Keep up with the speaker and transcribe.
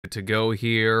To go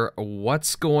here.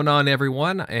 What's going on,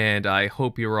 everyone? And I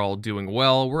hope you're all doing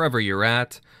well wherever you're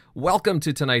at. Welcome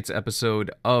to tonight's episode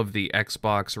of the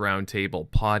Xbox Roundtable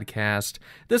podcast.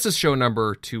 This is show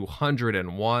number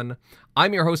 201.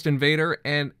 I'm your host, Invader,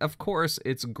 and of course,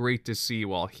 it's great to see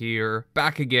you all here,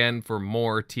 back again for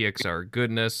more TXR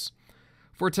goodness.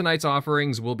 For tonight's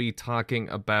offerings, we'll be talking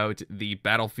about the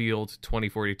Battlefield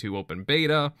 2042 open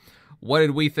beta. What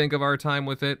did we think of our time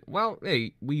with it? Well,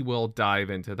 hey, we will dive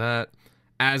into that.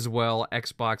 As well,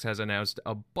 Xbox has announced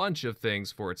a bunch of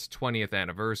things for its 20th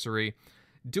anniversary.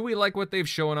 Do we like what they've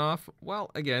shown off? Well,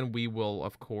 again, we will,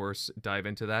 of course, dive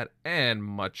into that and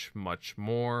much, much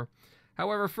more.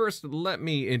 However, first, let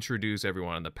me introduce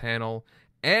everyone on the panel.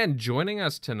 And joining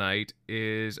us tonight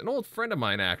is an old friend of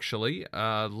mine, actually,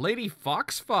 Lady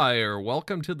Foxfire.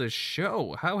 Welcome to the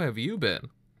show. How have you been?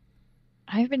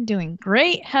 I've been doing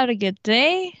great. Had a good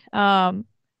day.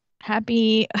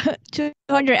 Happy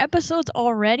 200 episodes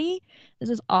already. This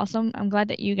is awesome. I'm glad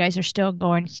that you guys are still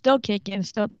going, still kicking,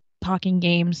 still talking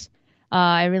games.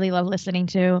 I really love listening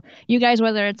to you guys,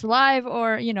 whether it's live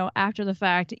or, after the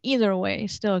fact. Either way,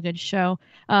 still a good show.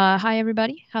 Hi,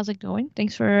 everybody. How's it going?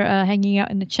 Thanks for hanging out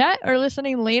in the chat or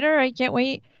listening later. I can't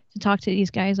wait to talk to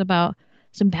these guys about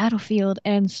some Battlefield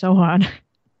and so on.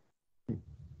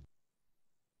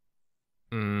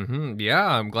 Yeah,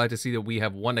 I'm glad to see that we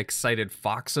have one excited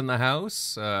fox in the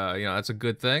house. That's a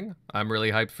good thing. I'm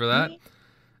really hyped for that.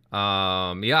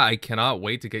 Yeah, I cannot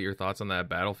wait to get your thoughts on that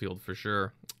Battlefield for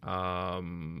sure.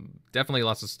 Definitely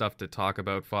lots of stuff to talk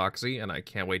about, Foxy, and I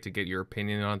can't wait to get your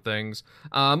opinion on things.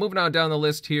 Moving on down the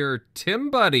list here,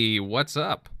 Tim Buddy, what's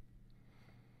up?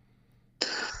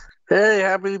 Hey,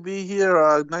 happy to be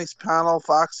here. Nice panel,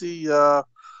 Foxy.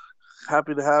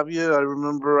 Happy to have you.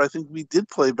 I think we did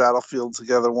play Battlefield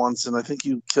together once, and I think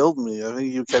you killed me. I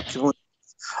think you kept killing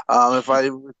me. If I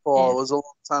recall, Yeah. it was a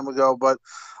long time ago, but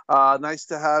nice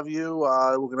to have you.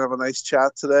 We're going to have a nice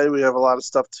chat today. We have a lot of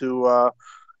stuff to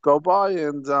go by,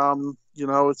 and,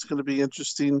 it's going to be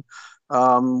interesting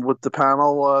with the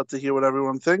panel to hear what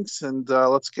everyone thinks, and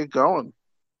let's get going.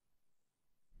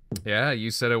 Yeah,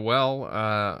 you said it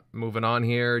well. Moving on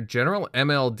here, General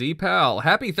MLD pal.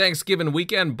 Happy Thanksgiving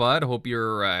weekend, bud. Hope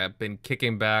you're been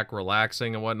kicking back,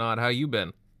 relaxing, and whatnot. How you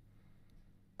been?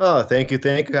 Oh, thank you,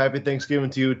 thank you. Happy Thanksgiving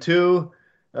to you too.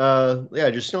 Yeah,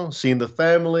 just seeing the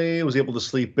family. Was able to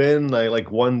sleep in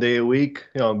like 1 day a week.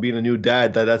 Being a new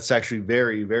dad, that's actually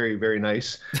very, very, very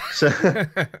nice. So,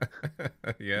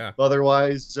 Yeah.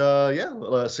 otherwise, yeah.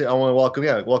 Let's see. I want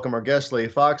to welcome our guest, Lady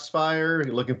Foxfire.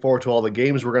 Looking forward to all the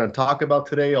games we're going to talk about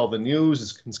today, all the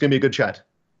news. It's going to be a good chat.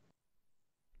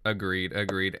 Agreed.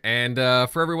 And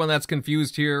for everyone that's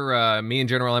confused here, me and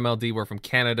General MLD were from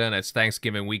Canada, and it's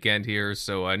Thanksgiving weekend here,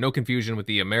 so no confusion with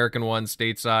the American one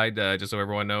stateside, just so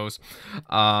everyone knows.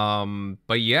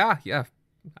 But yeah,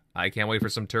 I can't wait for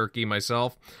some turkey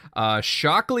myself.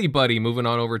 Shockley, buddy, moving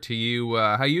on over to you.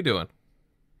 How you doing?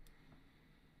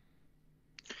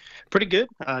 Pretty good.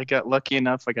 I got lucky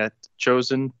enough. I got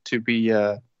chosen to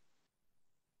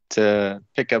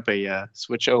pick up a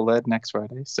Switch OLED next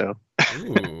Friday. So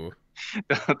Ooh.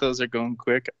 those are going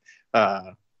quick.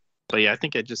 But yeah, I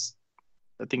think it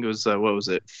was what was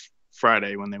it,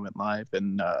 Friday when they went live,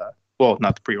 and well,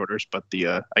 not the pre-orders, but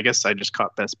the I guess I just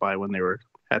caught Best Buy when they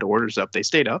had orders up. They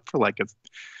stayed up for like a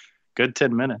good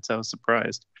 10 minutes. I was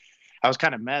surprised. I was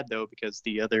kind of mad though because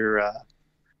the other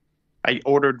I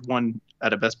ordered one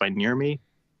at a Best Buy near me,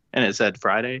 and it said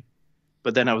Friday.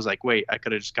 But then I was like, wait, I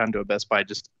could have just gone to a Best Buy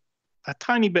just a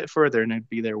tiny bit further and it'd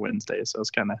be there Wednesday. So I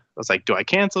was like, do I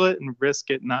cancel it and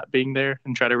risk it not being there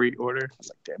and try to reorder? I was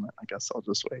like, damn it, I guess I'll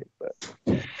just wait.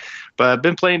 But I've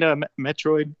been playing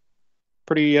Metroid,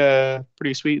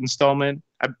 pretty sweet installment.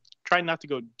 I'm trying not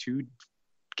to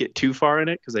get too far in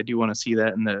it because I do want to see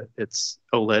that in its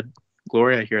OLED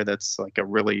glory. I hear that's like a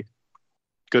really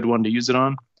good one to use it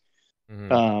on.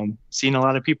 Seen a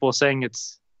lot of people saying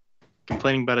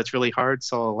complaining about it's really hard.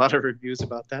 Saw a lot of reviews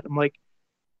about that. I'm like,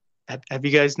 have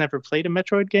you guys never played a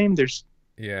Metroid game?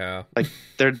 Yeah. Like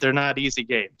they're not easy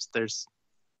games. I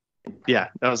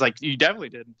was like, you definitely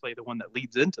didn't play the one that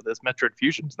leads into this. Metroid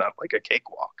Fusion's not like a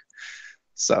cakewalk.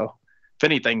 So if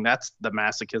anything, that's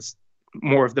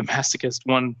more of the masochist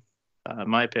one, in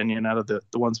my opinion, out of the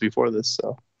ones before this.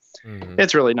 So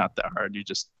it's really not that hard.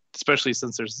 Especially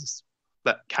since there's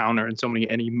that counter and so many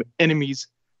enemies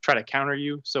try to counter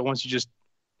you. So once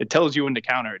it tells you when to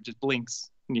counter, it just blinks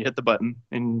and you hit the button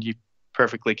and you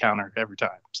perfectly counter every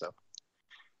time. So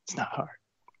it's not hard.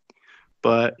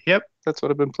 But yep, that's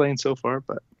what I've been playing so far.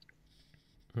 But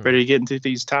ready to get into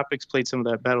these topics. Played some of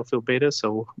that Battlefield beta,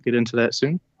 so we'll get into that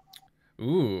soon.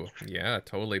 Ooh, yeah,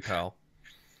 totally, pal.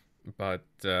 But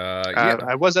yeah,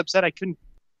 I was upset I couldn't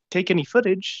take any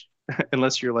footage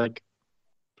unless you're like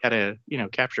had a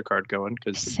capture card going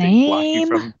because they block you Same.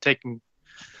 from taking.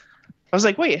 I was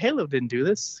like, wait, Halo didn't do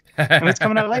this, and it's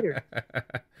coming out later.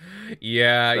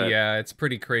 Yeah, But- yeah, it's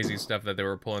pretty crazy stuff that they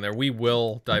were pulling there. We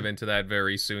will dive into that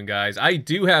very soon, guys. I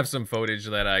do have some footage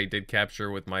that I did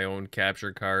capture with my own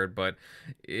capture card, but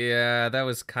yeah, that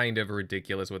was kind of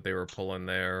ridiculous what they were pulling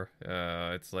there.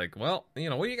 It's like, well,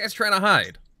 what are you guys trying to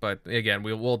hide? But again,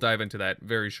 we'll dive into that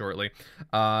very shortly.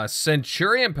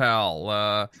 Centurion Pal,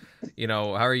 how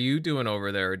are you doing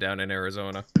over there down in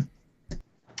Arizona?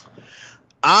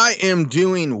 I am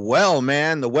doing well,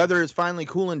 man. The weather is finally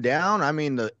cooling down. I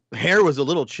mean, the hair was a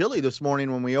little chilly this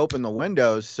morning when we opened the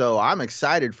windows, so I'm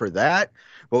excited for that.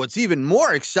 But what's even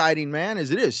more exciting, man, is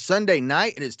it is Sunday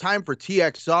night. It is time for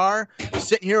TXR.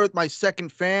 Sitting here with my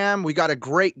second fam. We got a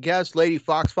great guest, Lady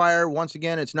Foxfire. Once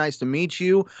again, it's nice to meet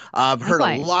you. I've heard a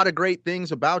Likewise. lot of great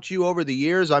things about you over the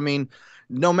years. I mean,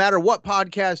 no matter what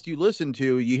podcast you listen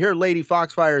to, you hear Lady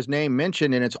Foxfire's name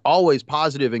mentioned, and it's always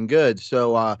positive and good.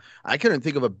 So I couldn't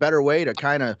think of a better way to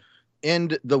kind of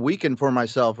end the weekend for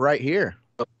myself right here.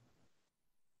 Oh,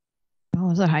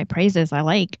 those are high praises. I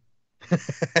like.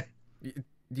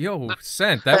 Yo,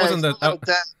 Cent, that wasn't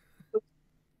the...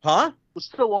 Huh? We're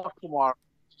still off tomorrow,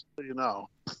 just so you know.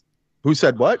 Who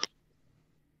said what?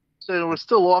 So we're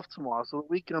still off tomorrow, so the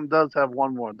weekend does have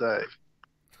one more day.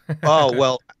 Oh,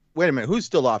 well, wait a minute. Who's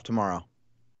still off tomorrow?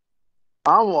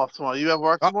 I'm off tomorrow. You have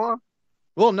work tomorrow?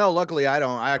 Well, no, luckily I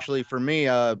don't. For me,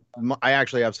 I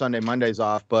actually have Sunday, Mondays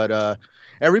off, but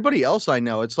everybody else I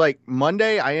know, it's like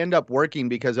Monday I end up working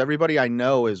because everybody I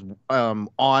know is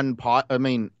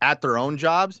at their own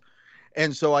jobs.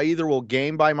 And so I either will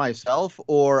game by myself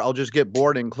or I'll just get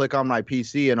bored and click on my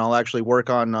PC and I'll actually work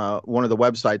on one of the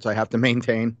websites I have to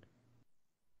maintain.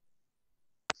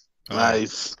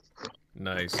 Nice.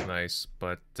 Nice.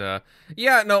 But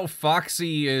yeah, no,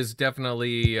 Foxy is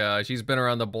definitely she's been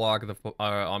around the block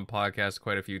on podcasts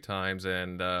quite a few times,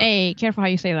 and Hey, careful how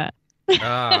you say that.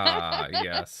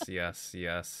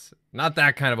 yes. Not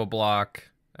that kind of a block,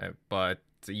 but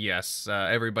yes,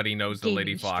 everybody knows the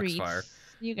Lady Gaming streets. Foxfire.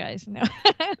 You guys know.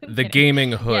 The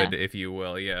gaming hood, if you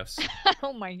will, yes.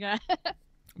 Oh my god.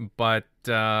 But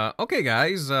okay,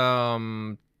 guys.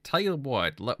 Tell you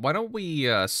what. Why don't we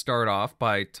start off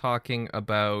by talking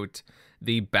about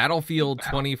the Battlefield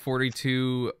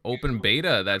 2042 open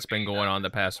beta that's been going on the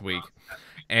past week,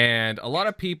 and a lot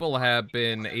of people have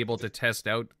been able to test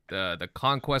out the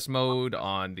conquest mode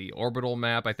on the orbital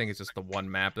map. I think it's just the one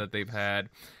map that they've had.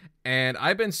 And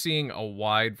I've been seeing a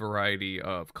wide variety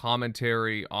of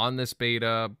commentary on this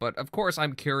beta, but of course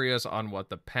I'm curious on what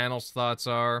the panel's thoughts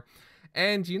are.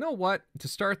 And you know what? To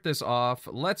start this off,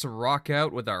 let's rock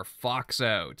out with our Fox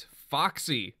out.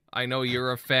 Foxy, I know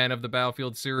you're a fan of the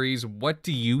Battlefield series. What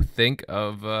do you think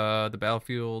of the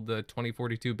Battlefield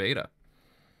 2042 beta?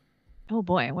 Oh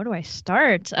boy, where do I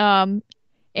start? I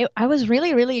was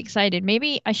really, really excited.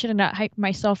 Maybe I should have not hyped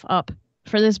myself up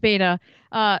for this beta,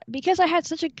 because I had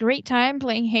such a great time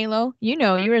playing Halo. You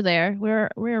were there. We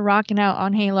were rocking out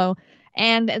on Halo,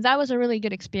 and that was a really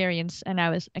good experience. And I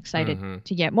was excited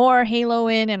to get more Halo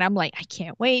in. And I'm like, I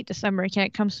can't wait. December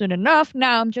can't come soon enough.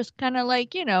 Now I'm just kind of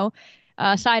like,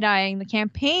 side-eyeing the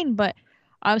campaign, but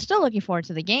I'm still looking forward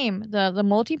to the game. The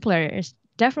multiplayer is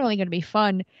definitely going to be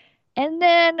fun. And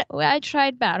then I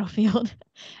tried Battlefield,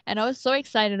 and I was so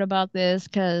excited about this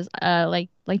because, like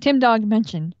Tim Dog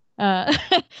mentioned,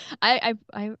 I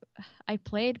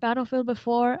played Battlefield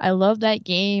before. I love that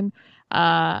game.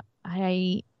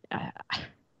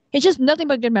 It's just nothing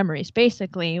but good memories,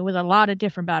 basically, with a lot of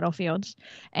different Battlefields.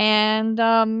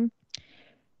 And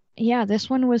yeah, this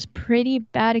one was pretty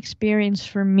bad experience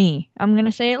for me. I'm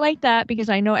gonna say it like that because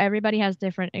I know everybody has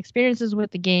different experiences with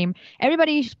the game.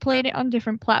 Everybody's played it on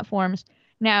different platforms.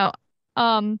 Now,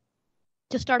 to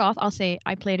start off, I'll say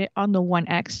I played it on the One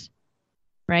X,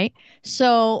 right?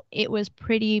 So it was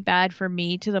pretty bad for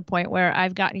me to the point where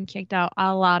I've gotten kicked out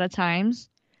a lot of times.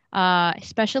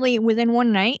 Especially within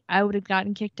one night, I would have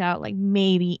gotten kicked out like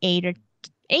maybe 8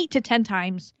 to 10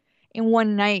 times in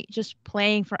one night, just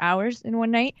playing for hours in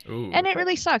one night. Ooh. And it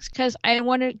really sucks because I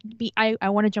want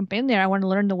to jump in there. I want to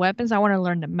learn the weapons. I want to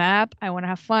learn the map. I want to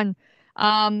have fun.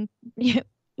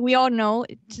 We all know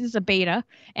this is a beta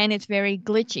and it's very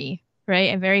glitchy, right?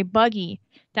 And very buggy.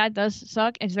 That does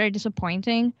suck. It's very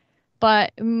disappointing.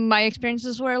 But my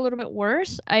experiences were a little bit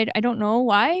worse. I don't know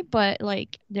why, but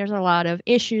like there's a lot of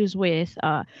issues with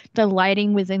the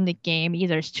lighting within the game.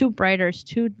 Either it's too bright or it's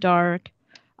too dark.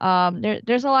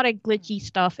 There's a lot of glitchy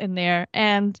stuff in there,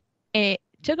 and it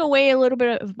took away a little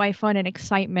bit of my fun and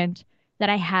excitement that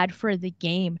I had for the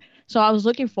game. So I was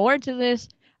looking forward to this.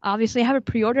 Obviously, I have it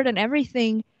pre-ordered and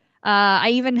everything. I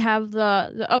even have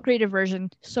the upgraded version.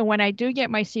 So when I do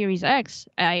get my Series X,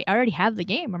 I already have the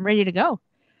game. I'm ready to go.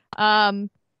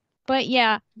 But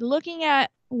yeah, looking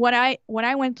at what I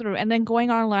went through and then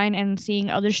going online and seeing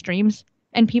other streams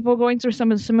and people going through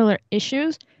some of the similar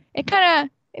issues, it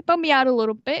bummed me out a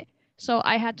little bit. So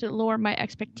I had to lower my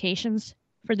expectations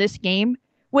for this game,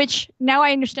 which now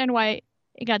I understand why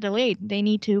it got delayed. They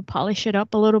need to polish it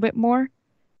up a little bit more.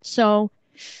 So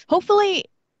hopefully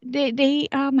they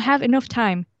have enough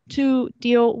time to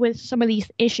deal with some of these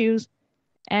issues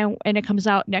and it comes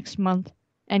out next month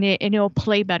and it'll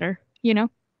play better, you know?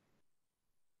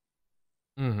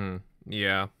 Mm-hmm.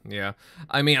 Yeah, yeah.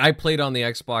 I mean, I played on the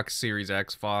Xbox Series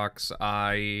X, Fox.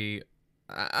 I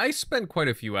spent quite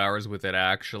a few hours with it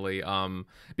actually.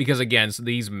 Because again, so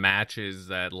these matches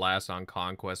that last on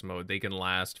Conquest mode, they can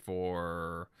last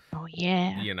for Oh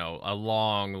yeah. a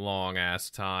long, long ass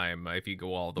time if you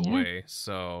go all the Yeah. way.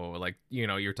 So like,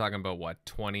 you're talking about what,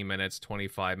 20 minutes,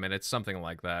 25 minutes, something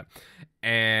like that.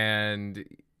 And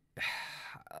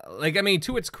like, I mean,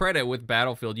 to its credit with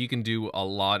Battlefield, you can do a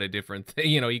lot of different things.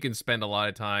 You can spend a lot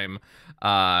of time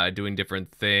doing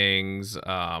different things,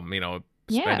 Yeah.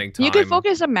 spending time. You could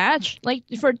focus a match like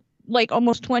for like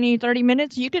almost 20, 30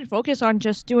 minutes. You could focus on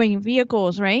just doing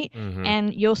vehicles, right? Mhm.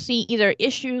 And you'll see either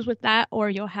issues with that or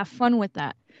you'll have fun with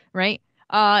that, right?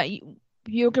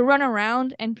 You could run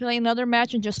around and play another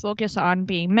match and just focus on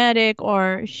being medic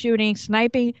or shooting,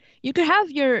 sniping. You could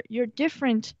have your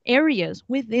different areas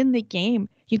within the game.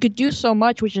 You could do so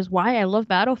much, which is why I love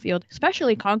Battlefield,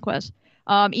 especially Conquest.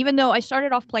 Even though I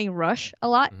started off playing Rush a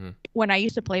lot Mhm. when I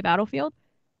used to play Battlefield,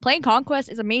 playing Conquest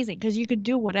is amazing because you could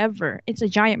do whatever. It's a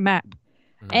giant map.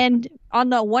 Mhm. And on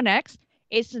the One X,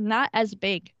 it's not as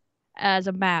big as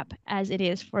a map as it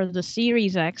is for the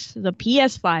Series X, the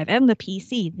PS5, and the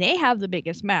PC. They have the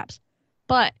biggest maps.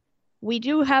 But we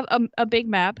do have a big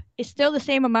map. It's still the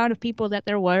same amount of people that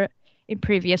there were in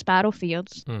previous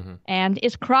Battlefields. Mhm. And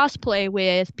it's crossplay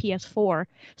with PS4.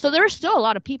 So there are still a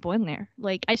lot of people in there.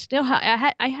 Like I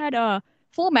had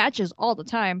full matches all the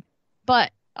time,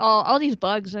 but all these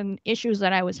bugs and issues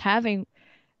that I was having,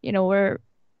 were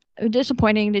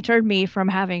disappointing, deterred me from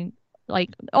having like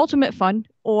ultimate fun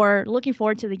or looking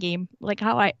forward to the game like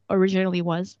how I originally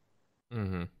was.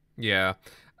 Mm-hmm. Yeah.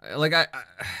 Like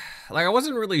I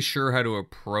wasn't really sure how to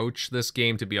approach this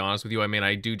game, to be honest with you. I mean,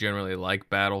 I do generally like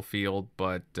Battlefield,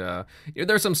 but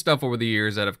there's some stuff over the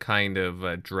years that have kind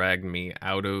of dragged me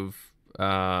out of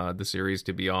the series,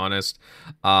 to be honest.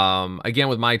 Again,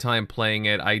 with my time playing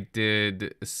it,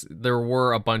 there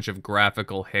were a bunch of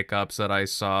graphical hiccups that I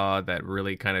saw that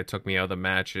really kind of took me out of the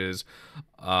matches,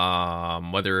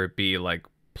 whether it be like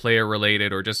player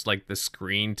related or just like the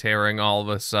screen tearing all of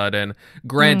a sudden.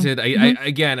 Granted,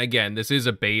 again, this is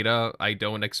a beta. I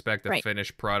don't expect a Right.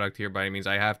 finished product here by any means.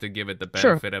 I have to give it the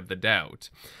Sure. benefit of the doubt.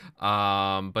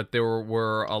 But there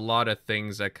were a lot of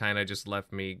things that kind of just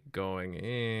left me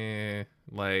going,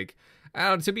 like, I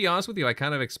don't know, to be honest with you, I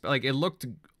kind of like it looked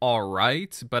all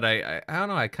right, but I don't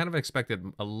know, I kind of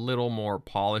expected a little more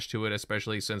polish to it,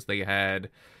 especially since they had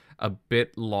a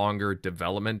bit longer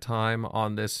development time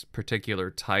on this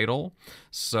particular title.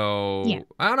 So Yeah.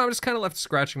 I don't know, I'm just kind of left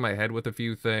scratching my head with a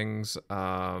few things.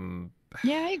 Yeah,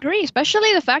 I agree.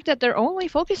 Especially the fact that they're only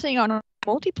focusing on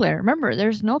multiplayer. Remember,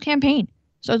 there's no campaign.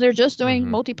 So they're just doing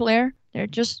multiplayer. They're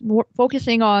just more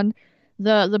focusing on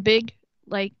the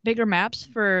bigger maps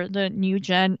for the new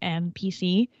gen and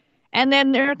PC. And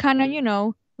then they're kind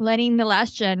of, letting the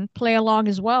last gen play along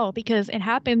as well because it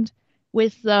happened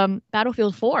with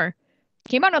Battlefield 4.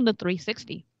 Came out on the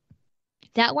 360.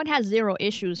 That one has zero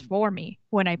issues for me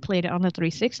when I played it on the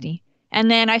 360. And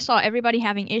then I saw everybody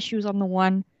having issues on the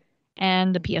One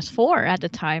and the PS4 at the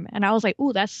time. And I was like,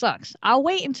 ooh, that sucks. I'll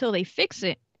wait until they fix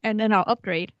it and then I'll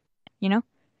upgrade, you know?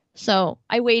 So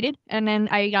I waited and then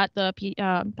I got the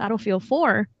Battlefield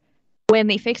 4 when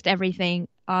they fixed everything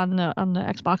on the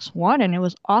Xbox One and it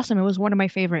was awesome. It was one of my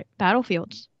favorite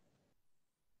Battlefields.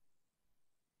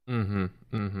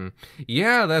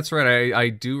 Yeah, that's right. I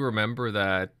do remember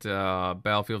that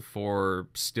Battlefield 4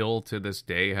 still to this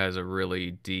day has a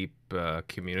really deep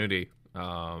community.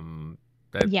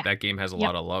 That game has a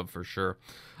lot of love for sure.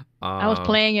 I was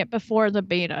playing it before the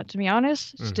beta, to be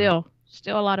honest. Still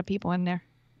a lot of people in there.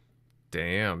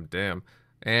 Damn.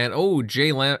 And Jay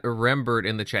Rembert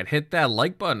in the chat, hit that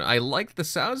like button. I like the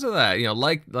sounds of that.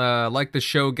 Like the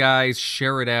show, guys.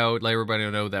 Share it out. Let everybody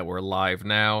know that we're live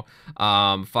now.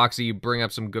 Foxy, you bring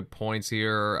up some good points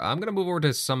here. I'm gonna move over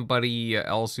to somebody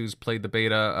else who's played the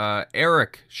beta.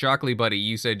 Eric Shockley, buddy,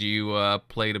 you said you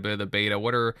played a bit of the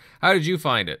beta. How did you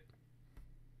find it?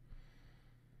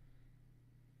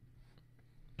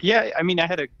 Yeah, I mean, I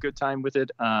had a good time with it.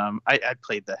 I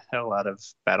played the hell out of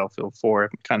Battlefield 4. I'm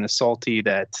kind of salty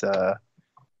that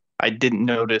I didn't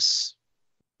notice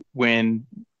when...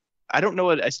 I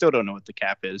still don't know what the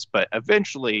cap is, but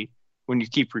eventually, when you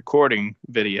keep recording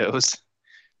videos,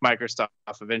 Microsoft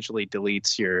eventually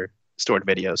deletes your stored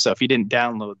videos. So if you didn't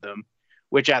download them,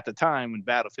 which at the time when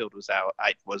Battlefield was out,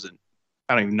 I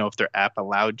don't even know if their app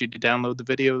allowed you to download the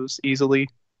videos easily.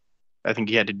 I think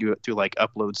he had to do it through like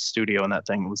Upload Studio, and that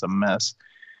thing was a mess.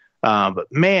 But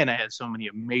man, I had so many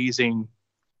amazing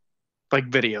like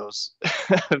videos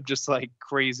of just like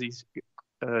crazy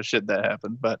shit that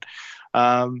happened. But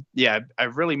yeah, I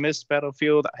really missed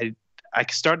Battlefield. I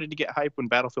started to get hype when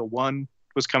Battlefield 1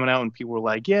 was coming out, and people were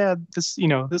like, "Yeah, this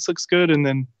looks good," and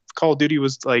then Call of Duty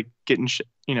was like getting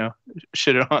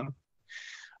shitted on.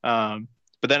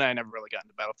 But then I never really got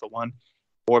into Battlefield 1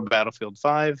 or Battlefield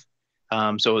 5.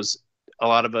 So it was a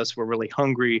lot of us were really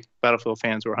hungry. Battlefield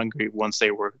fans were hungry once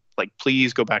they were like,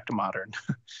 please go back to modern.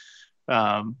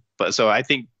 But so I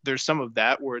think there's some of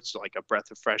that where it's like a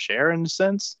breath of fresh air in a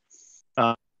sense.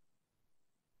 So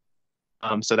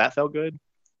that felt good.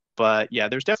 But yeah,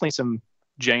 there's definitely some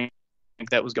jank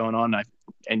that was going on.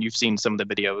 And you've seen some of the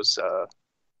videos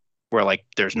where like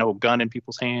there's no gun in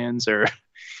people's hands, or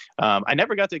I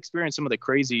never got to experience some of the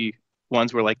crazy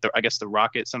ones where like I guess the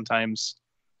rocket sometimes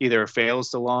either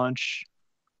fails to launch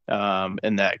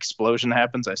and that explosion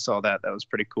happens. I saw that. That was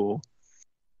pretty cool.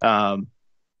 But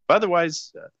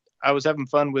otherwise, I was having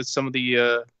fun with some of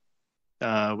the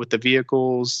with the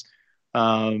vehicles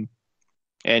and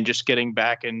just getting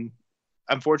back. And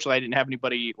unfortunately, I didn't have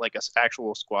anybody like an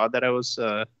actual squad that I was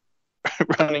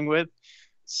running with.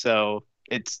 So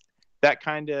it's that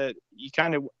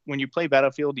when you play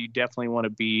Battlefield, you definitely want to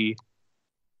be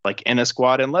like in a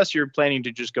squad, unless you're planning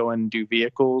to just go and do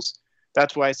vehicles.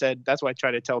 That's why I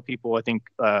try to tell people, I think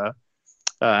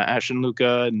Ash and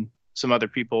Luca and some other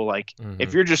people, like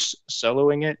if you're just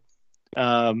soloing it,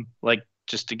 like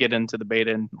just to get into the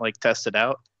beta and like test it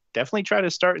out, definitely try to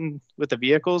start with the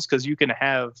vehicles, because you can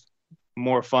have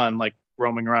more fun like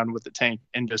roaming around with the tank.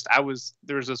 And there was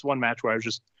this one match where I was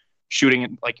just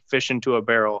shooting like fish into a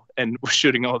barrel and was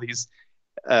shooting all these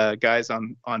guys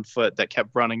on foot that kept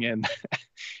running in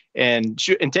and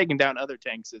taking down other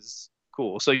tanks is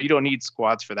cool. So you don't need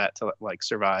squads for that to like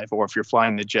survive. Or if you're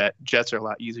flying the jets are a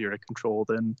lot easier to control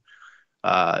than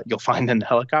you'll find in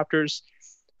helicopters.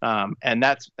 And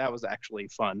that was actually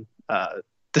fun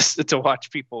to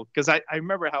watch people, because I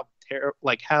remember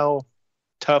how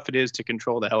tough it is to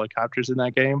control the helicopters in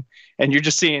that game, and you're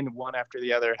just seeing one after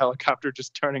the other helicopter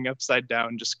just turning upside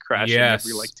down, just crashing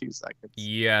every like 2 seconds.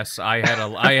 Yes,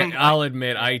 I'll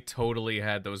admit I totally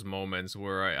had those moments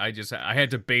where I had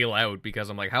to bail out, because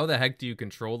I'm like, how the heck do you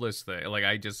control this thing? Like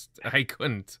I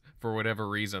couldn't, for whatever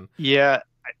reason. Yeah,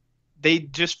 they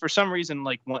just for some reason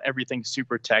like want everything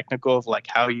super technical of like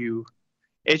how you.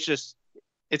 It's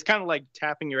kind of like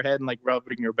tapping your head and like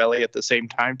rubbing your belly at the same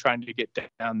time, trying to get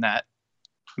down that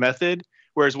method.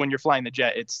 Whereas when you're flying the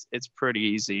jet, it's pretty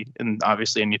easy, and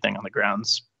obviously anything on the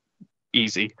ground's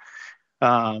easy.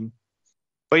 But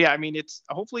yeah, I mean,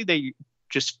 hopefully they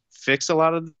just fix a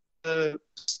lot of the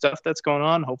stuff that's going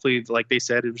on. Hopefully, like they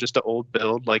said, it was just an old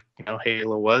build, like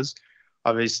Halo was.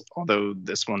 Obviously, although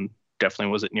this one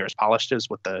definitely wasn't near as polished as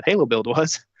what the Halo build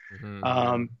was.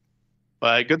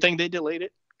 But good thing they delayed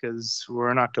it, because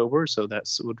we're in October, so that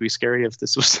would be scary if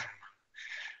this was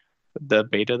the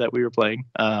beta that we were playing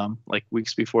like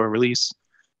weeks before release.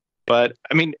 But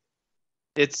I mean,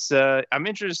 I'm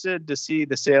interested to see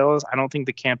the sales. I don't think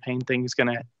the campaign thing is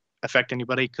going to affect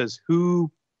anybody, because who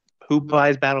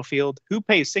buys Battlefield? Who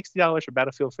pays $60 for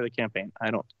Battlefield for the campaign? I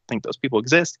don't think those people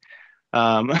exist,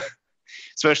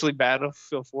 especially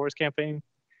Battlefield 4's campaign.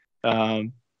 I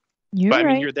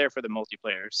mean, you're there for the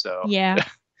multiplayer, so yeah.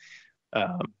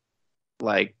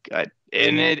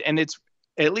 It's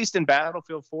at least in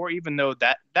Battlefield 4, even though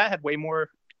that had way more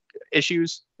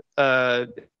issues, and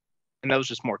that was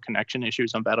just more connection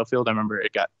issues on Battlefield. I remember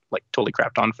it got like totally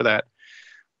crapped on for that.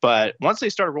 But once they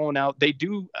started rolling out, they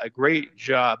do a great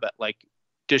job at like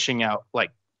dishing out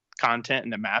like content,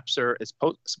 and the maps are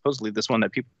supposedly this one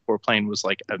that people were playing was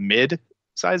like a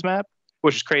mid-size map,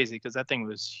 which is crazy because that thing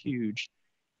was huge.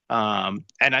 And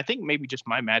I think maybe just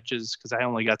my matches, because I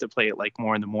only got to play it like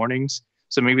more in the mornings.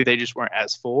 so maybe they just weren't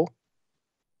as full.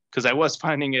 Because I was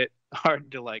finding it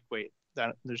hard to like wait.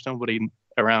 There's nobody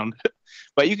around,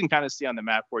 but you can kind of see on the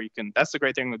map where you can. That's the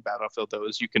great thing with Battlefield, though,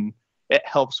 is you can. It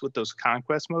helps with those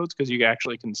conquest modes because you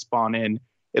actually can spawn in.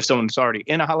 If someone's already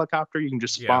in a helicopter, you can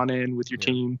just spawn in with your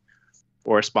team,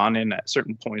 or spawn in at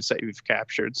certain points that you've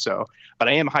captured. So, but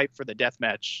I am hyped for the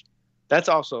deathmatch. That's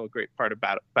also a great part of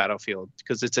Battlefield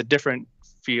because it's a different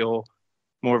feel,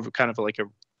 more of a kind of like a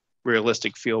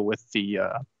realistic feel with the.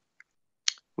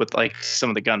 With like some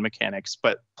of the gun mechanics,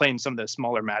 but playing some of the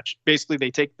smaller match. Basically, they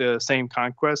take the same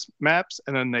conquest maps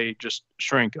and then they just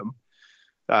shrink them.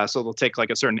 So they'll take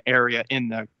like a certain area in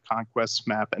the conquest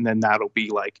map, and then that'll be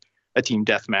like a team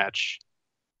deathmatch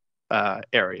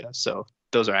area. So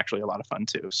those are actually a lot of fun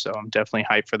too. So I'm definitely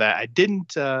hyped for that.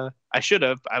 I should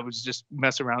have. I was just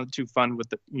messing around too fun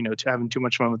with having too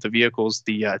much fun with the vehicles,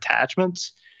 the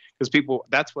attachments, because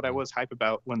that's what I was hype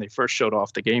about when they first showed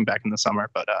off the game back in the summer.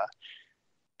 But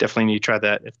definitely need to try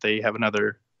that if they have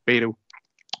another beta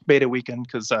weekend,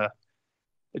 because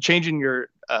changing your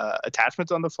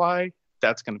attachments on the fly,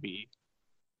 that's going to be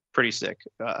pretty sick,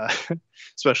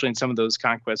 especially in some of those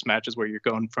conquest matches where you're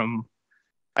going from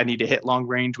I need to hit long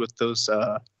range with those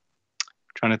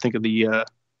trying to think of the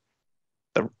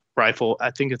rifle.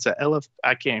 I think it's a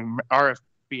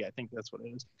RFB, I think that's what it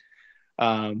is.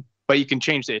 But you can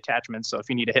change the attachments, so if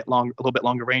you need to hit a little bit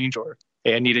longer range, or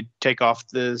hey, I need to take off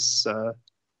this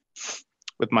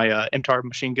with my MTAR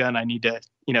machine gun, I need to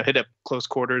hit up close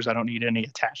quarters. I don't need any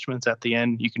attachments at the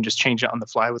end. You can just change it on the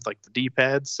fly with like the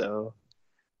D-pad. So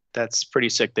that's pretty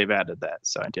sick. They've added that.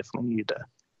 So I definitely need to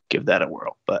give that a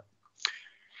whirl. But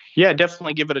yeah,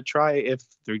 definitely give it a try if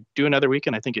they do another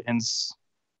weekend. I think it ends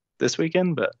this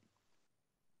weekend, but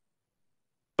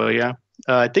yeah,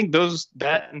 I think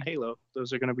that and Halo,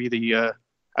 those are going to be the.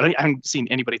 I haven't seen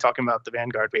anybody talking about the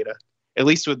Vanguard beta. At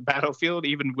least with Battlefield,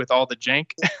 even with all the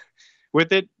jank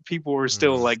with it, people were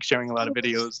still like sharing a lot of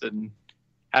videos and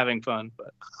having fun.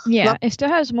 But yeah, it still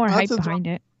has more hype behind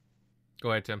it.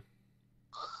 Go ahead, Tim.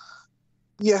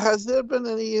 Yeah, has there been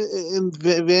any in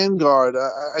Vanguard?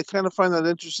 I kind of find that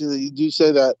interesting that you do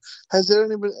say that. Has there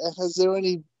been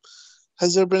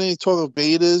any talk of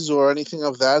betas or anything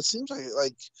of that? It seems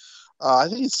like I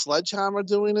think it's Sledgehammer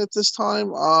doing it this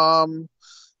time.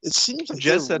 It seems like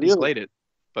Jez said he played it,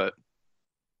 but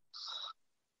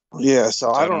yeah,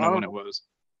 so I don't know when it was.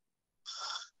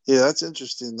 Yeah, that's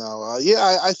interesting though.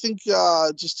 I think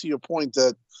just to your point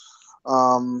that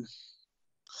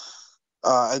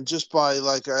and just by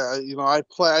like I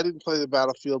didn't play the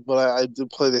Battlefield, but I did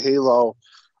play the Halo.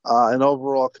 And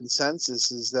overall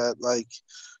consensus is that like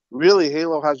really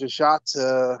Halo has a shot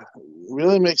to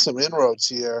really make some inroads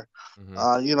here. Mm-hmm.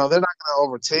 They're not going to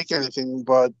overtake anything,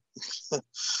 but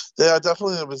they are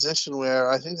definitely in a position where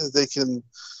I think that they can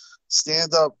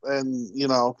stand up and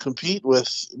compete with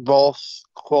both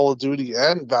Call of Duty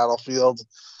and Battlefield.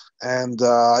 And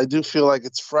I do feel like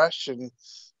it's fresh and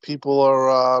people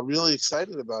are really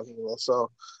excited about Halo.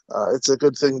 So it's a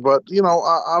good thing. But,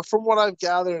 from what I've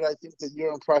gathered, I think that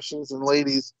your impressions and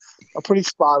ladies are pretty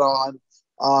spot on.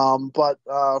 But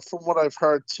from what I've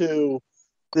heard, too,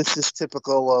 this is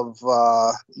typical of,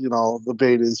 the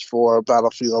betas for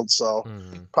Battlefield. So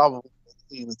probably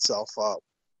clean itself up.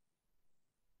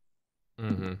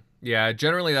 Mm-hmm. Yeah,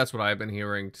 generally that's what I've been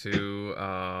hearing, too.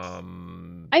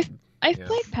 I've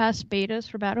played past betas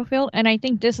for Battlefield, and I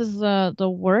think this is the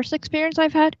worst experience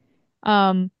I've had.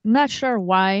 I'm not sure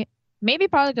why. Maybe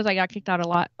probably because I got kicked out a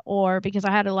lot, or because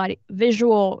I had a lot of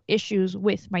visual issues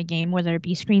with my game, whether it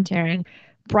be screen tearing,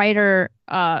 brighter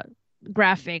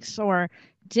graphics, or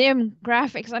dim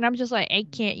graphics, and I'm just like, I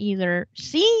can't either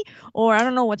see or I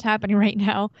don't know what's happening right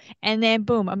now. And then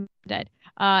boom, I'm dead.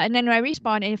 And then I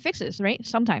respawn and it fixes, right?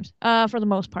 Sometimes, for the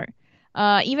most part.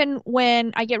 Even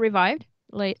when I get revived,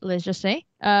 let's just say,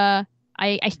 I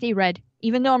stay red,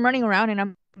 even though I'm running around and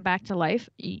I'm back to life.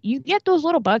 You get those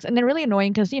little bugs, and they're really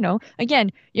annoying because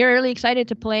again, you're really excited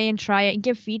to play and try it and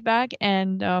give feedback,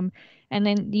 and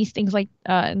then these things like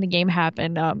in the game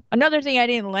happen. Another thing I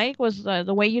didn't like was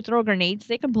the way you throw grenades.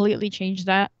 They completely changed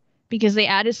that because they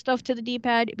added stuff to the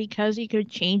D-pad because you could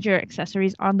change your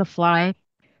accessories on the fly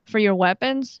for your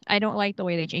weapons. I don't like the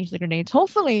way they changed the grenades.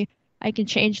 Hopefully, I can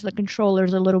change the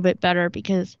controllers a little bit better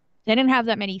because they didn't have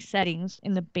that many settings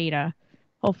in the beta.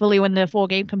 Hopefully, when the full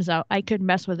game comes out, I could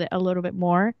mess with it a little bit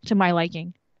more to my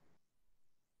liking.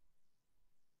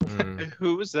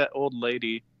 Who was that old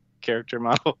lady character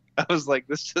model? I was like,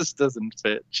 this just doesn't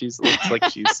fit. She looks like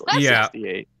she's like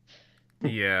 68.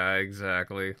 Yeah,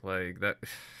 exactly. Like that.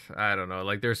 I don't know.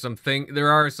 Like there are some things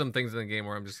in the game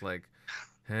where I'm just like,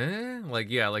 huh? Like,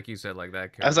 yeah, like you said, like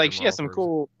that character. I was like, she has some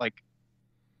cool like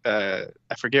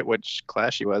I forget which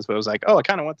class she was, but I was like, oh, I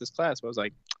kind of want this class. But I was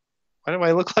like, why do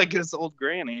I look like this old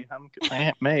granny? I'm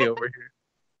Aunt May over here.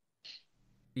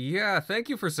 Yeah, thank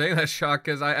you for saying that, Shock,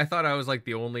 because I thought I was like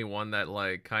the only one that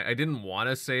like I didn't want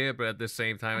to say it, but at the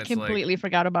same time, I it's completely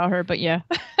forgot about her, but yeah.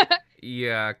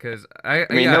 yeah, because I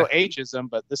mean, no ageism,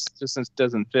 but this just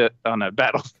doesn't fit on a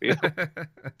battlefield.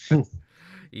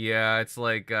 Yeah, it's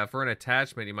like for an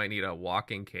attachment, you might need a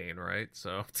walking cane, right?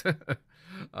 So, but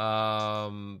I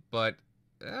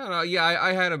don't know. Yeah,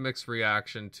 I had a mixed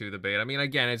reaction to the beta. I mean,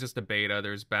 again, it's just a beta.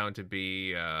 There's bound to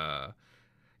be,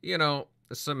 you know,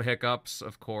 some hiccups,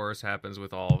 of course, happens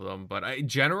with all of them. But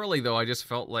generally, though, I just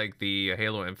felt like the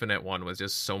Halo Infinite one was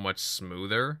just so much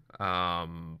smoother.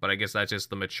 But I guess that's just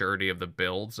the maturity of the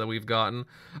builds that we've gotten.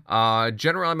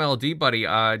 General MLD, buddy,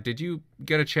 did you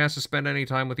get a chance to spend any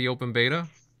time with the open beta?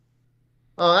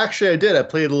 Actually, I did. I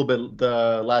played a little bit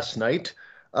last night.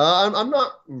 I'm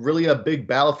not really a big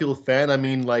Battlefield fan. I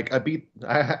mean, like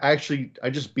I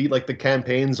just beat like the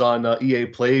campaigns on EA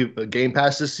Play Game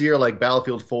Pass this year, like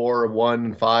Battlefield 4, 1,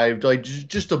 and 5, like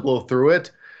just to blow through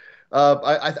it.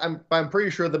 I'm pretty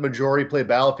sure the majority play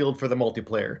Battlefield for the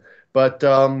multiplayer, but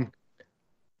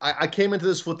I came into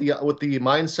this with the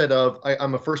mindset of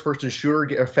I'm a first person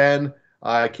shooter fan.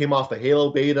 I came off the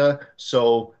Halo beta,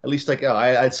 so at least like I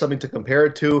had something to compare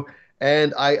it to.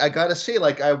 And I gotta say,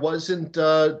 like I wasn't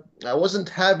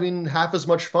having half as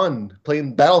much fun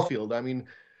playing Battlefield. I mean,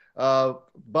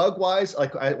 bug wise,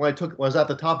 like when I was at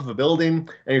the top of a building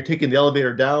and you're taking the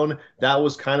elevator down, that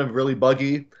was kind of really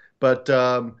buggy. But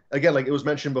again, like it was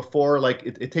mentioned before, like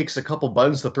it takes a couple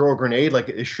buttons to throw a grenade. Like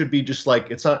it should be just like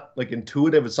it's not like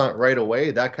intuitive. It's not right away.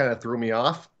 That kind of threw me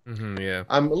off. Yeah.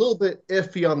 I'm a little bit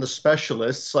iffy on the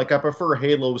specialists. Like I prefer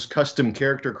Halo's custom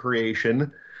character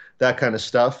creation, that kind of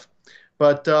stuff.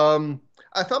 But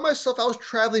I found myself I was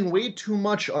traveling way too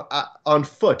much on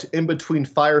foot in between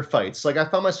firefights. Like I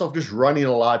found myself just running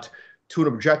a lot to an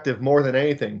objective more than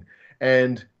anything.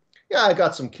 And yeah, I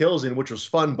got some kills in, which was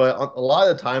fun. But a lot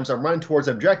of the times I'm running towards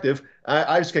objective,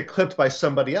 I just get clipped by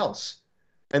somebody else,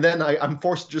 and then I'm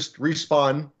forced to just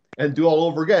respawn and do all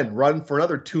over again, run for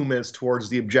another 2 minutes towards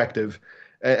the objective,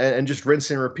 and just rinse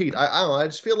and repeat. I don't know. I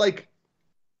just feel like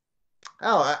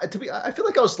I feel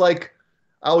like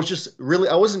I was just really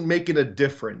I wasn't making a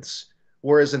difference.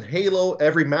 Whereas in Halo,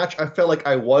 every match I felt like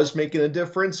I was making a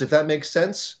difference, if that makes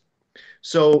sense.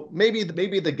 So maybe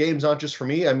the game's not just for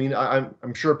me. I mean,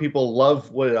 I'm sure people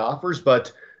love what it offers,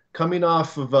 but coming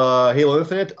off of Halo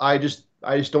Infinite, I just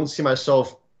don't see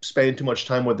myself spending too much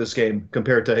time with this game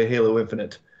compared to Halo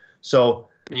Infinite. So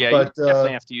yeah, but, you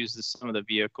definitely have to use some of the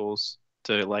vehicles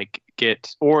to like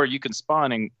get, or you can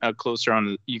spawn in closer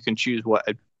on. You can choose what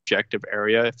objective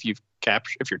area if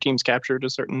your team's captured a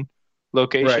certain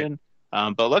location.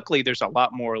 Right. But luckily, there's a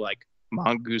lot more like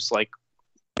mongoose like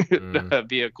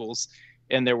vehicles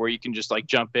in there where you can just like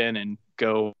jump in and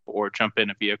go, or jump in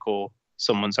a vehicle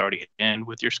someone's already in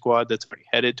with your squad that's already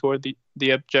headed toward the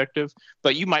objective.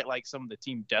 But you might like some of the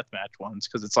team deathmatch ones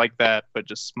because it's like that but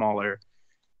just smaller,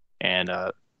 and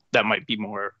that might be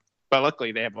more. But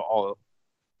luckily they have a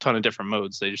ton of different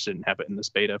modes. They just didn't have it in this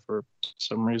beta for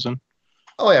some reason.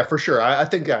 Oh yeah, for sure. I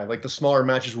think like the smaller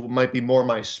matches might be more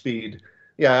my speed.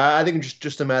 Yeah, I think it's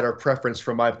just a matter of preference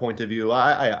from my point of view.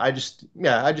 I just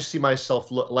see myself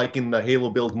liking the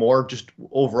Halo build more, just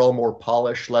overall more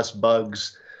polished, less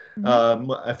bugs.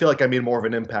 Mm-hmm. I feel like I made more of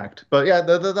an impact. But yeah,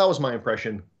 that was my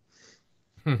impression.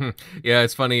 Yeah,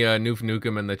 it's funny, Noof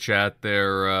Nukem in the chat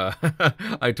there.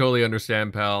 I totally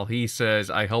understand, pal. He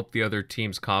says, I help the other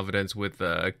team's confidence with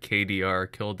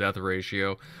KDR, kill death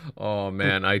ratio. Oh,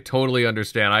 man, I totally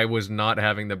understand. I was not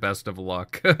having the best of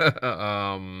luck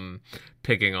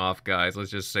picking off guys,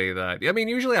 let's just say that. I mean,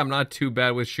 usually I'm not too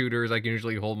bad with shooters. I can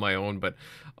usually hold my own, but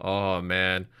oh,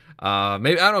 man.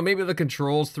 Maybe I don't know. Maybe the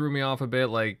controls threw me off a bit,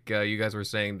 like you guys were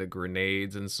saying, the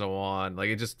grenades and so on. Like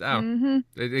it just,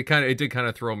 it did kind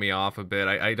of throw me off a bit.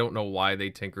 I don't know why they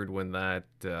tinkered when that.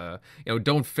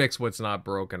 Don't fix what's not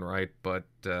broken, right? But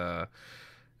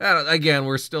again,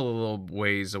 we're still a little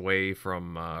ways away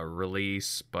from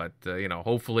release. But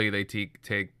hopefully they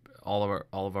take all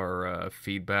of our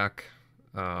feedback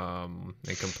and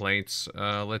complaints.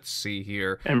 Let's see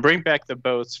here, and bring back the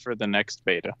boats for the next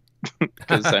beta.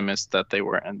 Because I missed that they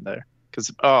weren't in there.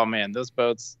 Because oh man, those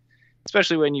boats,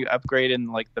 especially when you upgrade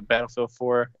in like the Battlefield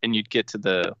 4 and you'd get to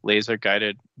the laser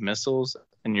guided missiles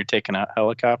and you're taking out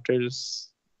helicopters,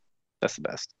 that's the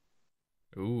best.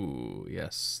 Ooh,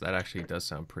 yes, that actually does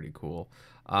sound pretty cool.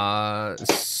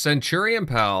 Centurion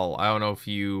pal, I don't know if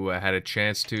you had a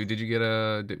chance to. Did you get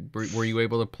were you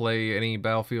able to play any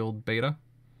Battlefield beta?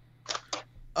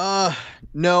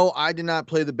 No, I did not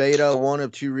play the beta. One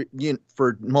of two,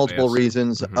 for multiple Yes.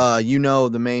 reasons.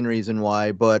 The main reason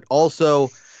why, but also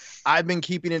I've been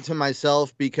keeping it to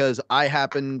myself because I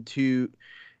happen to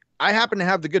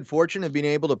have the good fortune of being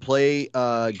able to play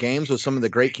games with some of the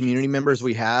great community members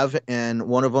we have, and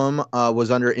one of them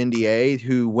was under NDA,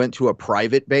 who went to a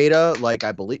private beta, like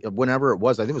I believe whenever it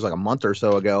was, I think it was like a month or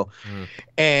so ago,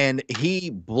 and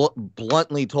he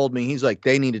bluntly told me, he's like,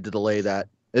 they needed to delay that.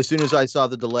 As soon as I saw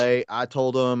the delay, I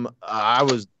told him I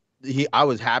was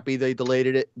happy they delayed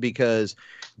it because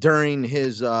during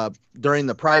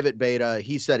the private beta,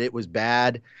 he said it was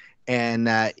bad and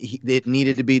that it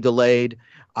needed to be delayed.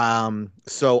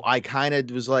 So I kind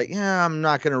of was like, yeah, I'm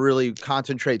not going to really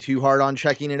concentrate too hard on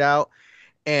checking it out.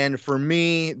 And for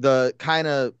me, the kind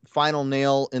of final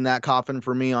nail in that coffin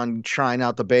for me on trying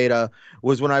out the beta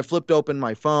was when I flipped open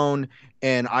my phone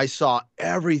and I saw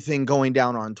everything going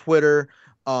down on Twitter.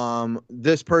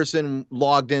 This person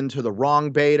logged into the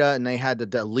wrong beta and they had to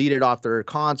delete it off their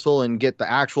console and get the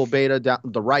actual beta down,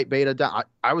 the right beta down.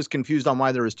 I was confused on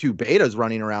why there was two betas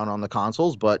running around on the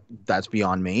consoles, but that's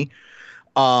beyond me.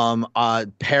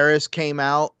 Paris came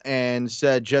out and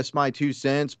said, just my 2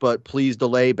 cents, but please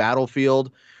delay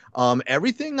Battlefield.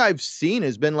 Everything I've seen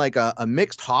has been like a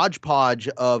mixed hodgepodge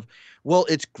of, well,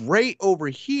 it's great over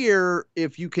here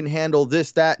if you can handle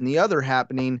this, that, and the other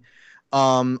happening.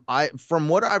 From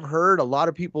what I've heard, a lot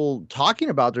of people talking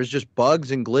about, there's just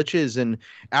bugs and glitches. And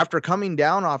after coming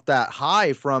down off that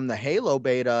high from the Halo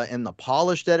beta and the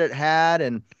polish that it had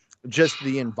and just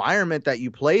the environment that you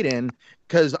played in,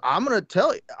 because I'm going to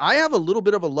tell you, I have a little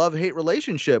bit of a love-hate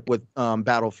relationship with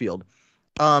Battlefield.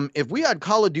 If we had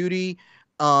Call of Duty,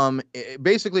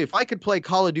 basically, if I could play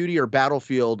Call of Duty or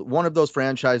Battlefield, one of those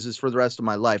franchises for the rest of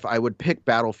my life, I would pick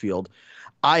Battlefield.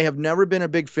 I have never been a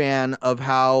big fan of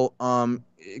how,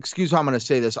 excuse how I'm going to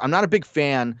say this, I'm not a big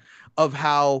fan of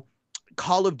how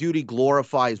Call of Duty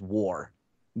glorifies war.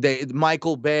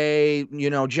 Michael Bay,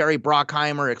 Jerry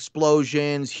Bruckheimer,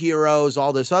 explosions, heroes,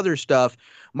 all this other stuff.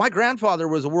 My grandfather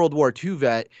was a World War II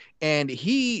vet, and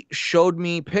he showed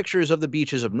me pictures of the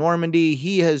beaches of Normandy.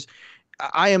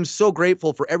 I am so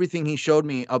grateful for everything he showed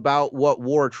me about what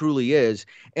war truly is.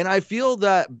 And I feel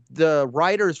that the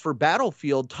writers for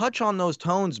Battlefield touch on those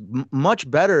tones much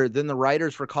better than the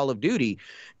writers for Call of Duty,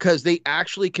 because they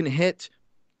actually can hit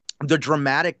the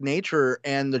dramatic nature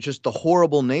and just the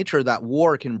horrible nature that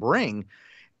war can bring.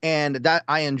 And that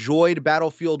I enjoyed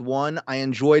Battlefield 1. I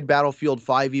enjoyed Battlefield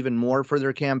 5 even more for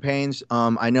their campaigns.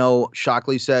 I know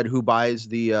Shockley said who buys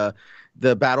the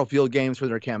Battlefield games for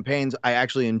their campaigns. I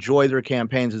actually enjoy their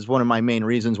campaigns. It's one of my main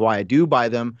reasons why I do buy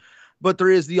them. But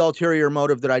there is the ulterior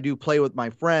motive that I do play with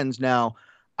my friends. Now,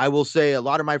 I will say a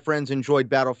lot of my friends enjoyed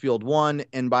Battlefield 1,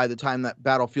 and by the time that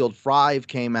Battlefield 5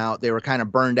 came out, they were kind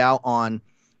of burned out on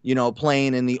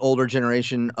playing in the older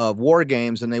generation of war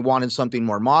games, and they wanted something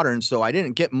more modern. So I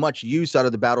didn't get much use out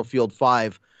of the Battlefield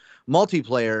 5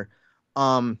 multiplayer.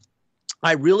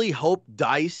 I really hope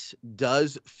DICE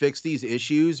does fix these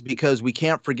issues, because we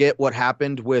can't forget what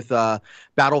happened with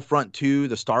Battlefront 2,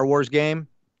 the Star Wars game.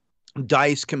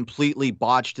 DICE completely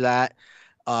botched that.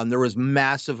 There was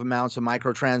massive amounts of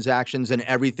microtransactions and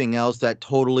everything else that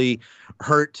totally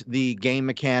hurt the game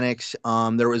mechanics.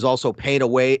 There was also pay to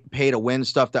win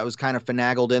stuff that was kind of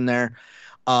finagled in there.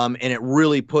 And it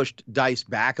really pushed DICE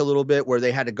back a little bit, where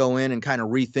they had to go in and kind of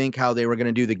rethink how they were going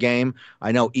to do the game.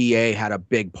 I know EA had a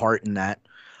big part in that.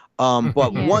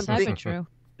 But Yes, one that's thing, true.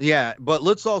 yeah, but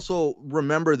let's also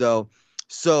remember though,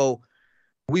 so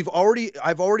I've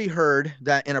already heard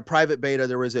that in a private beta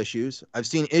there was issues. I've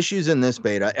seen issues in this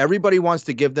beta. Everybody wants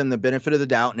to give them the benefit of the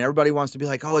doubt, and everybody wants to be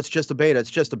like, "Oh, it's just a beta.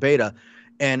 It's just a beta."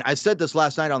 And I said this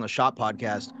last night on the Shop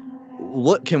podcast.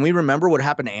 Look, can we remember what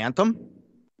happened to Anthem?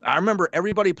 I remember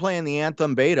everybody playing the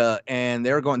Anthem beta, and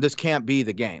they're going, "This can't be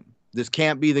the game. This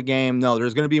can't be the game. No,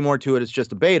 there's going to be more to it. It's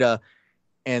just a beta."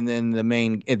 And then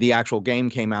the actual game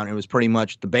came out, and it was pretty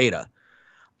much the beta.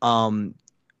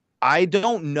 I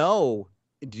don't know.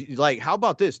 How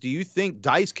about this? Do you think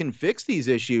DICE can fix these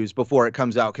issues before it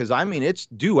comes out? Because, I mean, it's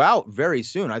due out very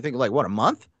soon. I think, a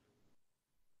month?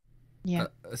 Yeah.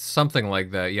 Something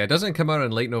like that. Yeah, doesn't it come out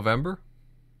in late November?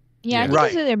 Yeah, I think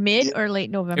it's either mid or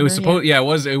late November. It was supposed. Yeah,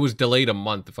 it was delayed a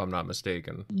month, if I'm not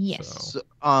mistaken. Yes.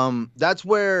 So, that's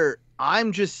where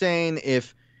I'm just saying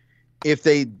if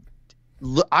they,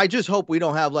 I just hope we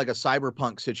don't have like a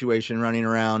Cyberpunk situation running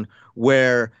around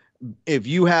where if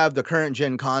you have the current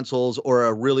gen consoles or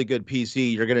a really good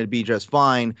PC, you're going to be just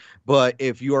fine. But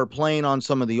if you are playing on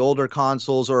some of the older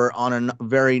consoles or on a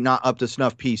very not up to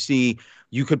snuff PC,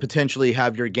 you could potentially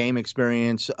have your game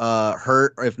experience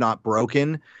hurt, if not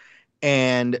broken.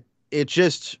 And it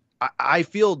just, I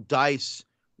feel DICE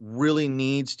really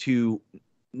needs to,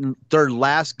 their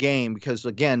last game, because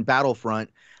again, Battlefront,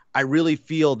 I really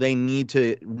feel they need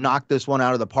to knock this one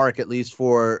out of the park, at least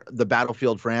for the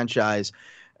Battlefield franchise,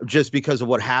 just because of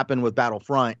what happened with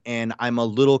Battlefront. And I'm a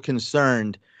little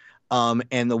concerned.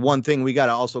 And the one thing we got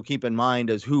to also keep in mind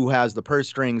is who has the purse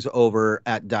strings over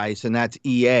at DICE, and that's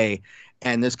EA.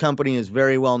 And this company is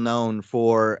very well known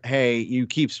for, hey, you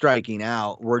keep striking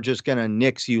out, we're just going to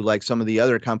nix you like some of the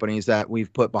other companies that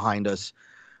we've put behind us.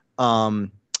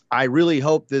 I really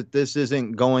hope that this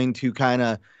isn't going to kind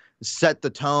of set the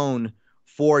tone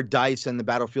for DICE and the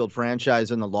Battlefield franchise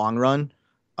in the long run.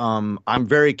 I'm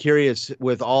very curious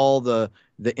with all the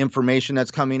information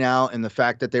that's coming out and the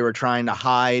fact that they were trying to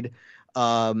hide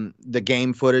the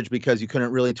game footage because you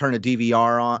couldn't really turn a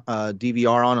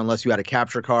DVR on unless you had a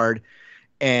capture card.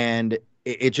 And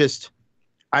it just,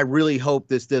 I really hope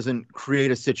this doesn't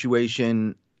create a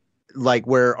situation like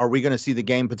where are we going to see the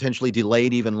game potentially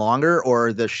delayed even longer,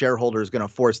 or the shareholders going to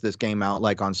force this game out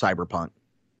like on Cyberpunk?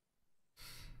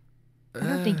 I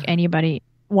don't think anybody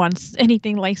wants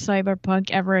anything like Cyberpunk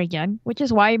ever again, which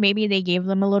is why maybe they gave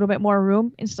them a little bit more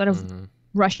room instead of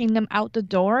rushing them out the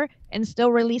door and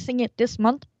still releasing it this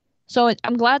month. So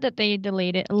I'm glad that they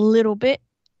delayed it a little bit.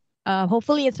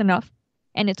 Hopefully it's enough.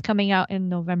 And it's coming out in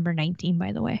November 19,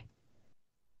 by the way.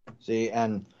 See,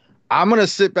 and I'm going to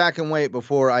sit back and wait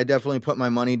before I definitely put my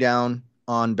money down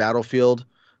on Battlefield.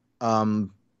 I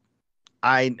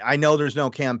know there's no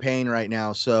campaign right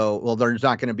now, so, well, there's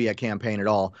not going to be a campaign at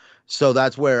all. So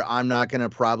that's where I'm not going to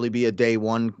probably be a day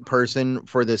one person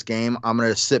for this game. I'm going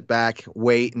to sit back,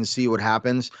 wait, and see what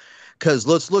happens. Because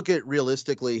let's look at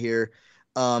realistically here.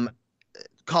 Call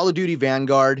of Duty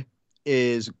Vanguard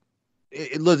is,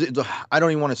 I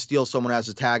don't even want to steal someone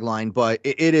else's tagline, but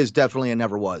it is definitely a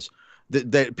never was.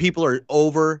 That people are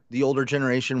over the older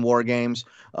generation war games.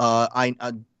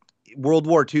 World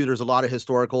War II, there's a lot of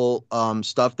historical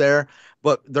stuff there,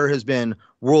 but there has been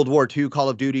World War II Call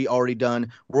of Duty already done,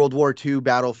 World War II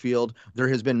Battlefield. There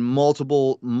has been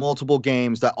multiple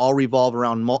games that all revolve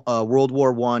around World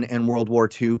War I and World War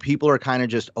II. People are kind of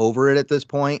just over it at this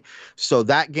point. So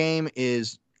that game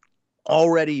is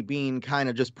already being kind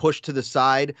of just pushed to the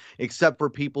side, except for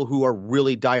people who are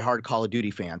really diehard Call of Duty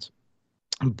fans.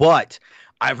 But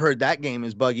I've heard that game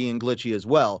is buggy and glitchy as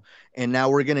well. And now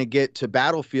we're going to get to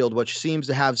Battlefield, which seems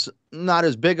to have not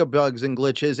as big of bugs and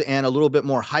glitches and a little bit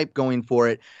more hype going for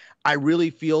it. I really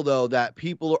feel, though, that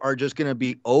people are just going to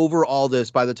be over all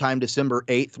this by the time December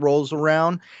 8th rolls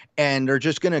around, and they're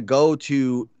just going to go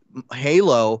to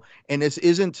Halo. And this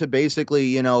isn't to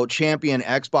basically, champion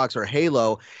Xbox or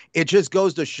Halo. It just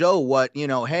goes to show what,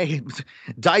 hey,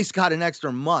 DICE got an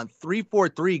extra month,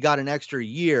 343 got an extra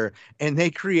year, and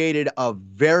they created a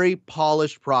very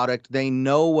polished product. They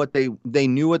knew what they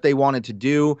wanted to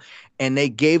do, and they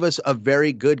gave us a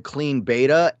very good, clean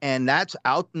beta. And that's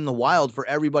out in the wild for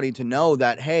everybody to know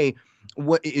that, hey,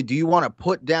 what do you want to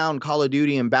put down Call of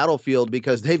Duty and Battlefield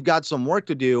because they've got some work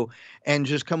to do, and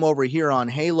just come over here on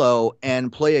Halo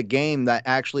and play a game that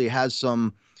actually has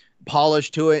some polish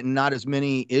to it and not as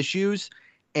many issues.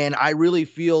 And I really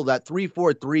feel that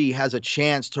 343 has a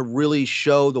chance to really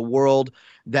show the world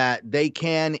that they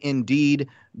can indeed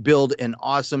build an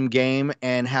awesome game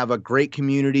and have a great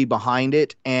community behind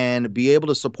it and be able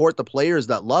to support the players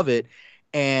that love it.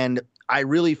 And I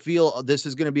really feel this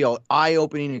is going to be an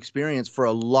eye-opening experience for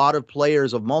a lot of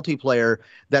players of multiplayer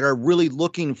that are really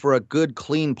looking for a good,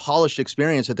 clean, polished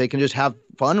experience that they can just have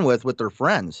fun with their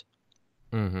friends.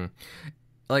 Mm-hmm.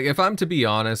 Like, if I'm to be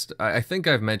honest, I think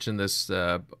I've mentioned this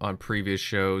on previous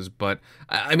shows, but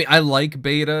I mean, I like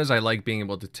betas. I like being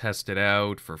able to test it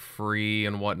out for free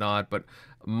and whatnot, but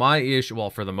my issue, well,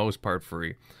 for the most part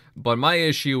free, but my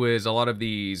issue is a lot of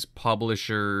these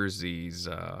publishers, these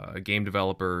game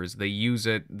developers, they use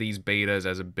these betas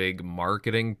as a big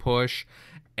marketing push,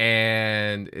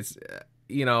 and it's,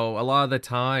 a lot of the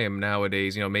time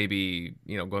nowadays, maybe,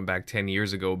 going back 10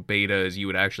 years ago, betas, you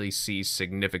would actually see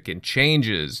significant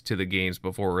changes to the games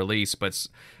before release, but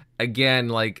again,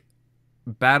 like,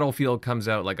 Battlefield comes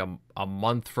out like a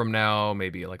month from now,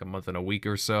 maybe like a month and a week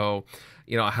or so.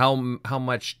 How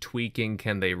much tweaking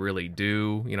can they really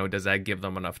do? Does that give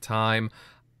them enough time?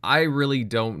 I really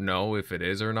don't know if it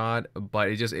is or not, but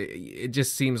it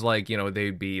just seems like,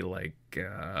 they'd be like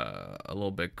a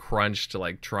little bit crunched,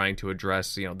 like trying to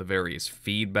address, the various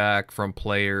feedback from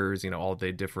players, all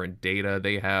the different data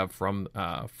they have from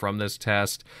this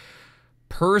test.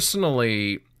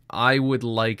 Personally, I would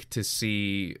like to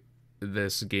see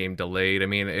this game delayed. I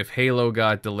mean, if Halo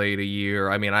got delayed a year,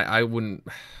 I mean, I wouldn't,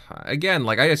 again,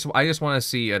 like, I just want to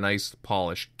see a nice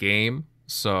polished game,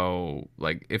 So,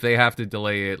 like, if they have to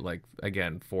delay it, like,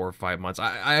 again, 4 or 5 months,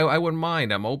 I wouldn't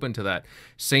mind. I'm open to that.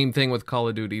 Same thing with Call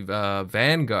of Duty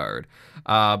Vanguard.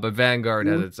 But Vanguard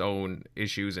has its own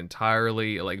issues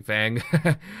entirely. Like,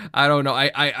 I don't know.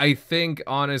 I think,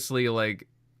 honestly, like,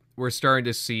 we're starting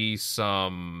to see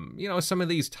some, some of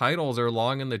these titles are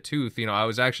long in the tooth. I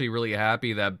was actually really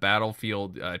happy that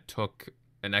Battlefield took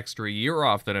an extra year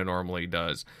off than it normally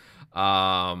does.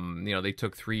 They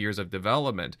took 3 years of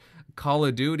development. Call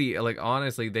of Duty, like,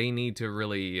 honestly, they need to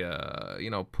really,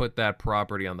 put that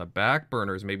property on the back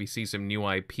burners, maybe see some new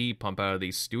IP pump out of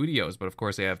these studios. But of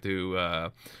course, they have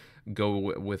to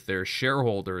go with their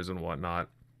shareholders and whatnot.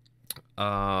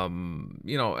 I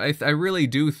really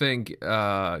do think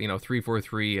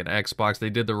 343 and Xbox, they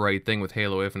did the right thing with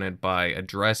Halo Infinite by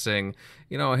addressing,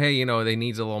 hey, they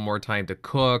needs a little more time to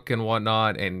cook and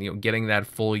whatnot, and getting that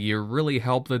full year really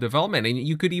helped the development. And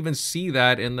you could even see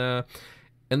that in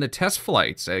the test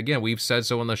flights. Again, we've said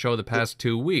so on the show the past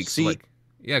 2 weeks.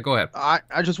 Yeah, go ahead.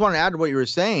 I just want to add to what you were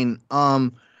saying.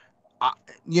 I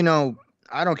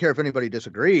don't care if anybody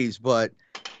disagrees, but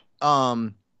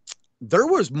there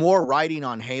was more writing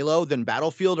on Halo than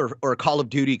Battlefield or Call of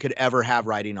Duty could ever have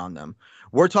writing on them.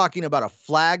 We're talking about a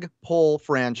flagpole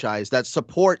franchise that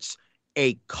supports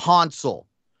a console.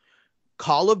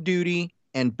 Call of Duty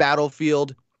and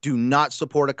Battlefield do not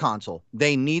support a console.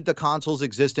 They need the console's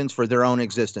existence for their own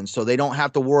existence. So they don't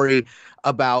have to worry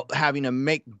about having to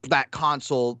make that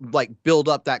console, like, build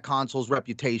up that console's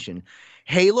reputation.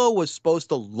 Halo was supposed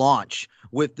to launch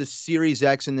with the Series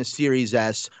X and the Series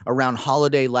S around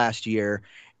holiday last year,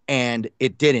 and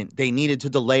it didn't. They needed to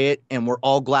delay it, and we're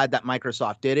all glad that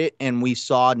Microsoft did it, and we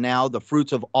saw now the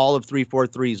fruits of all of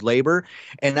 343's labor.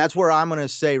 And that's where I'm going to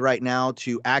say right now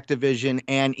to Activision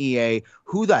and EA,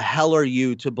 who the hell are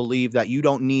you to believe that you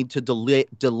don't need to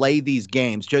delay these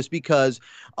games just because,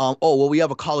 we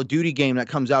have a Call of Duty game that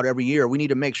comes out every year. We need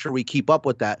to make sure we keep up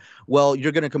with that. Well,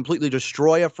 you're going to completely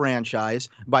destroy a franchise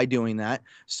by doing that.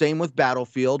 Same with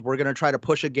Battlefield. We're going to try to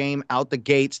push a game out the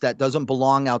gates that doesn't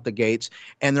belong out the gates.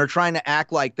 And they're trying to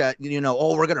act like that,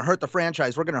 we're going to hurt the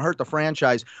franchise. We're going to hurt the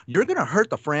franchise. You're going to hurt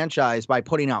the franchise by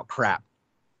putting out crap.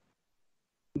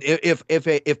 If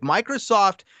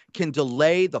Microsoft can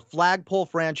delay the flagpole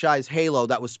franchise Halo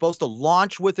that was supposed to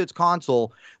launch with its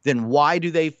console, then why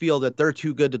do they feel that they're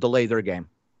too good to delay their game?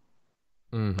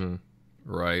 Mm-hmm.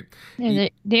 Right. Yeah,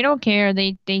 they don't care.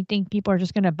 They think people are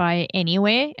just going to buy it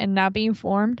anyway and not be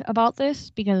informed about this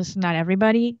because not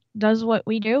everybody does what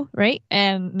we do, right?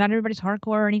 And not everybody's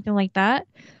hardcore or anything like that,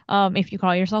 if you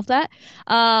call yourself that.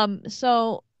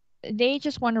 So they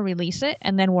just want to release it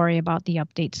and then worry about the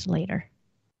updates later.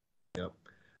 Yep.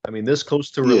 I mean, this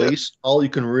close to release, all you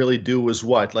can really do is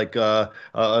what? Like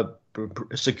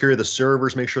secure the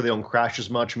servers, make sure they don't crash as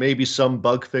much, maybe some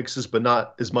bug fixes, but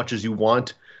not as much as you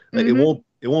want. Mm-hmm.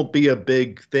 It won't be a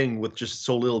big thing with just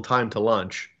so little time to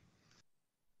launch.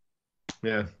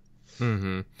 Yeah.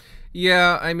 Mm-hmm.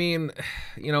 Yeah, I mean,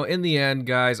 in the end,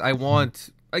 guys, I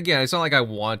want... Again, it's not like I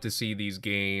want to see these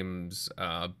games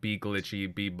be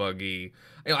glitchy, be buggy.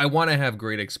 I want to have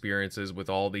great experiences with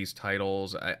all these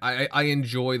titles. I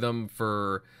enjoy them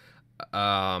for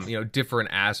different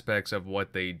aspects of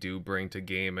what they do bring to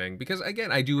gaming. Because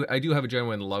again, I do have a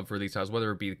genuine love for these titles,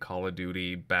 whether it be Call of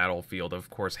Duty, Battlefield, of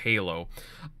course, Halo.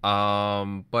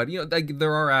 But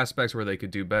there are aspects where they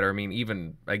could do better. I mean,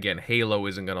 even again, Halo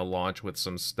isn't going to launch with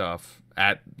some stuff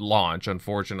at launch,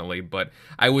 unfortunately. But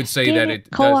I would say that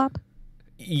it co-op.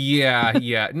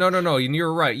 Yeah. No.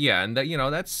 You're right. Yeah, and that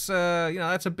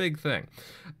that's a big thing.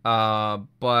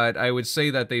 But I would say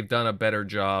that they've done a better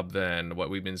job than what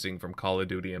we've been seeing from Call of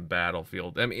Duty and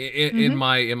Battlefield. I mean, in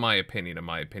my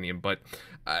opinion. But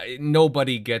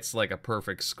nobody gets like a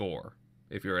perfect score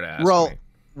if you were to ask me.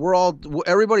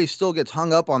 Everybody still gets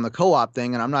hung up on the co-op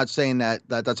thing, and I'm not saying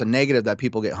that's a negative that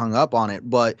people get hung up on it,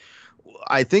 but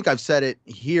I think I've said it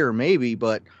here maybe,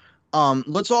 but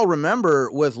let's all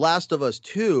remember with Last of Us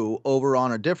 2 over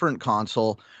on a different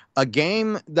console, a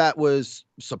game that was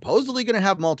supposedly going to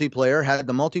have multiplayer, had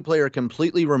the multiplayer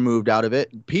completely removed out of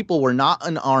it. People were not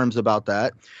in arms about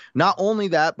that. Not only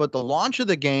that, but the launch of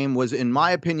the game was, in my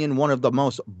opinion, one of the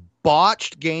most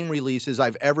botched game releases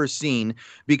I've ever seen,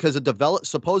 because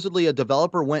supposedly a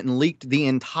developer went and leaked the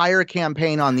entire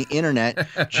campaign on the internet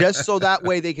just so that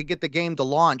way they could get the game to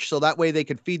launch, so that way they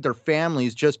could feed their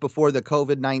families just before the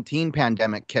COVID-19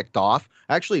 pandemic kicked off.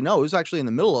 Actually, no, it was actually in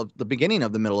the beginning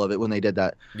of the middle of it when they did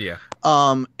that. Yeah.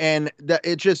 And that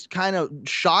it just kind of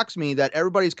shocks me that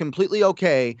everybody's completely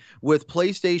okay with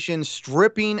PlayStation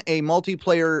stripping a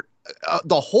multiplayer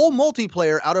the whole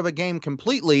multiplayer out of a game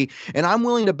completely, and I'm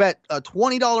willing to bet a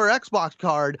 $20 Xbox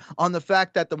card on the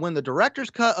fact that when the director's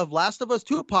cut of Last of Us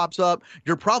 2 pops up,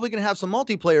 you're probably going to have some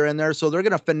multiplayer in there, so they're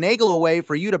going to finagle a way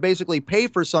for you to basically pay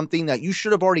for something that you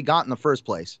should have already got in the first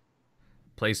place.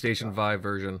 PlayStation 5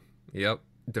 version. Yep.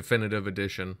 Definitive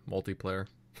edition multiplayer.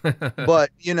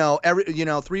 But,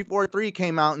 343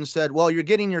 came out and said, well, you're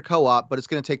getting your co-op, but it's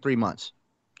going to take 3 months.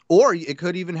 Or it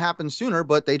could even happen sooner,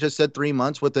 but they just said 3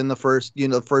 months within the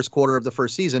first quarter of the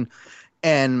first season.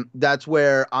 And that's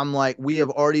where I'm like, we have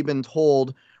already been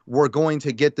told we're going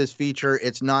to get this feature.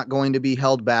 It's not going to be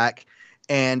held back.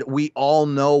 And we all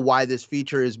know why this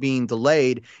feature is being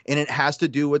delayed. And it has to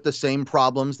do with the same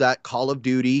problems that Call of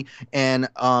Duty and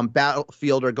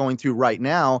Battlefield are going through right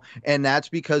now. And that's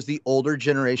because the older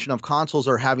generation of consoles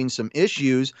are having some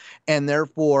issues. And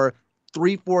therefore,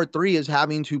 343 is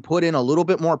having to put in a little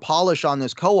bit more polish on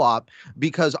this co-op,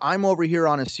 because I'm over here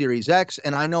on a Series X,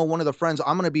 and I know one of the friends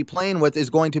I'm going to be playing with is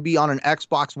going to be on an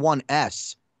Xbox One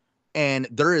S. And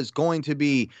there is going to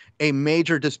be a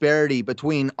major disparity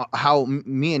between how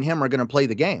me and him are going to play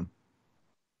the game.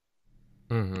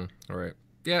 Mm-hmm. All right.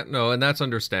 Yeah, no, and that's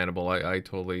understandable. I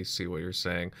totally see what you're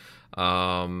saying.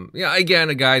 Yeah, again,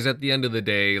 guys, at the end of the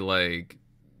day, like,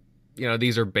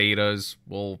 these are betas.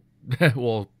 We'll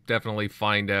definitely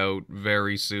find out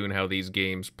very soon how these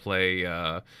games play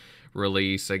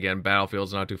release. Again,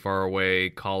 Battlefield's not too far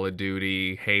away. Call of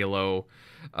Duty, Halo.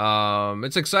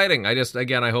 It's exciting.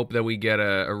 I hope that we get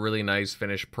a really nice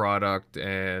finished product.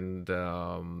 And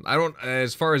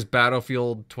as far as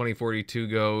Battlefield 2042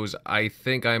 goes, I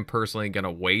think I'm personally going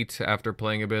to wait after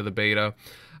playing a bit of the beta.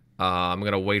 I'm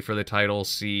going to wait for the title,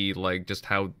 see just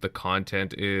how the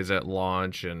content is at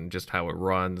launch and just how it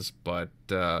runs. But,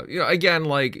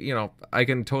 again, I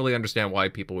can totally understand why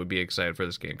people would be excited for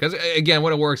this game. Because, again,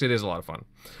 when it works, it is a lot of fun.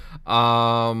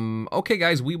 Okay,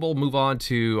 guys, we will move on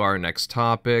to our next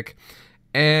topic.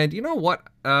 And you know what,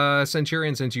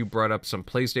 Centurion, since you brought up some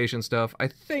PlayStation stuff, I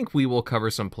think we will cover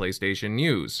some PlayStation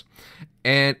news.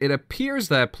 And it appears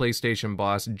that PlayStation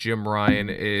boss Jim Ryan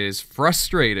is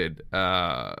frustrated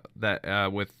that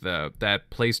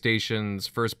PlayStation's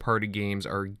first-party games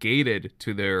are gated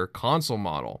to their console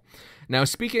model. Now,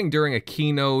 speaking during a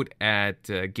keynote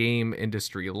at Game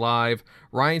Industry Live,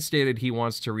 Ryan stated he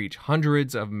wants to reach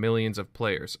hundreds of millions of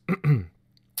players,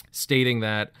 stating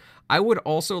that, I would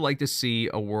also like to see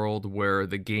a world where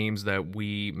the games that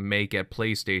we make at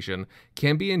PlayStation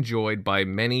can be enjoyed by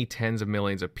many tens of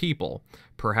millions of people,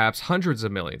 perhaps hundreds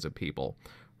of millions of people.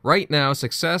 Right now,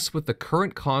 success with the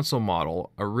current console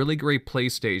model, a really great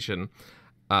PlayStation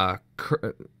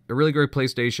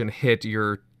hit,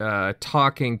 you're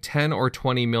talking 10 or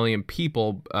 20 million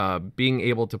people being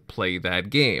able to play that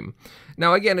game.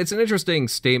 Now, again, it's an interesting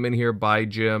statement here by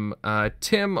Jim.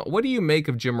 Tim, what do you make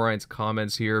of Jim Ryan's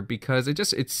comments here? Because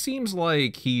it seems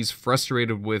like he's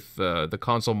frustrated with the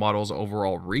console model's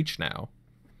overall reach now.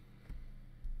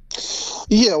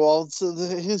 Yeah, well,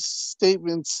 his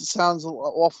statements sounds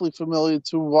awfully familiar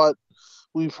to what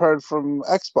we've heard from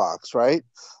Xbox, right?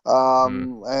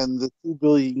 And the 2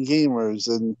 billion gamers,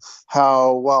 and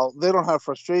how, well, they don't have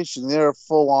frustration. They're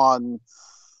full on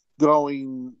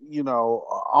going,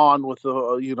 on with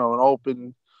an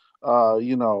open,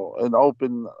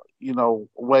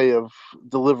 way of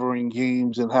delivering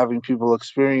games and having people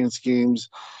experience games.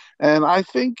 And I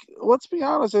think, let's be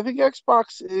honest, I think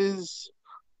Xbox is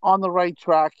on the right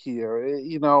track here.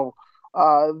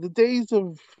 The days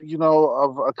of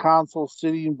a console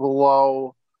sitting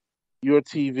below your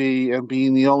TV and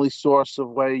being the only source of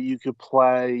where you could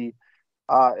play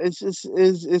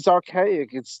is archaic.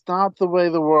 It's not the way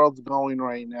the world's going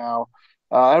right now.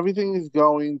 Everything is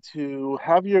going to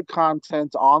have your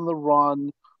content on the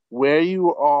run, where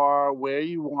you are, where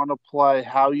you want to play,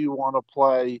 how you want to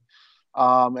play,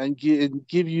 and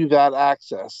give you that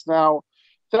access. Now,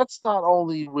 that's not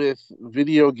only with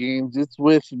video games, it's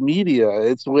with media,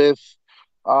 it's with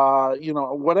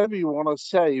whatever you want to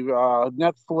say,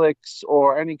 Netflix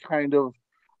or any kind of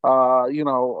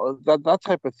that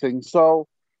type of thing. So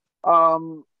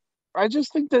I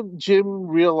just think that Jim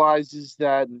realizes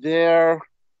that and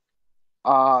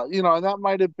that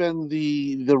might have been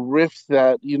the rift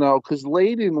that, because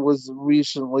Layden was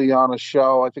recently on a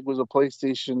show, I think it was a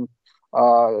PlayStation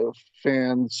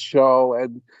fans show,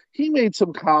 and he made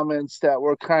some comments that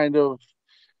were kind of,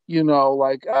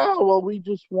 we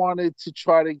just wanted to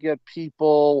try to get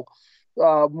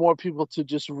more people to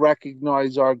just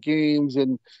recognize our games,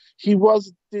 and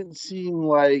didn't seem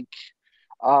like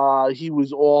he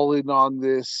was all in on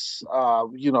this,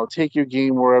 take your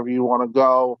game wherever you want to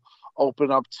go.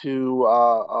 open up to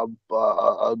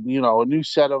a new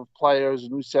set of players, a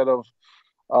new set of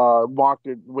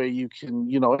market where you can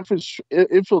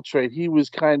infiltrate. He was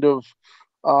kind of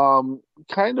on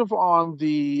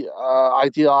the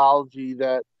ideology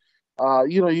that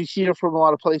you hear from a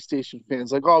lot of PlayStation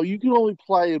fans, like, oh, you can only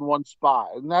play in one spot,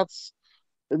 and that's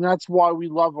why we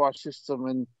love our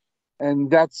system, and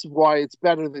that's why it's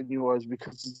better than yours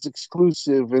because it's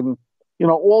exclusive, and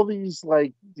all these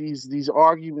like these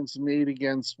arguments made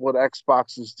against what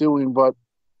Xbox is doing. But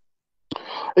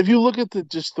if you look at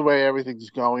just the way everything's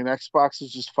going, Xbox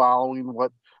is just following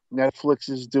what Netflix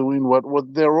is doing,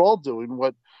 what they're all doing.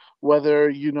 Whether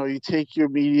you take your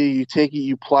media, you take it,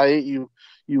 you play it,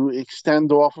 you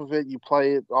extend off of it, you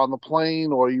play it on the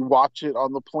plane, or you watch it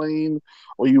on the plane,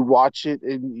 or you watch it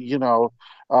in your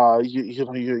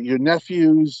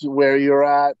nephews where you're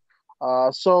at.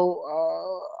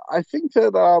 I think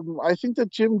that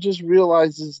Jim just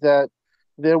realizes that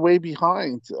they're way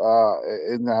behind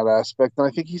in that aspect, and I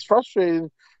think he's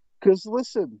frustrated because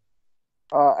listen,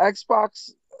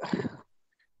 Xbox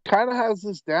kind of has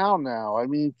this down now. I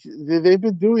mean, they've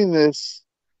been doing this,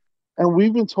 and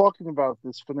we've been talking about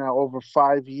this for now over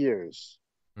 5 years.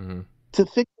 Mm-hmm. To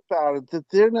think about it, that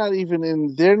they're not even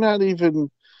in that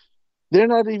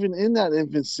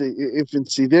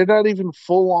infancy. They're not even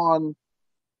full on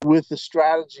with the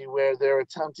strategy where they're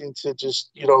attempting to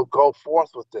just go forth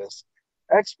with this.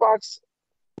 Xbox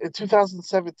in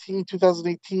 2017,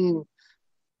 2018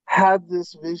 had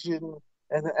this vision,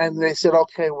 and they said,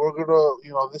 okay, we're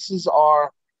gonna, this is our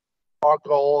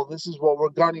goal. This is what we're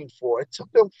gunning for. It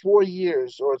took them 4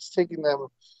 years, or it's taking them,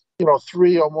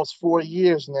 almost 4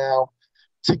 years now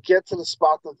to get to the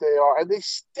spot that they are, and they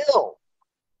still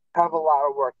have a lot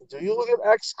of work to do. You look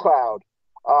at xCloud.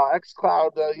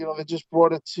 xCloud, they just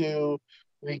brought it to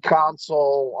the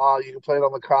console. You can play it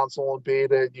on the console in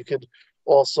beta. You could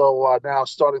also now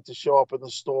started to show up in the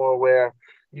store where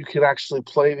you can actually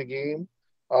play the game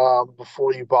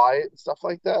before you buy it and stuff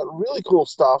like that. Really cool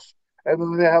stuff. And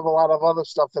then they have a lot of other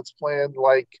stuff that's planned,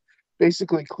 like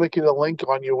basically clicking a link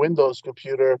on your Windows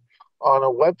computer on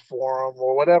a web forum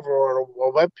or whatever, or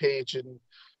a web page, and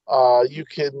you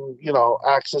can,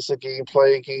 access a game,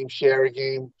 play a game, share a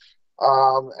game.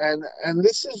 And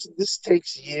this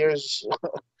takes years,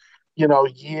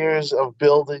 years of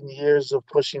building, years of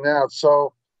pushing out.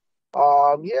 So,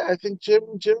 yeah, I think Jim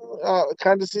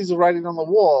kind of sees the writing on the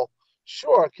wall.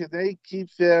 Sure, can they keep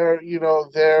their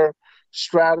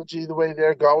strategy the way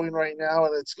they're going right now,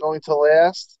 and it's going to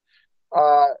last?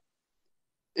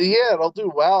 Yeah, it'll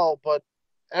do well, but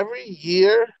every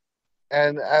year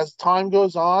and as time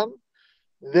goes on,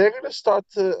 Xbox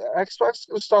is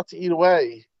going to start to eat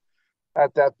away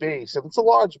at that base, and it's a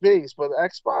large base. But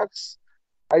Xbox,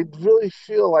 I really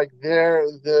feel like they're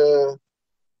the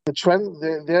trend.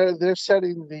 They're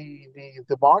setting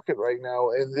the market right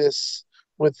now in this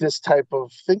with this type of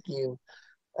thinking,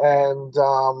 and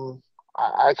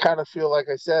I kind of feel like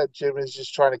I said, Jim is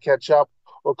just trying to catch up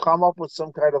or come up with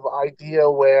some kind of idea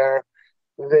where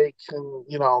they can,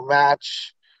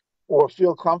 match or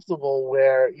feel comfortable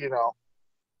where,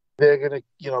 they're going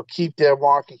to, keep their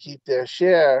market, keep their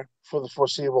share for the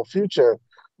foreseeable future.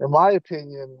 In my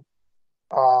opinion,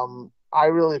 I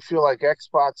really feel like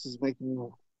Xbox is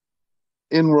making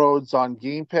inroads on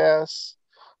Game Pass,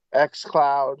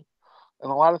 xCloud,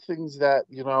 and a lot of things that,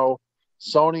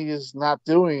 Sony is not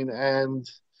doing. And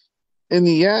in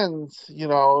the end,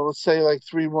 let's say like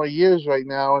 3 more years right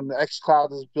now, and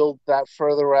xCloud has built that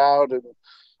further out,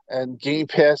 and Game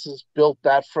Pass has built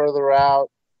that further out.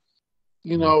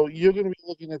 You're going to be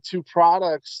looking at 2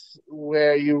 products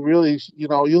where you really, you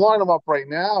line them up right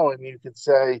now, and you could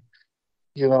say,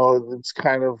 it's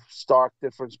kind of stark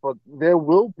difference, but there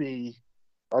will be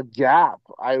a gap.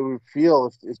 I would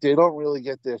feel if they don't really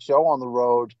get their show on the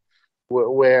road,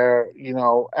 where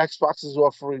Xbox is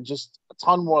offering just a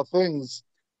ton more things,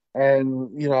 and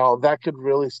that could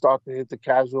really start to hit the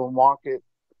casual market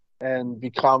and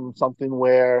become something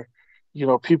where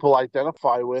people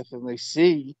identify with and they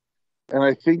see. And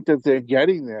I think that they're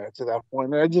getting there to that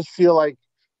point. And I just feel like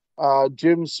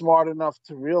Jim's smart enough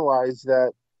to realize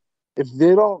that if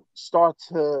they don't start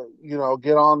to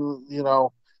get on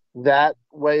that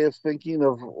way of thinking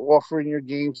of offering your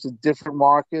games to different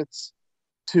markets,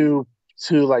 to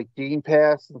like Game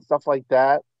Pass and stuff like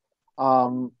that,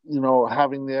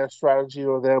 having their strategy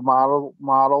or their model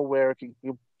where it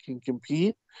can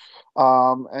compete,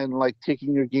 and like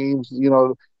taking your games,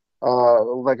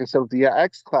 like I said with the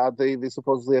xCloud, they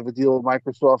supposedly have a deal with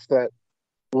Microsoft that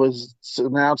was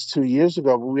announced 2 years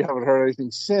ago, but we haven't heard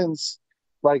anything since.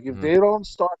 Like if they don't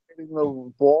start getting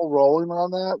the ball rolling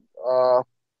on that,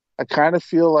 I kind of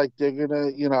feel like they're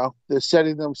gonna, they're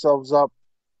setting themselves up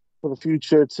for the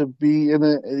future to be in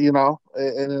a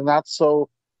not so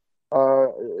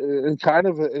in kind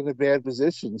of in a bad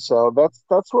position. So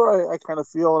that's where I kind of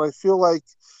feel, and I feel like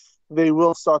they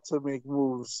will start to make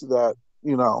moves that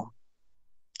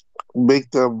make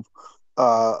them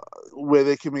where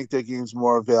they can make their games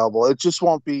more available. It just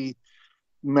won't be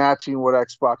matching what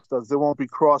Xbox does. There won't be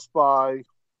cross buy.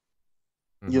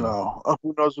 Who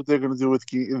knows what they're going to do with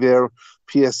their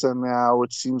PSN now,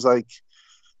 which seems like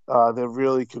they're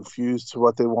really confused to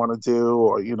what they want to do,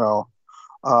 or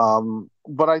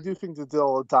but I do think that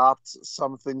they'll adopt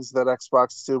some things that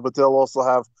Xbox do, but they'll also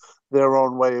have their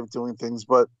own way of doing things.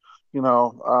 But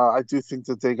I do think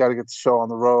that they got to get the show on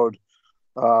the road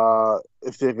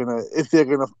if they're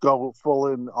gonna go full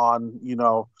in on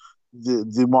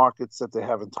the markets that they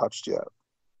haven't touched yet.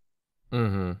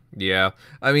 Yeah.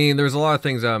 I mean, there's a lot of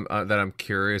things that I'm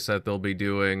curious that they'll be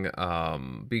doing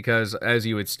because, as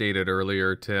you had stated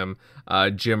earlier, Tim,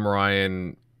 Jim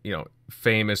Ryan,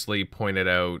 famously pointed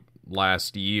out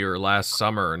last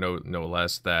summer, no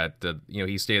less, that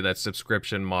he stated that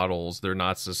subscription models, they're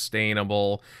not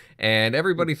sustainable, and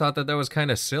everybody thought that was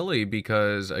kind of silly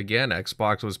because, again,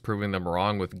 Xbox was proving them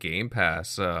wrong with Game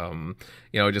Pass,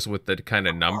 just with the kind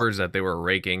of numbers that they were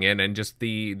raking in, and just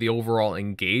the overall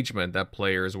engagement that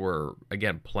players were,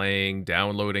 again, playing,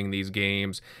 downloading these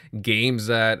games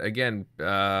that, again,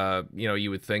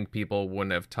 you would think people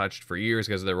wouldn't have touched for years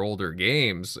because they're older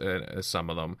games, some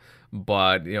of them.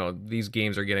 But these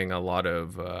games are getting a lot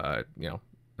of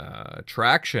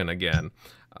traction again,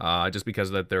 just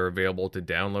because that they're available to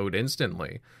download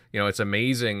instantly. It's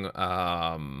amazing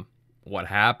what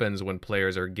happens when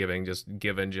players are given just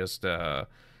an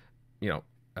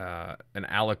a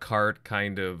la carte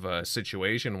kind of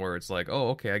situation where it's like,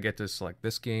 oh, okay, I get to select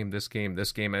this game,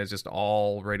 and it's just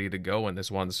all ready to go in this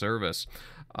one service.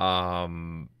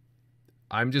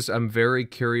 I'm very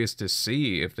curious to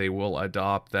see if they will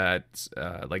adopt that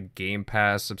Game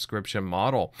Pass subscription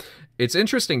model. It's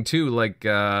interesting too, like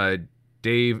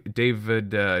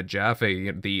David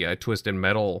Jaffe, the Twisted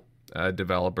Metal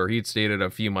developer, he'd stated a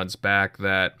few months back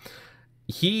that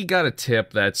he got a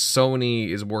tip that Sony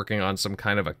is working on some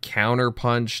kind of a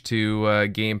counterpunch to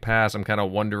Game Pass. I'm kind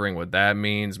of wondering what that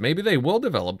means. Maybe they will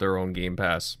develop their own Game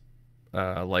Pass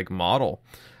model.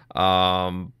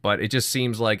 But it just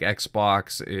seems like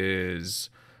Xbox is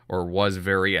or was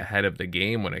very ahead of the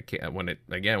game when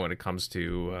it comes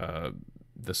to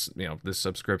this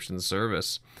subscription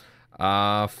service.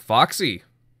 Foxy,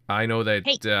 I know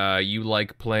that you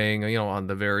like playing on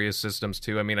the various systems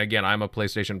too. I mean, again, I'm a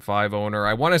PlayStation 5 owner.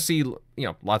 I want to see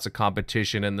lots of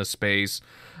competition in the space.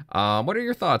 What are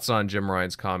your thoughts on Jim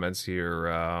Ryan's comments here?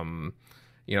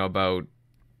 About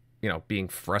being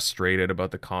frustrated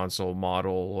about the console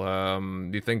model.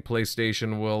 Do you think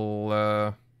PlayStation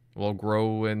will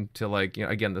grow into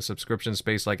again, the subscription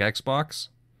space like Xbox?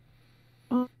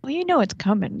 Well, it's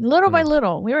coming little by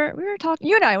little. We were talking.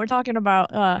 You and I were talking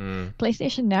about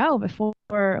PlayStation Now before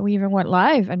we even went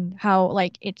live, and how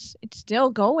it's still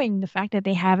going. The fact that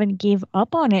they haven't gave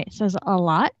up on it says a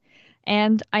lot,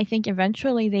 and I think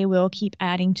eventually they will keep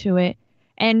adding to it.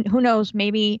 And who knows,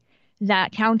 maybe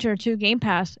that counter to Game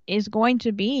Pass is going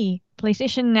to be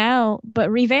PlayStation Now,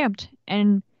 but revamped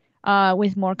and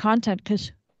with more content.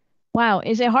 Because, wow,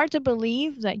 is it hard to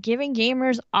believe that giving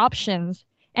gamers options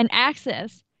and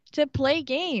access to play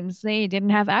games they didn't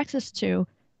have access to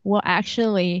will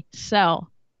actually sell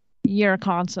your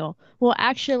console, will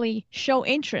actually show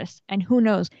interest, and who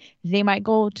knows, they might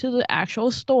go to the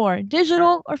actual store,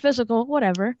 digital or physical,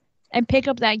 whatever, and pick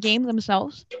up that game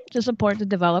themselves to support the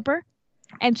developer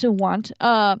and to want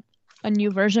a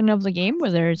new version of the game,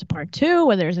 whether it's a part 2,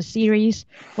 whether it's a series,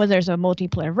 whether there's a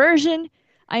multiplayer version.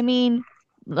 I mean,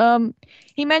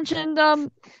 he mentioned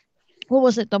what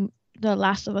was it, the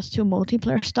Last of Us 2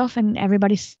 multiplayer stuff, and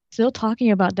everybody's still talking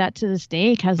about that to this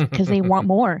day because they want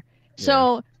more. Yeah.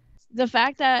 So the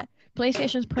fact that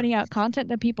PlayStation's putting out content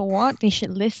that people want, they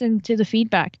should listen to the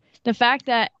feedback. The fact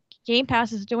that Game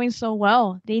Pass is doing so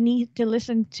well, they need to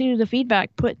listen to the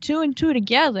feedback, put 2 and 2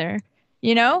 together,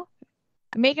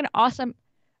 make an awesome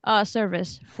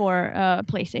service for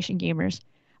PlayStation gamers.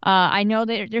 I know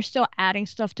that they're still adding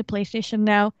stuff to PlayStation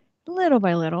Now, little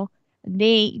by little.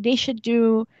 They should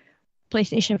do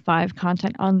PlayStation 5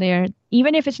 content on there,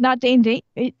 even if it's not day and date.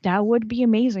 That would be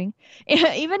amazing.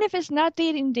 Even if it's not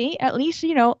day and date, at least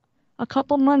a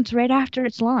couple months right after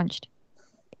it's launched.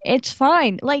 It's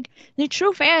fine. The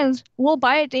true fans will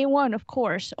buy it day one, of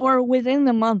course, or within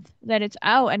the month that it's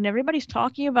out, and everybody's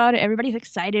talking about it. Everybody's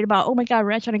excited about, oh my god,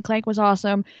 Ratchet and Clank was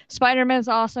awesome. Spider-Man's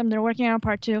awesome. They're working on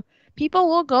part 2. People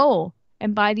will go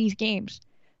and buy these games.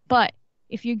 But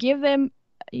if you give them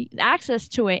access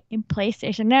to it in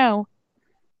PlayStation Now,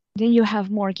 then you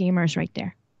have more gamers right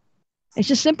there. It's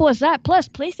just simple as that. Plus,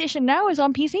 PlayStation Now is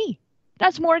on PC.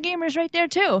 That's more gamers right there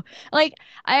too. Like,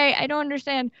 I don't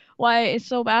understand why it's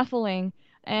so baffling.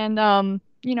 And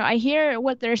I hear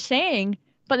what they're saying,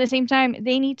 but at the same time,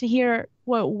 they need to hear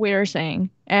what we're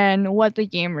saying and what the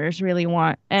gamers really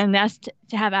want. And that's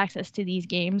to have access to these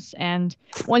games. And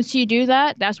once you do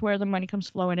that, that's where the money comes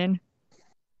flowing in.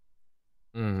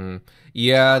 Mm-hmm.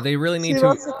 Yeah, they really need See, to.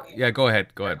 that's Yeah, go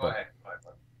ahead, Bob.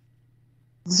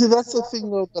 See, that's the thing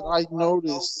though that I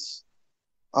noticed.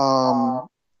 I'm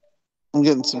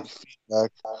getting some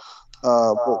feedback.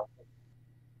 But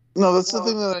no, that's the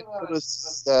thing that I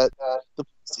noticed, that the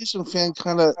PlayStation fan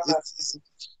kind of is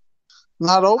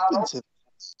not open to it.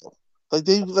 Like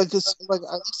they like it's like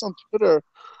at least on Twitter,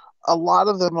 a lot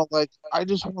of them are like, I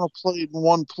just want to play in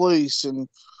one place, and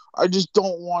I just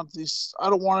don't want this. I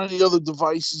don't want any other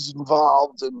devices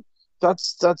involved, and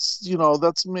that's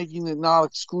making it not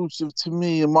exclusive to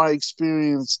me in my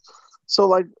experience. So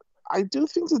like, I do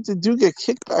think that they do get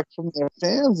kickback from their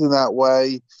fans in that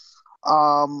way.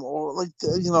 Or like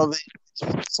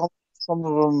some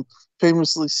of them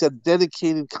famously said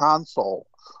dedicated console.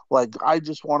 Like, I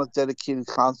just want a dedicated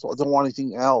console. I don't want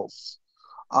anything else.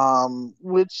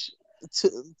 Which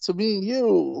to me and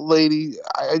you, lady,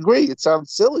 I agree. It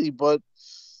sounds silly, but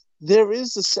there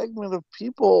is a segment of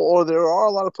people, or there are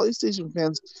a lot of PlayStation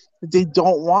fans, that they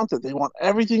don't want it. They want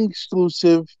everything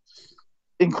exclusive,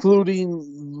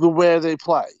 including the where they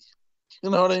play. You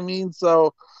know what I mean?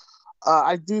 So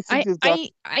I do think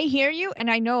I hear you, and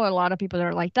I know a lot of people that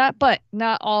are like that, but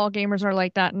not all gamers are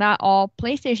like that. Not all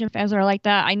PlayStation fans are like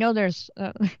that. I know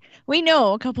we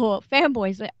know a couple of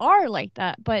fanboys that are like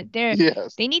that, but they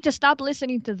need to stop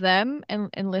listening to them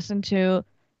and listen to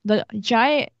the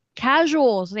giant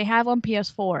casuals they have on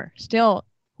PS4 still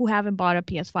who haven't bought a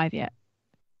PS5 yet.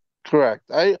 Correct.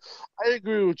 I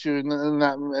agree with you in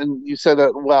that, and you said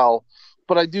that well.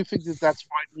 But I do think that that's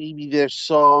why maybe they're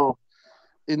so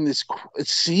in this. It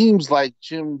seems like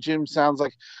Jim sounds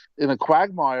like in a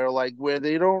quagmire, like where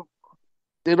they don't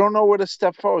know where to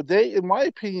step forward. In my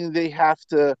opinion, they have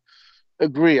to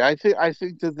agree. I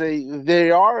think that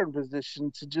they are in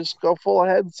position to just go full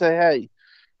ahead and say, hey,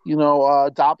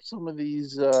 adopt some of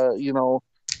these, what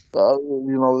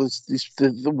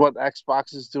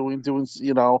Xbox is doing,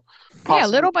 Yeah,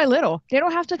 little by little. They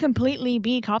don't have to completely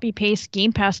be copy paste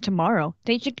Game Pass tomorrow.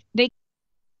 They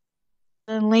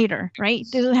later, right?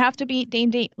 Doesn't have to be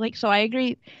they like. So I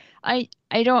agree. I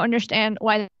don't understand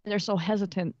why they're so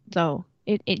hesitant though.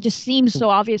 It just seems so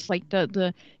obvious. Like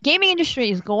the gaming industry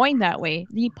is going that way.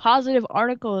 The positive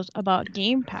articles about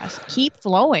Game Pass keep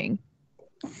flowing.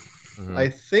 I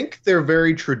think they're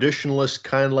very traditionalist,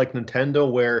 kind of like Nintendo,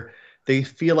 where they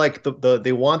feel like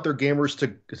they want their gamers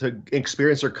to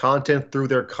experience their content through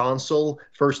their console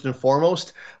first and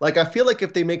foremost. Like, I feel like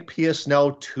if they make PS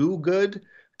Now too good,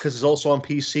 because it's also on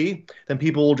PC, then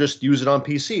people will just use it on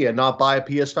PC and not buy a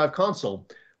PS5 console.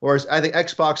 Whereas I think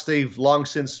Xbox, they've long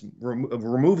since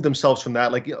removed themselves from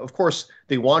that. Like, of course,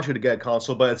 they want you to get a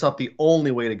console, but it's not the only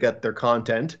way to get their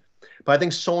content. But I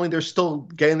think Sony, they're still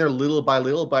getting there little by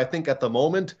little. But I think at the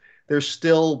moment, they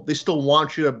still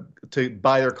want you to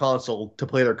buy their console to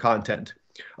play their content.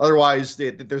 Otherwise,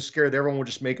 they're scared everyone will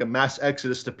just make a mass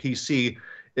exodus to PC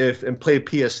and play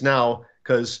PS Now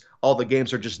because all the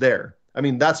games are just there. I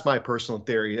mean, that's my personal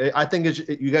theory. I think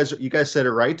you guys said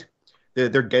it right.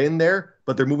 They're getting there,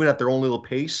 but they're moving at their own little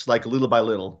pace, like little by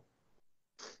little.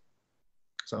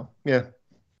 So, yeah.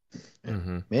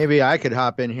 Mm-hmm. Maybe I could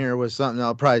hop in here with something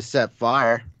that'll probably set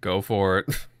fire. Go for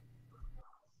it.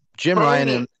 Jim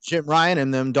Ryan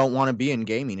and them don't want to be in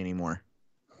gaming anymore.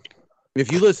 If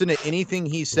you listen to anything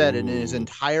he said in his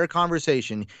entire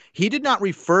conversation, he did not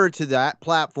refer to that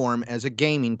platform as a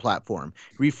gaming platform.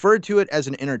 He referred to it as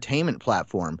an entertainment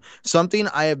platform, something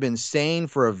I have been saying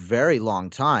for a very long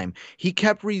time. He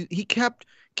kept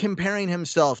comparing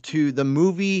himself to the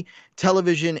movie,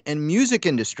 television, and music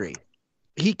industry.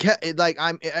 He kept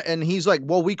he's like,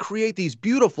 well, we create these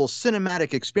beautiful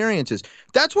cinematic experiences.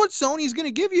 That's what Sony's going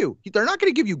to give you. They're not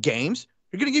going to give you games.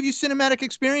 They're going to give you cinematic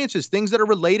experiences, things that are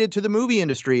related to the movie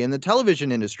industry and the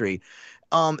television industry.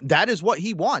 that is what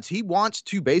he wants. He wants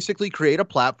to basically create a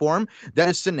platform that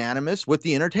is synonymous with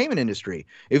the entertainment industry.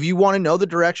 If you want to know the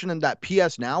direction that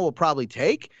PS Now will probably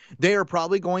take, they are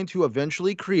probably going to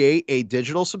eventually create a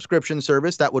digital subscription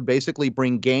service that would basically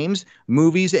bring games,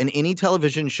 movies, and any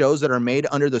television shows that are made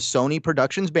under the Sony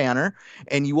Productions banner,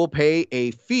 and you will pay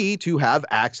a fee to have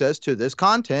access to this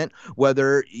content,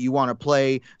 whether you want to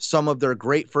play some of their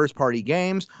great first-party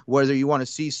games, whether you want to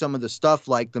see some of the stuff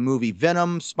like the movie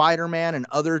Venom, Spider-Man, and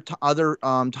other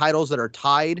titles that are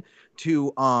tied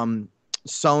to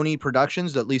Sony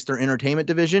Productions, at least their entertainment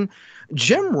division.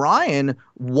 Jim Ryan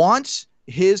wants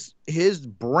his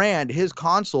brand, his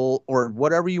console, or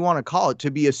whatever you want to call it,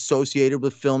 to be associated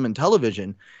with film and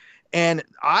television. And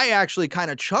I actually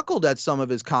kind of chuckled at some of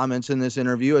his comments in this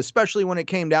interview, especially when it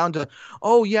came down to,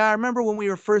 oh yeah, I remember when we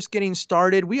were first getting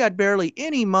started, we had barely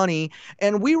any money,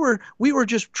 and we were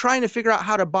just trying to figure out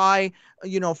how to buy,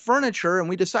 furniture, and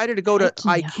we decided to go to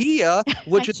IKEA,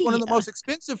 which is one of the most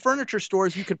expensive furniture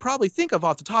stores you could probably think of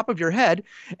off the top of your head.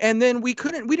 And then we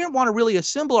didn't want to really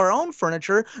assemble our own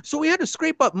furniture, so we had to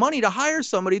scrape up money to hire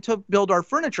somebody to build our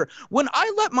furniture. When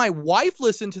I let my wife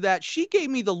listen to that, she gave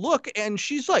me the look, and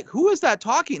she's like, who is that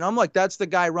talking? I'm like, that's the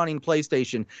guy running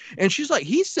PlayStation. And she's like,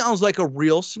 he sounds like a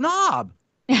real snob.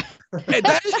 And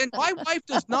my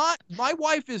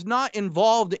wife is not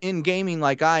involved in gaming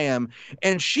like I am.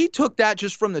 And she took that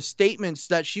just from the statements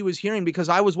that she was hearing because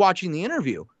I was watching the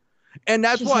interview. And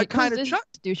that's why I kind of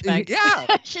douchebag.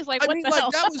 Yeah. She's like, what the hell?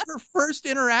 That was her first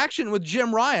interaction with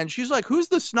Jim Ryan. She's like, who's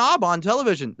the snob on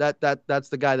television? That's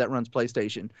the guy that runs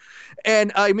PlayStation.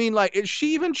 And I mean, like,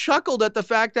 she even chuckled at the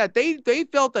fact that they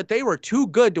felt that they were too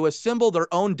good to assemble their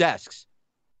own desks.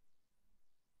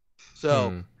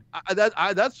 So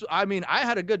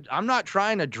I'm not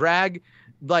trying to drag.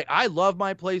 Like, I love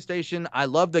my PlayStation. I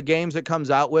love the games it comes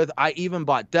out with. I even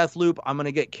bought Deathloop. I'm going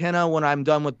to get Kena when I'm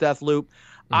done with Deathloop.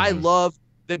 I love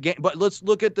the game, but let's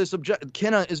look at this object.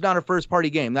 Kena is not a first-party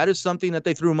game. That is something that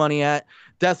they threw money at.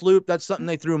 Deathloop, that's something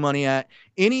they threw money at.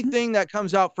 Anything that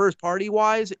comes out first-party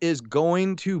wise is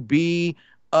going to be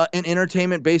an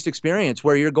entertainment-based experience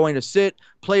where you're going to sit,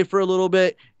 play for a little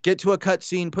bit, get to a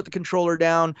cutscene, put the controller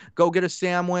down, go get a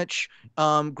sandwich,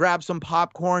 grab some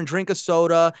popcorn, drink a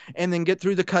soda, and then get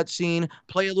through the cutscene,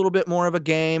 play a little bit more of a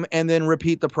game, and then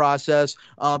repeat the process.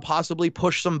 Possibly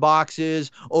push some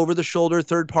boxes, over the shoulder,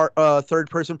 third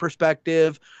person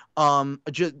perspective.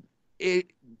 It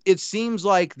seems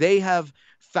like they have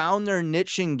found their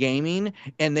niche in gaming,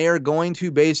 and they are going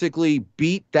to basically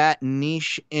beat that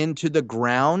niche into the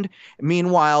ground.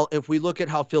 Meanwhile, if we look at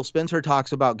how Phil Spencer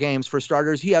talks about games, for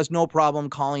starters, he has no problem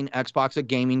calling Xbox a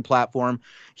gaming platform.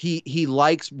 He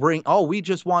likes we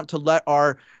just want to let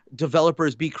our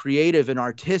developers be creative and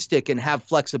artistic and have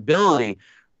flexibility.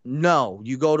 No,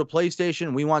 you go to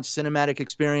PlayStation, we want cinematic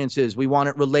experiences. We want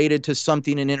it related to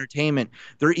something in entertainment.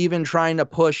 They're even trying to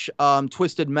push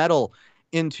Twisted Metal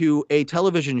into a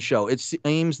television show. It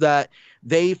seems that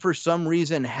they, for some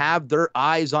reason, have their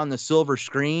eyes on the silver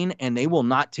screen, and they will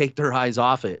not take their eyes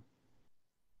off it.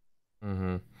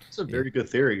 Mm-hmm. That's a very good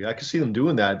theory. I can see them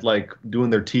doing that, like doing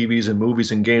their TVs and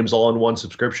movies and games all in one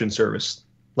subscription service.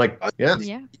 Like, yeah.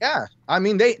 I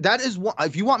mean, that is one.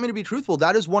 If you want me to be truthful,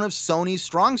 that is one of Sony's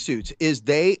strong suits. Is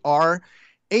they are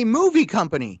a movie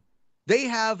company. They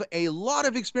have a lot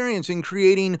of experience in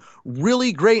creating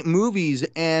really great movies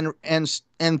and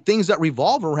things that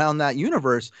revolve around that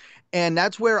universe. And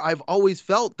that's where I've always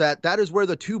felt that is where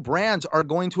the two brands are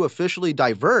going to officially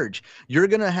diverge. You're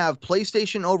going to have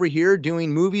PlayStation over here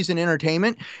doing movies and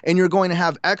entertainment, and you're going to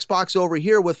have Xbox over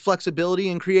here with flexibility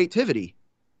and creativity.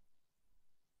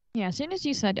 Yeah, as soon as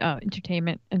you said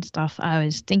entertainment and stuff, I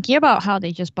was thinking about how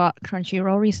they just bought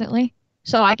Crunchyroll recently.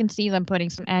 So I can see them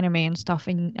putting some anime and stuff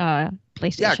in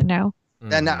PlayStation now.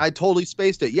 And I totally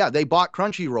spaced it. Yeah, they bought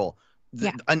Crunchyroll,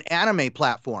 an anime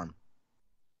platform.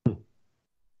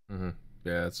 Mm-hmm.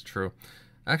 Yeah, that's true.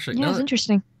 Actually, yeah, it's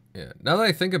interesting. Yeah, now that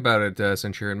I think about it,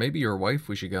 Centurion, maybe your wife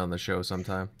we should get on the show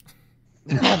sometime.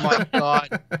 Oh my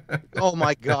god! Oh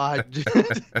my god!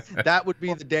 That would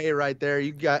be the day right there.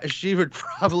 She would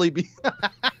probably be.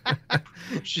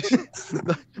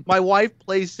 My wife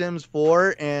plays Sims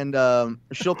 4, and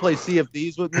she'll play Sea of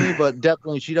Thieves with me, but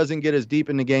definitely she doesn't get as deep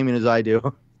into gaming as I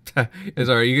do. It's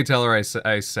all right. You can tell her I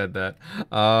said that.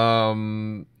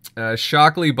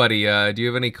 Shockley, buddy, do you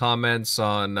have any comments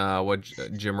on what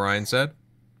Jim Ryan said?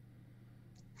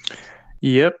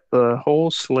 Yep, the whole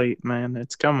slate, man.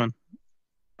 It's coming.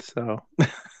 So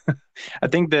I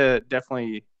think there's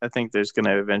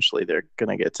eventually they're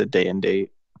gonna get to day and date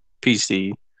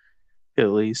PC at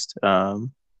least,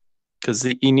 because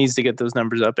he needs to get those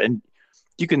numbers up, and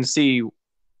you can see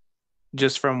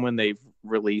just from when they've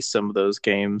released some of those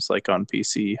games, like on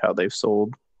PC, how they've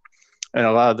sold, and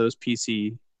a lot of those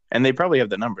PC, and they probably have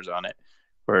the numbers on it,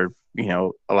 where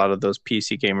a lot of those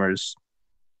PC gamers,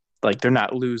 like, they're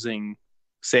not losing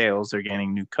sales, they're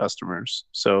gaining new customers.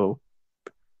 So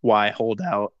why hold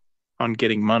out on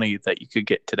getting money that you could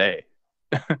get today?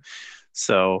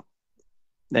 So,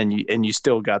 and you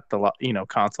still got the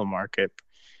console market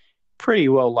pretty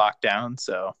well locked down.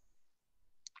 So,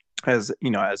 as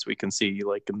we can see,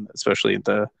 like especially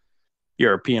the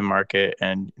European market,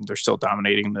 and they're still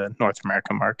dominating the North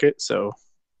American market. So,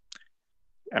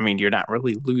 I mean, you're not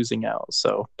really losing out.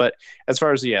 So, but as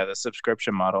far as the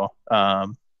subscription model,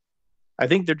 I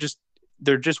think they're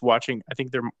just watching. I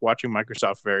think they're watching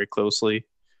Microsoft very closely,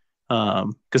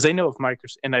 because they know if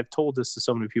Microsoft, and I've told this to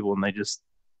so many people, and they just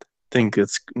think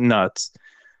it's nuts.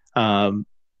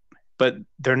 But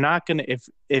they're not gonna,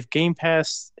 if Game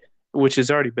Pass, which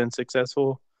has already been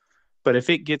successful, but if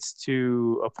it gets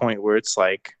to a point where it's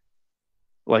like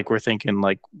we're thinking,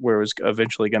 like where it's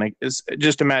eventually gonna is,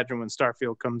 just imagine when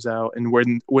Starfield comes out, and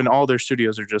when all their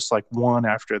studios are just like one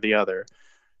after the other,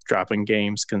 dropping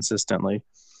games consistently.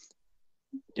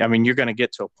 I mean, you're gonna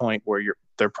get to a point where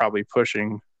they're probably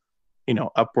pushing,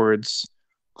 upwards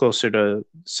closer to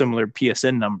similar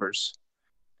PSN numbers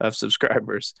of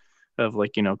subscribers of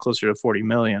like, closer to 40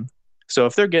 million. So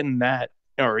if they're getting that,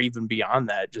 or even beyond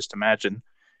that, just imagine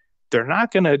they're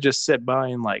not going to just sit by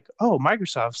and like, oh,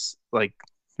 Microsoft's like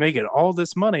making all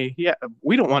this money. Yeah,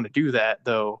 we don't want to do that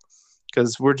though,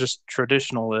 because we're just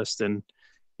traditionalists, and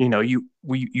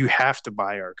you have to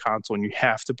buy our console and you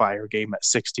have to buy our game at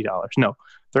 $60. No,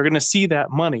 they're going to see that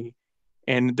money,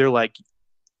 and they're like,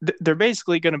 they're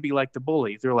basically going to be like the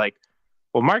bully. They're like,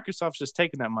 well, Microsoft's just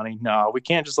taking that money. No, we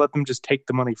can't just let them just take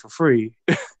the money for free,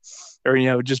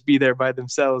 or just be there by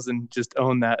themselves and just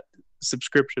own that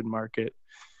subscription market.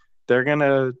 They're going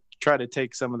to try to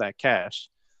take some of that cash.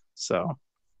 So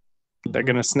they're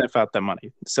going to sniff out that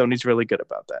money. Sony's really good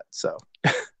about that. So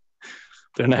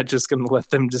they're not just going to let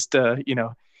them just,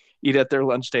 eat at their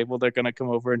lunch table. They're going to come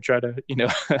over and try to,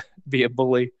 be a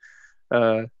bully,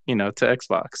 to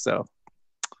Xbox. So,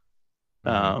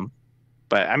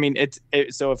 but I mean,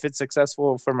 so if it's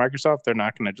successful for Microsoft, they're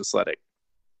not going to just let it,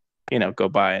 go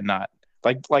by and not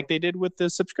like they did with the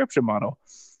subscription model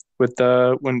with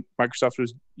when Microsoft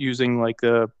was using like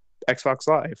the Xbox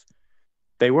Live.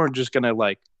 They weren't just going to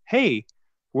like, hey,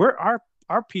 our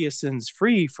PSN's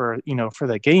free for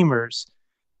the gamers.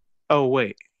 Oh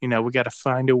wait, we got to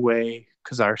find a way,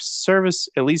 because our service,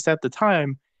 at least at the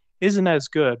time, isn't as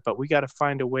good, but we got to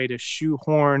find a way to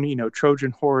shoehorn,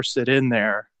 Trojan horse it in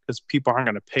there, because people aren't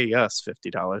going to pay us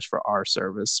 $50 for our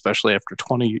service, especially after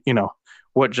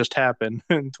what just happened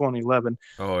in 2011.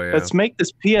 Oh yeah. Let's make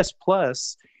this PS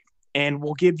Plus, and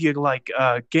we'll give you like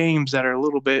games that are a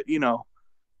little bit,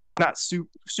 not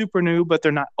super new, but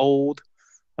they're not old.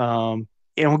 And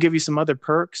we'll give you some other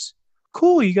perks.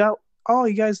 Cool. You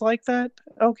guys like that?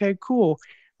 Okay, cool.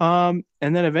 And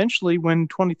then eventually when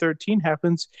 2013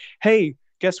 happens, hey,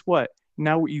 guess what?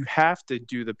 Now you have to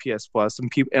do the PS Plus,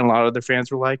 and a lot of their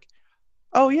fans were like,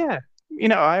 oh yeah,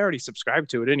 I already subscribed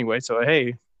to it anyway, so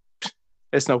hey,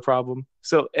 it's no problem.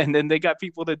 So, and then they got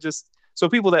people that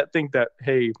people that think that,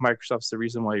 hey, Microsoft's the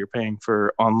reason why you're paying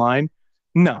for online.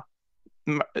 No,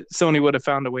 Sony would have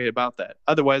found a way about that.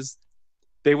 Otherwise,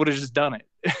 they would have just done it.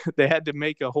 They had to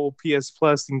make a whole PS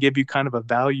Plus and give you kind of a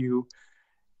value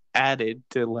added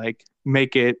to like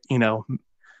make it,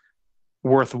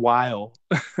 worthwhile.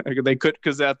 They could,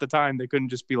 because at the time they couldn't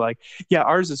just be like, yeah,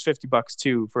 ours is $50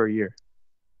 too for a year,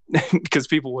 because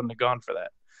people wouldn't have gone for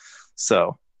that.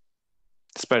 So,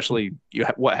 especially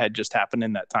what had just happened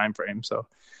in that time frame. So,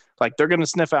 like, they're going to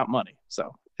sniff out money.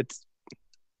 So it's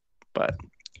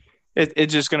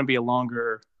just going to be a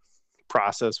longer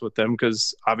process with them,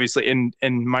 because obviously, and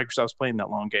Microsoft's playing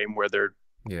that long game where they're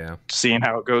seeing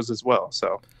how it goes as well.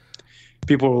 So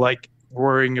people are like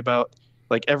worrying about,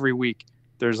 like, every week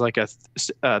there's like a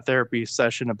therapy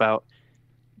session about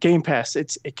Game Pass.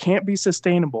 It can't be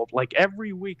sustainable. Like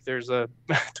every week there's a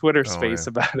Twitter space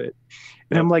about it,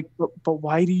 and I'm like, but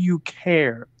why do you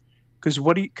care?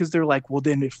 Because they're like, well,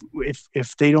 then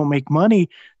if they don't make money,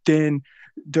 then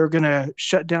they're gonna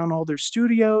shut down all their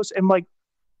studios. And like,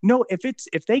 no,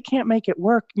 if they can't make it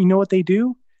work, you know what they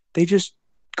do? They just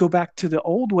go back to the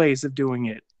old ways of doing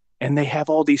it, and they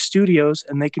have all these studios,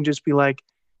 and they can just be like,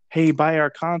 hey, buy our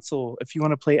console if you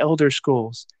want to play Elder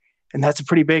Scrolls, and that's a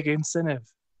pretty big incentive.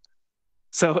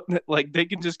 So like they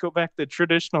can just go back the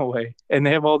traditional way, and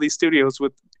they have all these studios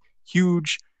with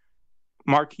huge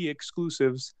marquee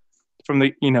exclusives from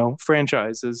the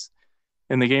franchises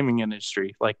in the gaming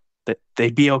industry. Like that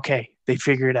they'd be okay. They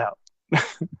figure it out.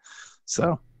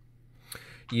 So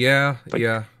Yeah, Like,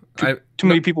 yeah. too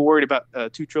many people worried about a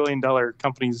 $2 trillion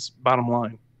company's bottom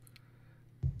line.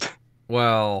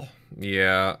 Well,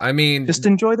 yeah. I mean, Just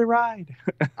enjoy the ride.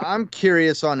 I'm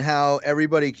curious on how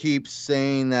everybody keeps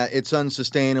saying that it's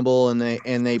unsustainable, and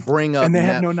they bring up And they Netflix.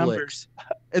 have no numbers.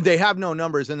 They have no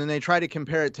numbers, and then they try to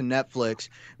compare it to Netflix,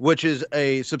 which is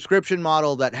a subscription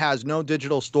model that has no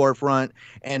digital storefront,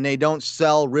 and they don't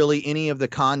sell really any of the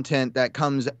content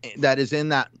that is in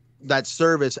that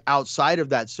service outside of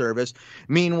that service.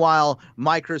 Meanwhile,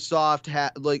 Microsoft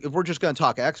if we're just going to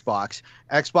talk Xbox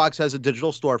has a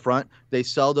digital storefront. They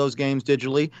sell those games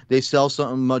digitally. They sell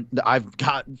some. I've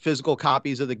got physical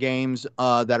copies of the games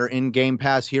that are in Game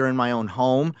Pass here in my own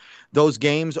home. Those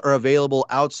games are available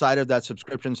outside of that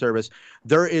subscription service.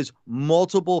 There is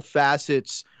multiple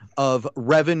facets of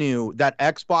revenue that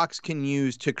Xbox can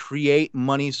use to create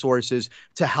money sources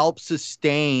to help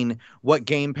sustain what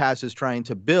Game Pass is trying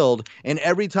to build. And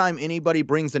every time anybody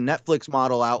brings the Netflix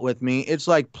model out with me, it's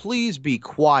like, please be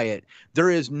quiet. There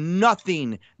is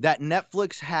nothing that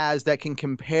Netflix has that can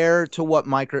compare to what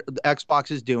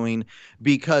Xbox is doing,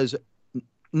 because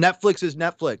Netflix is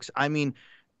Netflix. I mean,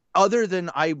 other than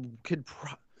the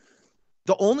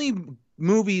only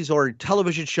movies or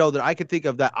television show that I could think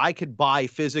of that I could buy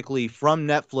physically from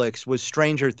Netflix was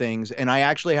Stranger Things, and I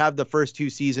actually have the first 2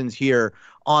 seasons here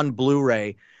on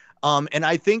Blu-ray. And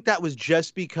I think that was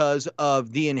just because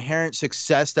of the inherent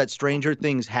success that Stranger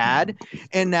Things had.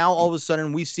 And now all of a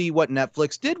sudden we see what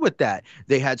Netflix did with that.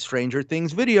 They had Stranger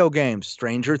Things video games,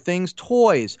 Stranger Things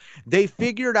toys. They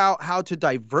figured out how to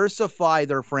diversify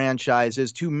their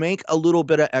franchises to make a little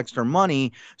bit of extra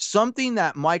money, something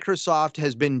that Microsoft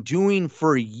has been doing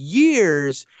for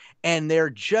years, and they're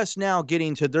just now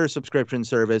getting to their subscription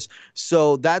service.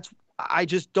 So I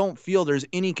just don't feel there's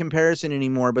any comparison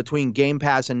anymore between Game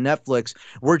Pass and Netflix.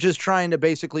 We're just trying to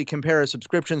basically compare a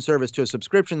subscription service to a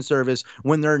subscription service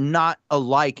when they're not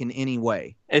alike in any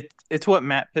way. It's what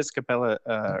Matt Piscapella,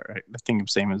 I think I'm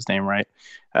saying his name right,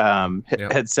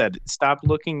 had said. Stop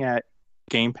looking at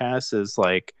Game Pass as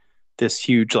like this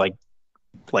huge like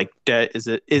debt. Is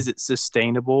it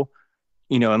sustainable?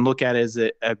 And look at it as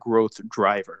a growth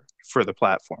driver for the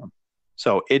platform.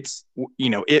 So it's,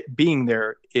 it being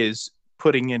there is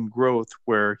putting in growth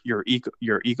where your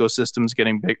ecosystem's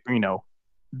getting big,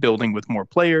 building with more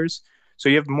players. So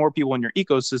you have more people in your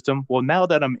ecosystem. Well, now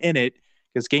that I'm in it,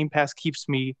 because Game Pass keeps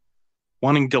me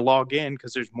wanting to log in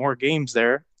because there's more games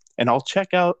there, and I'll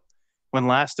check out when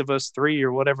Last of Us 3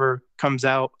 or whatever comes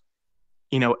out,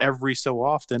 every so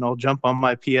often. I'll jump on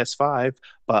my PS5.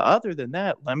 But other than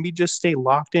that, let me just stay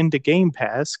locked into Game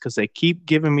Pass because they keep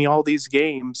giving me all these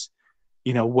games,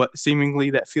 what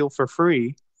seemingly that feel for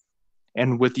free,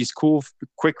 and with these cool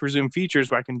quick resume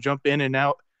features where I can jump in and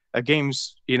out of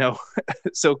games,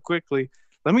 so quickly.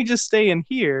 Let me just stay in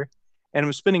here, and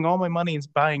I'm spending all my money and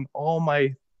buying all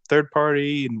my third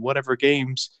party and whatever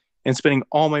games and spending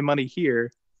all my money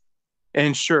here.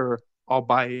 And sure, I'll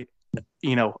buy,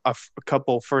 a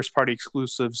couple first party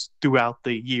exclusives throughout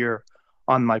the year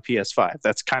on my PS5.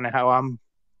 That's kind of how I'm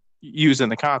using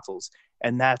the consoles.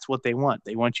 And that's what they want.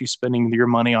 They want you spending your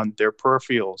money on their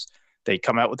peripherals. They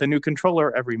come out with a new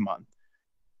controller every month.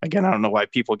 Again, I don't know why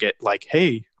people get like,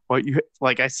 hey, what you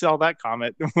like? I saw that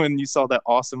comment when you saw that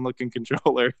awesome looking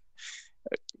controller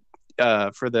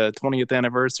for the 20th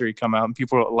anniversary come out, and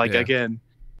people are like, again,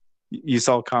 you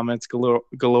saw comments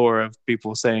galore of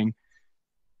people saying,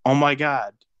 "Oh my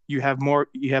God, you have more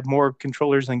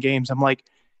controllers than games." I'm like,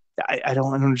 I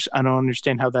don't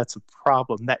understand how that's a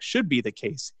problem. That should be the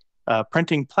case.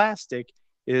 Printing plastic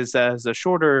is as a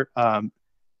shorter,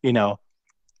 downtime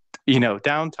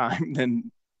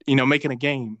than making a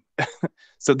game.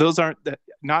 So those aren't the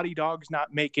Naughty Dog's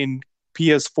not making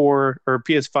PS4 or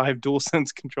PS5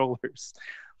 DualSense controllers.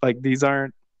 Like, these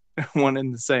aren't one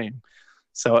and the same.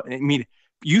 So I mean,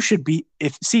 you should be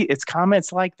it's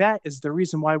comments like that is the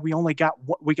reason why we got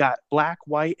black,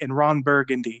 white, and Ron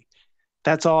Burgundy.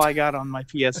 That's all I got on my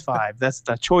PS5. That's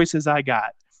the choices I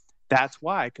got. That's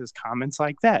why, because comments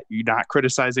like that, you're not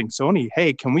criticizing Sony.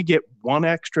 Hey, can we get one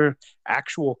extra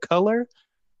actual color?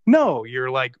 No, you're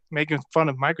like making fun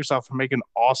of Microsoft for making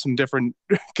awesome different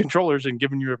controllers and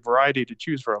giving you a variety to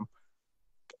choose from.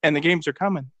 And the games are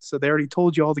coming. So they already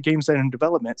told you all the games that are in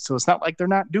development. So it's not like they're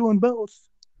not doing both.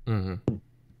 Mm-hmm.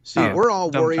 See, we're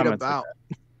all worried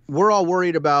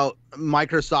about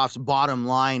Microsoft's bottom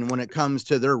line when it comes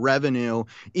to their revenue,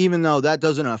 even though that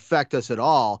doesn't affect us at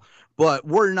all. but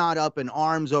we're not up in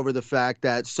arms over the fact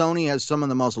that Sony has some of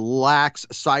the most lax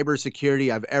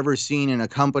cybersecurity I've ever seen in a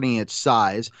company its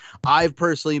size. I've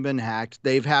personally been hacked.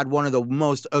 They've had one of the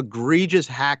most egregious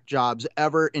hack jobs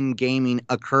ever in gaming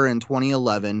occur in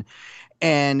 2011.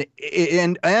 And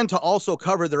to also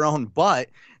cover their own butt,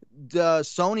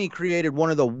 Sony created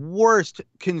one of the worst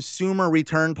consumer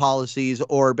return policies,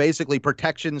 or basically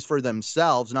protections for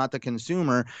themselves, not the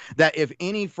consumer, that if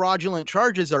any fraudulent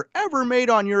charges are ever made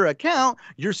on your account,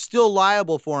 you're still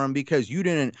liable for them because you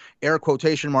didn't, air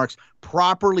quotation marks,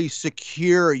 properly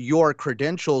secure your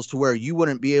credentials to where you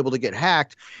wouldn't be able to get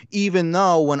hacked. Even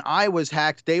though when I was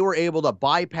hacked, they were able to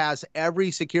bypass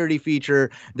every security feature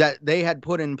that they had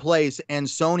put in place, and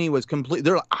Sony was complete.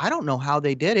 They're like, I don't know how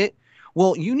they did it.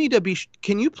 Well, you need to be.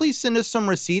 Can you please send us some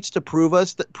receipts to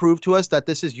prove to us that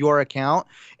this is your account?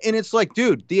 And it's like,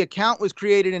 dude, the account was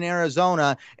created in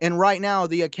Arizona, and right now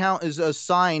the account is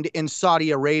assigned in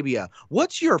Saudi Arabia.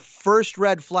 What's your first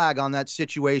red flag on that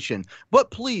situation?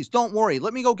 But please don't worry.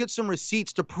 Let me go get some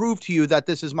receipts to prove to you that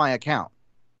this is my account.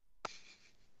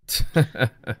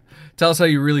 Tell us how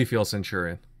you really feel,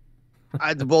 Centurion.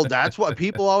 Well, that's what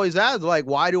people always ask. Like,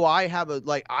 why do I have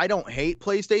I don't hate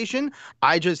PlayStation.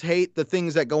 I just hate the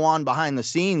things that go on behind the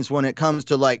scenes when it comes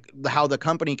to like how the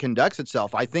company conducts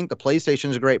itself. I think the PlayStation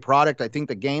is a great product. I think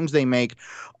the games they make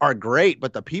are great,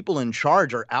 but the people in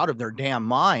charge are out of their damn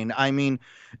mind. I mean,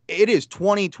 it is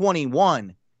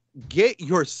 2021. Get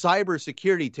your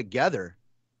cybersecurity together.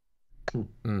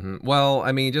 Mm-hmm. Well,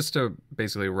 I mean, just to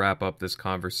basically wrap up this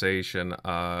conversation,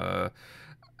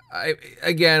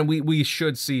 we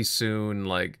should see soon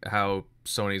like how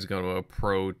Sony's going to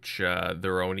approach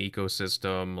their own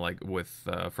ecosystem, like with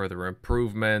further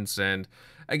improvements, and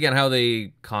again how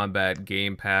they combat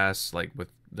Game Pass, like with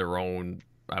their own,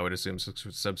 I would assume,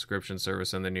 subscription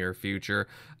service in the near future.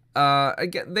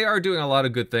 Again, they are doing a lot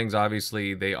of good things.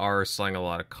 Obviously, they are selling a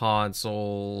lot of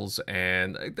consoles,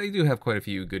 and they do have quite a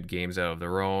few good games out of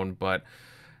their own. But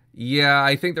yeah,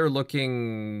 I think they're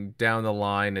looking down the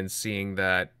line and seeing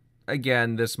that,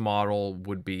 again, this model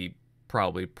would be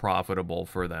probably profitable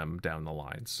for them down the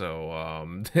line.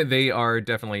 So they are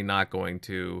definitely not going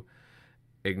to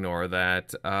ignore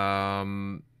that. I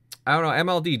don't know,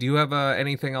 MLD, do you have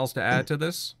anything else to add to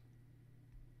this?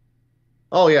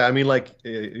 Oh yeah, I mean, like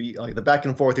the back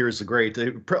and forth here is great.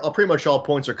 Pretty much all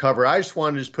points are covered. I just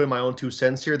wanted to just put in my own 2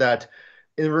 cents here that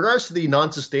in regards to the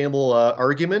non-sustainable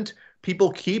argument,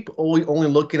 people keep only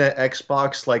looking at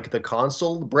Xbox like the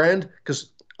console brand,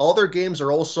 because all their games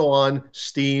are also on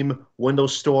Steam,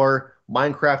 Windows Store.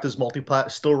 Minecraft is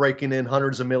multi-plat, still raking in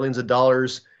hundreds of millions of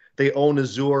dollars. They own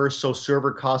Azure, so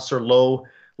server costs are low.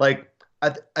 Like,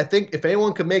 I think if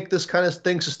anyone can make this kind of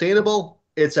thing sustainable,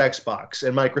 it's Xbox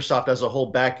and Microsoft as a whole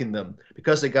backing them,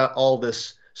 because they got all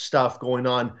this stuff going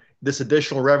on, this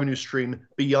additional revenue stream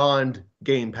beyond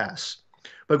Game Pass.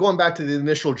 But going back to the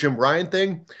initial Jim Ryan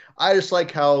thing, I just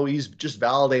like how he's just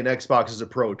validating Xbox's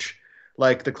approach.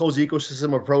 Like the closed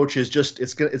ecosystem approach is just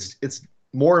it's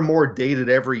more and more dated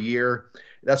every year.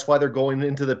 That's why they're going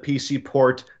into the PC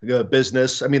port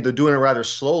business. I mean, they're doing it rather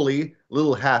slowly, a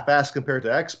little half-assed compared to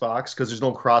Xbox because there's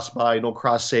no cross-buy, no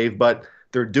cross-save, but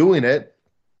they're doing it.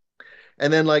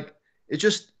 And then like it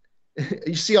just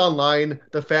you see online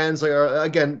the fans are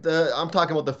again. I'm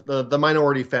talking about the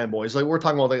minority fanboys. Like we're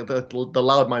talking about the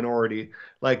loud minority.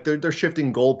 Like they're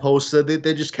shifting goalposts.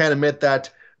 They just can't admit that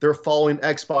they're following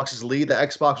Xbox's lead. The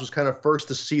Xbox was kind of first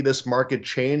to see this market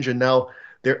change, and now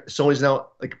Sony's now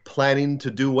like planning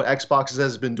to do what Xbox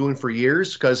has been doing for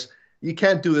years, because you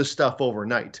can't do this stuff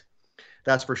overnight.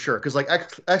 That's for sure. Because like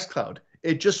xCloud,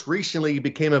 it just recently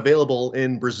became available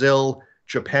in Brazil,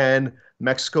 Japan,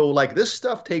 Mexico. Like this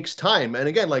stuff takes time, and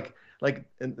again,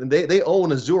 and they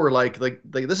own Azure. Like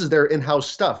this is their in-house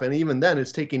stuff, and even then,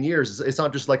 it's taking years. It's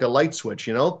not just like a light switch,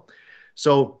 you know.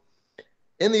 So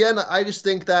in the end, I just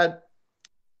think that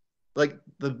like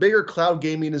the bigger cloud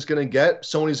gaming is going to get,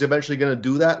 Sony's eventually going to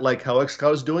do that, like how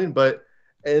xCloud is doing. But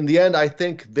in the end, I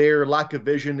think their lack of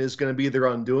vision is going to be their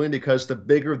undoing, because the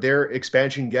bigger their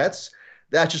expansion gets,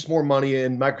 that's just more money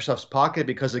in Microsoft's pocket,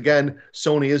 because again,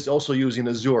 Sony is also using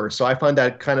Azure. So I find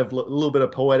that kind of a little bit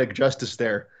of poetic justice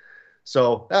there.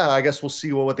 So I guess we'll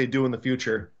see what they do in the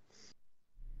future.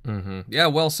 Mm-hmm. Yeah,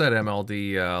 well said,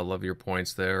 MLD. Love your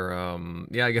points there.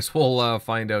 Yeah, I guess we'll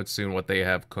find out soon what they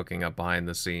have cooking up behind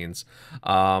the scenes.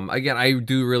 Again, I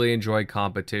do really enjoy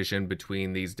competition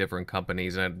between these different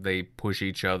companies, and they push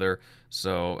each other.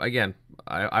 So again,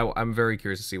 I'm very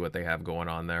curious to see what they have going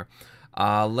on there.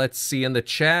 Let's see in the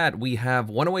chat. We have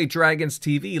 108 Dragons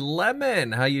TV.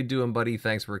 Lemon, how you doing, buddy?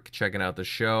 Thanks for checking out the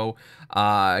show.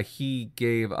 He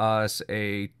gave us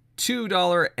a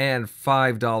 $2 and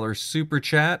 $5 super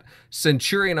chat.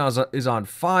 Centurion is on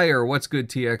fire. What's good,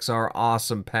 TXR?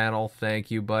 Awesome panel.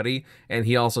 Thank you, buddy. And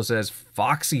he also says,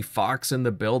 Foxy Fox in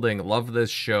the building. Love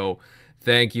this show.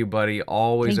 Thank you, buddy.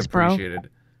 Always Thanks, bro. appreciated.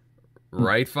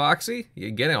 Right, Foxy?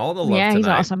 You're getting all the love Yeah, tonight. he's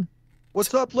awesome.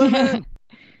 What's up, Lemon?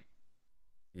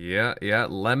 Yeah.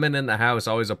 Lemon in the house.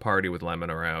 Always a party with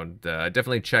Lemon around.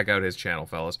 Definitely check out his channel,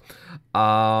 fellas.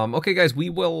 Okay, guys, we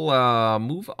will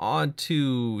move on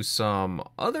to some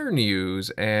other news.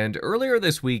 And earlier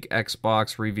this week,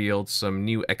 Xbox revealed some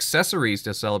new accessories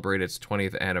to celebrate its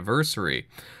 20th anniversary.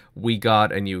 We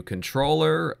got a new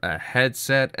controller, a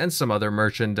headset, and some other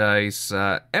merchandise.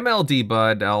 MLD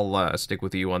Bud, I'll stick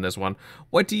with you on this one.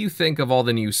 What do you think of all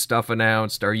the new stuff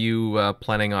announced? Are you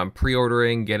planning on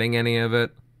pre-ordering, getting any of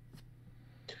it?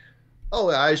 Oh,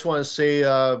 I just want to say,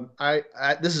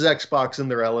 this is Xbox in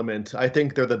their element. I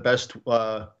think they're the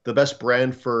best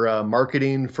brand for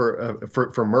marketing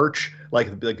for merch,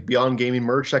 like beyond gaming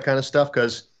merch, that kind of stuff.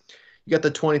 Because you got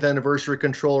the 20th anniversary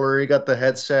controller, you got the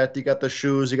headset, you got the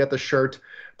shoes, you got the shirt.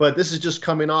 But this is just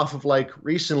coming off of, like,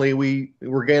 recently we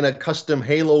were getting a custom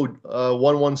Halo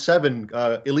 117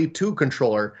 Elite 2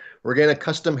 controller. We're getting a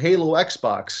custom Halo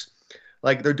Xbox.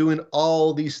 Like, they're doing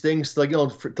all these things, like,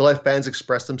 to let fans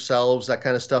express themselves, that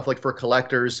kind of stuff, like for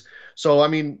collectors. So, I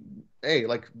mean, hey,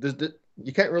 like,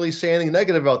 you can't really say anything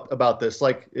negative about this.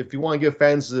 Like, if you want to give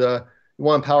fans, you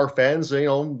want to empower fans,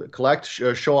 collect,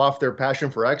 show off their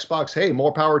passion for Xbox, hey,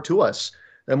 more power to us,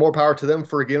 and more power to them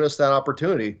for giving us that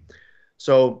opportunity.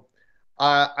 So,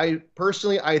 I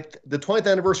personally, the 20th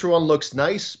anniversary one looks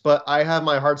nice, but I have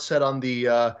my heart set on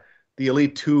the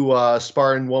Elite 2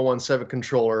 Spartan 117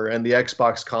 controller and the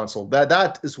Xbox console.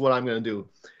 That is what I'm going to do.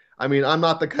 I mean, I'm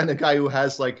not the kind of guy who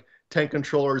has like 10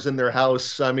 controllers in their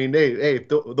house. I mean, hey,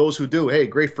 those who do, hey,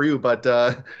 great for you. But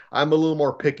I'm a little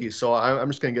more picky, so I'm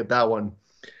just going to get that one.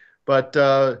 But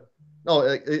no,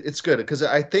 it's good because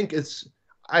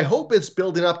I hope it's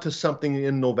building up to something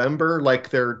in November, like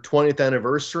their 20th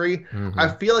anniversary. Mm-hmm. I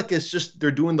feel like it's just they're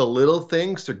doing the little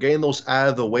things. They're getting those out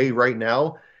of the way right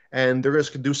now. And they're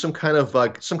just going to do some kind of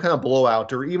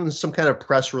blowout or even some kind of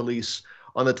press release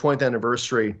on the 20th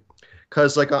anniversary.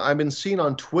 Because, like, I've been seeing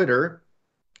on Twitter,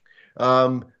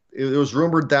 it was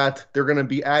rumored that they're going to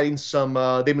be adding some,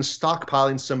 they've been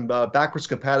stockpiling some backwards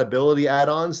compatibility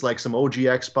add-ons, like some OG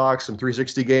Xbox, some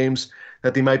 360 games,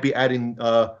 that they might be adding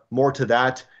more to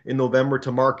that in November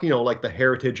to mark, like the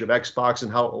heritage of Xbox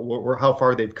and how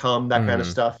far they've come, that kind of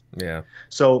stuff. Yeah.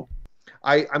 So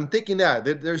I'm thinking that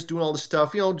they're just doing all this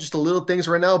stuff, just the little things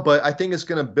right now, but I think it's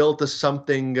going to build to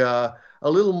something a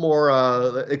little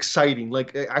more exciting,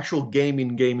 like actual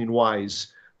gaming wise,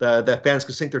 that fans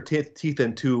can sink their teeth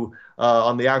into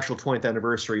on the actual 20th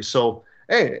anniversary. So,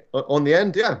 hey, on the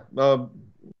end, yeah,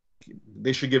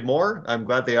 they should give more. I'm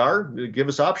glad they are. Give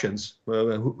us options.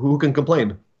 Who can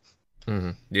complain?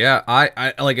 Mm-hmm. Yeah,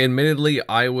 I like, admittedly,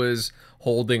 I was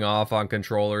holding off on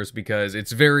controllers because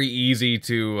it's very easy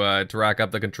to rack up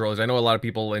the controllers. I know a lot of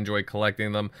people enjoy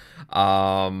collecting them,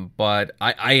 but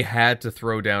I had to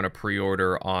throw down a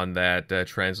pre-order on that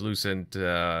translucent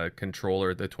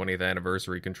controller, the 20th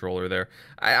anniversary controller there.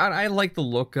 I like the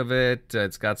look of it.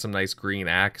 It's got some nice green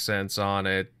accents on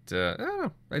it. I don't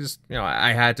know. I just,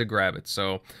 I had to grab it.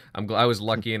 So I was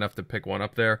lucky enough to pick one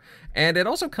up there. And it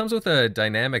also comes with a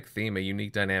dynamic theme, a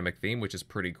unique dynamic theme, which is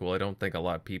pretty cool. I don't think a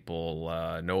lot of people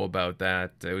know about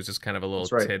that. It was just kind of a little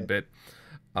tidbit.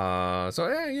 So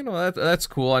yeah, that's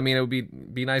cool. I mean, it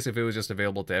would be nice if it was just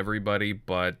available to everybody,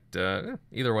 but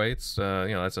either way, it's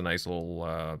that's a nice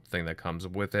little thing that comes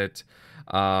with it.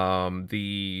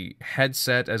 The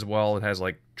headset as well, it has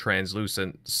like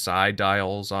translucent side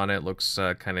dials on it. Looks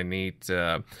kind of neat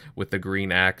with the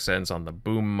green accents on the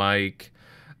boom mic.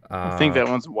 I think that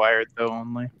one's wired though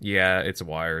only. Yeah, it's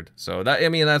wired. So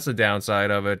that's the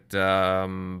downside of it.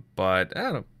 But I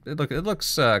don't know. It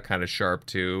looks kind of sharp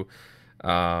too.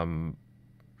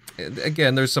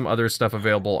 Again, there's some other stuff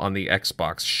available on the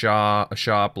Xbox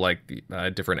shop, like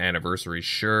the different anniversary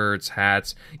shirts,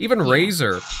 hats, even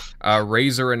Razer.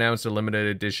 Razer announced a limited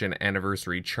edition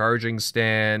anniversary charging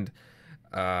stand.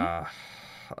 It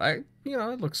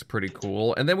looks pretty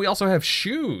cool. And then we also have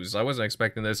shoes. I wasn't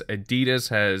expecting this. Adidas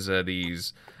has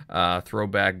these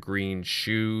throwback green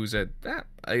shoes. It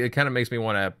kind of makes me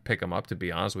want to pick them up, to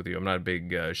be honest with you. I'm not a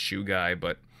big shoe guy,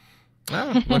 but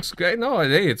looks great. No,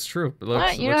 hey, it's true. It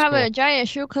looks, you looks have cool. a giant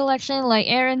shoe collection like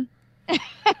Aaron?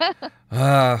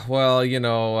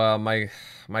 Well,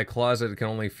 my closet can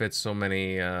only fit so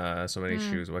many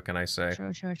shoes. What can I say?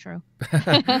 True.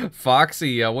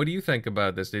 Foxy, what do you think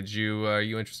about this? Are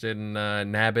you interested in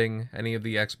nabbing any of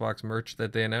the Xbox merch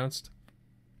that they announced?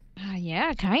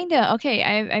 Yeah, kinda. Okay,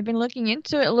 I've been looking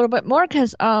into it a little bit more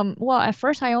because well, at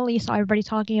first I only saw everybody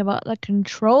talking about the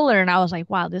controller and I was like,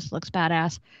 wow, this looks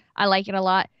badass. I like it a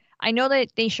lot. I know that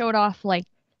they showed off like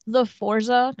the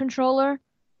Forza controller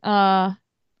uh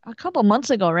a couple months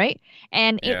ago, right?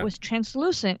 And it Yeah. was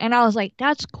translucent and I was like,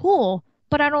 that's cool,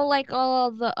 but I don't like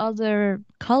all the other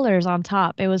colors on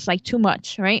top. It was like too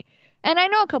much, right? And I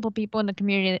know a couple people in the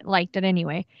community that liked it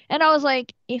anyway. And I was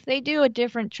like, if they do a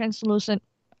different translucent,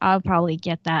 I'll probably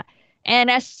get that. And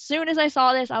as soon as I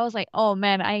saw this, I was like, oh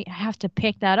man, I have to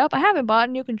pick that up. I haven't bought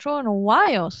a new controller in a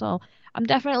while, so I'm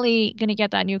definitely gonna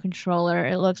get that new controller.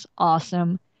 It looks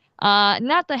awesome.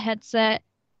 Not the headset,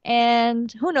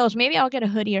 and who knows, maybe I'll get a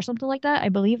hoodie or something like that. I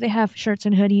believe they have shirts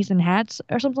and hoodies and hats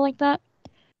or something like that.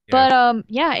 Yeah. But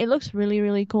yeah, it looks really,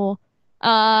 really cool.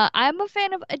 I'm a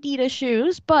fan of Adidas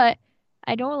shoes, but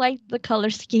I don't like the color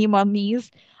scheme on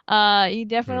these. You Hmm.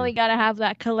 definitely gotta have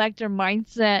that collector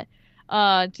mindset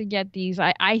to get these,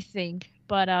 I think.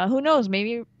 But who knows?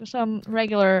 Maybe some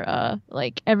regular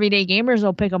like everyday gamers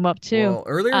will pick them up too. Well,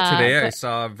 earlier today I But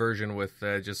saw a version with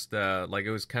just like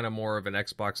it was kind of more of an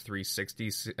Xbox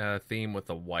 360 theme with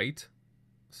the white.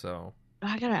 So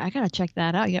I gotta check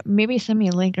that out. Yeah, maybe send me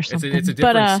a link or it's a something. But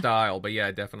different style, but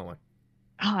yeah, definitely.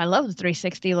 oh, I love the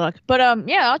 360 look. But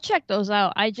yeah, I'll check those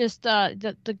out. I just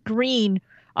the green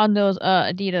on those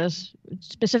Adidas,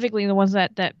 specifically the ones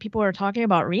that people are talking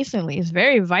about recently, is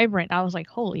very vibrant. I was like,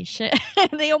 holy shit.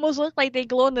 They almost look like they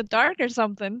glow in the dark or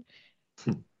something.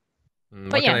 But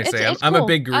What can yeah, I it's say? it's I'm a cool.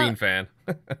 big green fan.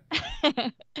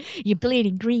 You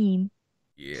bleeding green.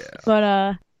 Yeah.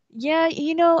 But yeah,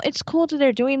 it's cool that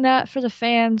they're doing that for the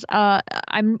fans.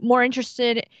 I'm more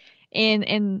interested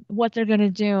in what they're gonna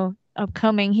do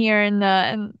upcoming here in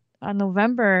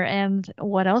November and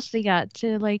what else they got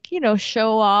to like,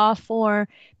 show off or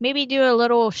maybe do a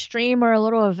little stream or a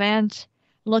little event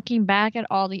looking back at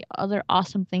all the other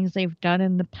awesome things they've done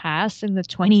in the past in the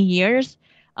 20 years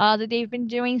that they've been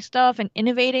doing stuff and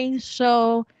innovating.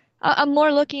 So I'm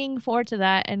more looking forward to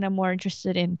that, and I'm more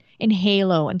interested in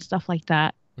Halo and stuff like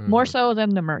that, more Hmm. so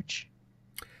than the merch.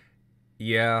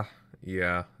 Yeah,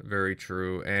 yeah, very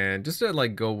true. And just to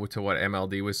like go to what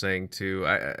MLD was saying too,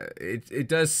 it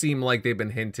does seem like they've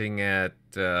been hinting at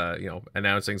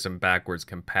announcing some backwards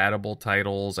compatible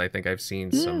titles. I think I've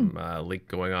seen Mm, some leak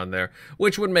going on there,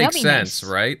 which would make that'll be sense, nice.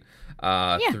 right?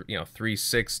 Yeah,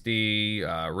 360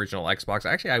 original Xbox.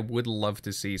 Actually, I would love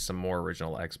to see some more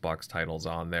original Xbox titles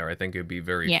on there. I think it would be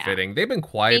very yeah. fitting. They've been They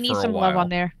quiet need for a some love on while,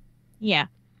 there. Yeah.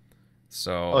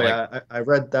 so Oh like, yeah, I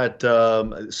read that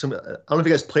some I don't know if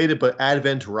you guys played it, but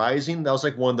Advent Rising, that was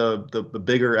like one of the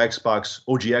bigger Xbox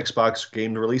OG Xbox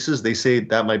game releases. They say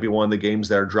that might be one of the games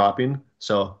that are dropping.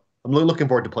 So I'm really looking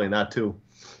forward to playing that too,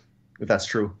 if that's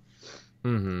true.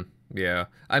 mm-hmm. Yeah.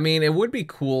 I mean, it would be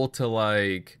cool to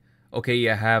like, okay, you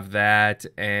have that,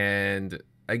 and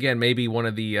again, maybe one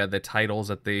of the titles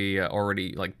that they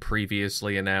already like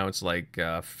previously announced, like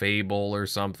Fable or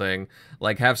something,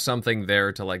 like have something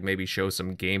there to like maybe show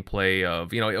some gameplay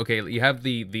of, okay, you have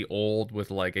the old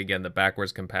with like again the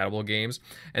backwards compatible games,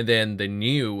 and then the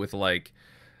new with like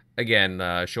again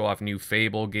show off new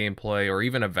Fable gameplay or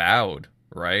even Avowed,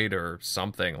 right, or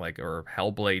something like, or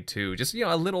Hellblade 2, just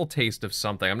a little taste of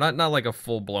something. I'm not like a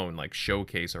full blown like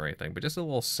showcase or anything, but just a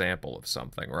little sample of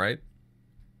something, right?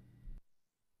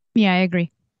 Yeah, I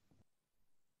agree.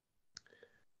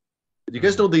 Do you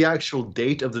guys Hmm. know the actual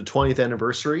date of the 20th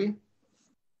anniversary?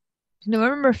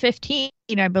 November 15th,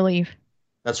 I believe.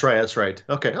 That's right, that's right.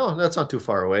 Okay, oh, that's not too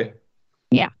far away.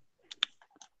 Yeah.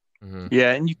 Hmm.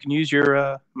 Yeah, and you can use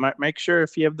your make sure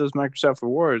if you have those Microsoft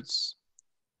rewards,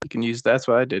 you can use that's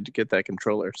what I did to get that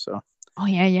controller. So Oh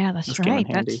yeah, yeah, that's this came in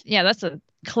right. handy. That's a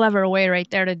clever way right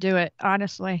there to do it,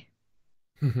 honestly.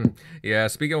 Yeah,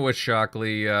 speaking of which,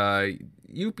 Shockley,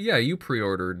 you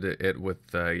pre-ordered it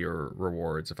with your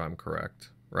rewards, if I'm correct,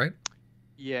 right?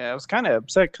 Yeah, I was kind of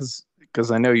upset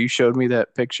because I know you showed me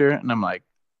that picture, and I'm like,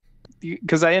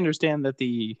 because I understand that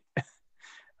the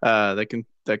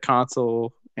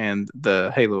console and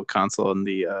the Halo console and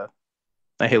the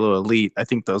Halo Elite, I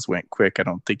think those went quick. I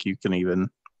don't think you can even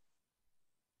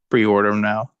pre-order them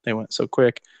now. They went so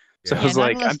quick. So I Yeah. Yeah, was not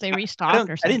like, unless they restock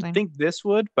or I didn't something. think this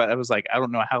would, but I was like, I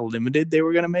don't know how limited they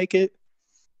were gonna make it,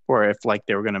 or if like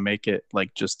they were gonna make it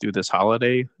like just through this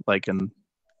holiday, like, and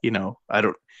I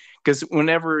don't, because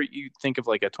whenever you think of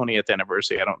like a 20th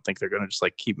anniversary, I don't think they're gonna just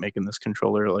like keep making this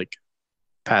controller like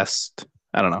past,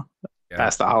 I don't know, Yeah.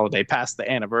 past the holiday, past the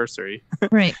anniversary.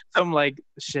 Right. So I'm like,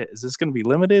 shit, is this gonna be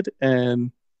limited?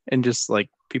 And and just like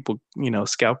people,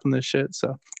 scalping this shit.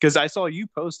 So, because I saw you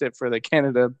post it for the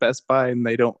Canada Best Buy and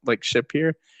they don't like ship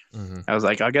here. Mm-hmm. I was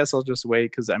like, I guess I'll just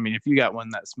wait because I mean, if you got one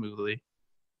that smoothly,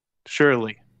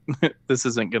 surely this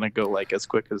isn't gonna go like as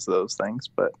quick as those things.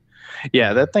 But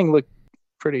yeah, that thing looked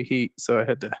pretty heat, so I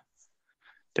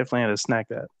definitely had to snag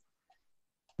that.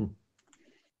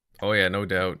 Oh yeah, no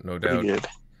doubt, no doubt. Pretty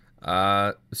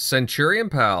good. Centurion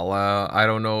Pal, I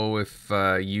don't know if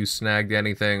you snagged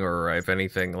anything or if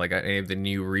anything, like any of the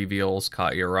new reveals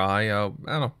caught your eye. I don't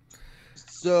know.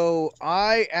 So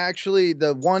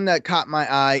the one that caught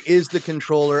my eye is the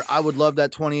controller. I would love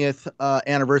that 20th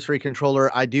anniversary controller.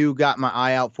 I do got my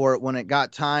eye out for it when it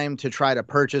got time to try to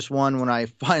purchase one. When I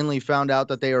finally found out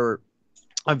that they were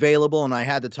available and I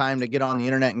had the time to get on the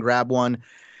internet and grab one,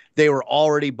 they were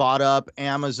already bought up.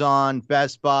 Amazon,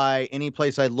 Best Buy, any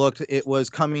place I looked, it was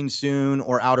coming soon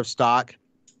or out of stock,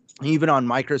 even on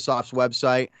Microsoft's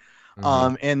website.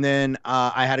 Mhm. And then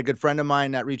I had a good friend of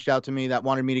mine that reached out to me that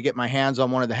wanted me to get my hands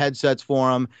on one of the headsets for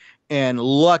him. And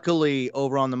luckily,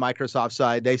 over on the Microsoft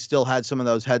side, they still had some of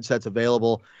those headsets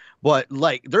available. But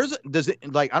like, I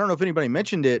don't know if anybody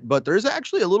mentioned it, but there's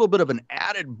actually a little bit of an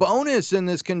added bonus in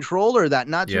this controller that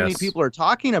not too many Yes. people are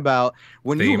talking about.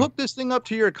 When you Theme. hook this thing up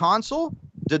to your console,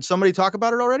 did somebody talk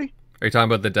about it already? Are you talking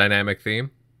about the dynamic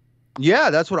theme? Yeah,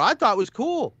 that's what I thought was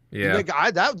cool. Yeah. Like,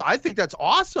 I think that's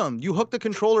awesome. You hook the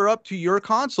controller up to your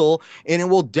console and it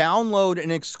will download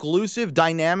an exclusive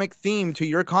dynamic theme to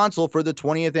your console for the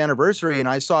 20th anniversary. And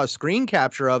I saw a screen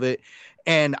capture of it.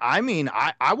 And I mean,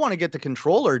 I want to get the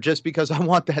controller just because I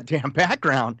want that damn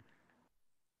background.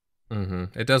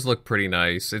 Mm-hmm. It does look pretty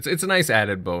nice. It's a nice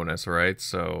added bonus, right?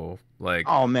 So like,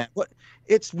 Oh man,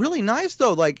 it's really nice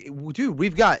though. Like, dude,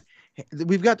 we've got the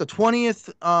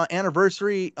 20th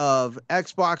anniversary of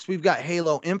Xbox. We've got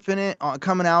Halo Infinite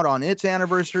coming out on its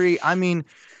anniversary. I mean,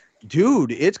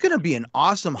 dude, it's going to be an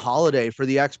awesome holiday for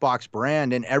the Xbox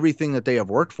brand and everything that they have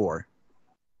worked for.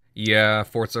 yeah,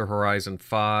 Forza Horizon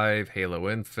 5, Halo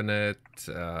Infinite,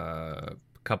 a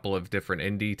couple of different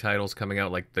indie titles coming out,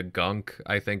 like The Gunk,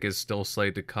 I think is still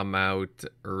slated to come out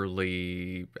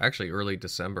early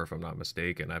December, if I'm not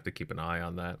mistaken. I have to keep an eye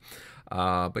on that.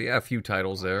 But yeah, a few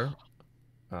titles there.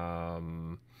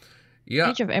 Yeah,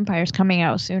 Age of Empires coming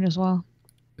out soon as well.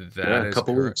 that a is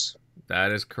couple correct. weeks.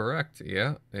 That is correct.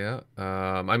 Yeah, yeah.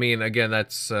 I mean, again,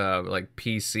 that's like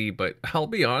PC, but I'll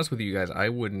be honest with you guys, I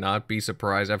would not be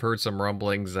surprised. I've heard some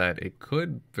rumblings that it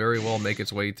could very well make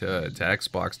its way to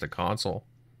Xbox, to console.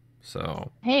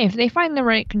 So, Hey, if they find the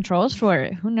right controls for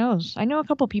it, who knows? I know a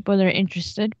couple people that are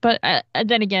interested, but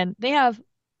then again, they have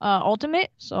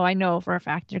Ultimate, so I know for a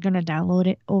fact they're gonna download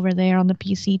it over there on the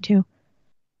PC too.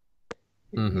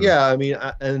 mhm. Yeah, I mean,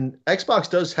 and Xbox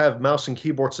does have mouse and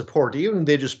keyboard support. Even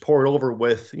they just pour it over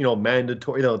with,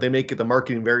 mandatory. They make it the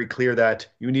marketing very clear that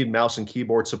you need mouse and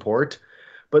keyboard support.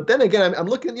 But then again, I'm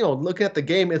looking at the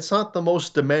game. It's not the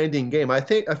most demanding game. I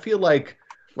feel like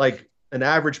an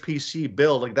average PC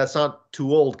build, like that's not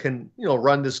too old, can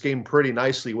run this game pretty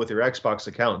nicely with your Xbox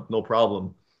account, no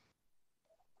problem.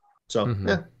 So Mhm.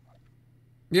 yeah,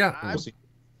 Yeah. we'll see.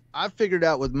 I've figured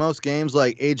out with most games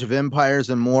like Age of Empires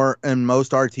and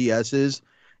most RTSs,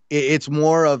 it's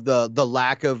more of the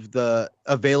lack of the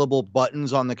available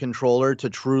buttons on the controller to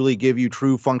truly give you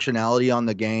true functionality on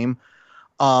the game.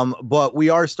 But we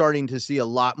are starting to see a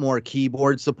lot more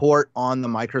keyboard support on the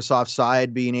Microsoft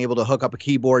side, being able to hook up a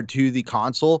keyboard to the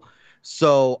console.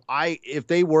 So if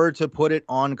they were to put it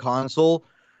on console,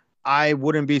 I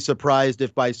wouldn't be surprised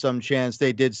if by some chance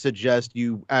they did suggest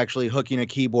you actually hooking a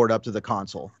keyboard up to the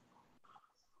console.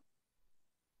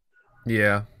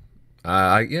 Yeah.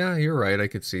 Yeah, you're right. I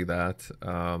could see that.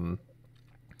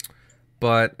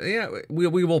 But yeah, we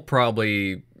will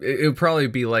probably, it would probably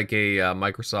be like a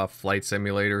Microsoft Flight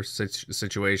Simulator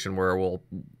situation where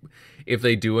if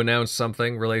they do announce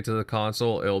something related to the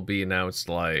console, it'll be announced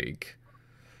like,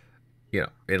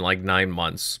 in like 9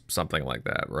 months, something like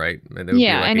that, right? And it would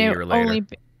be like a year later.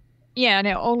 And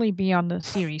it'll only be on the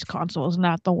Series consoles,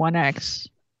 not the One X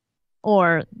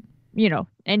or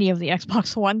any of the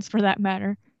Xbox Ones for that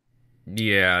matter.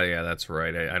 Yeah, that's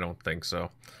right. I don't think so.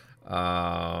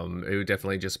 It would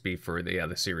definitely just be for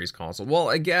the Series console. Well,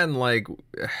 again, like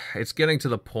it's getting to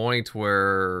the point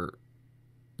where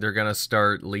they're gonna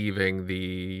start leaving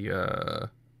the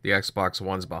Xbox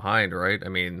Ones behind, right? I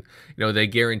mean, they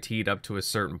guaranteed up to a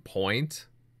certain point,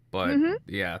 but Mhm.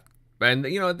 yeah, and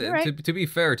You're right. to be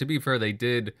fair,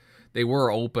 they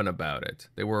were open about it.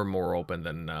 They were more open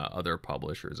than other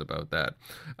publishers about that.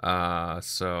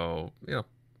 So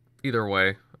either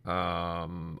way,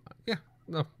 yeah.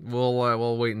 No,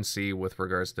 we'll wait and see with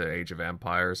regards to Age of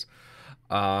Empires.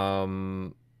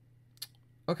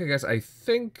 Okay, guys, I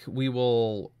think we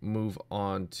will move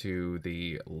on to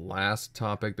the last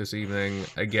topic this evening.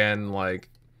 Again, like,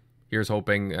 here's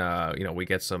hoping, we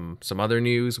get some other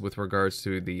news with regards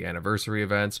to the anniversary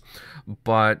events.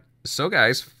 But, so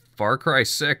guys, Far Cry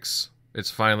 6,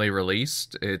 it's finally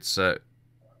released. It's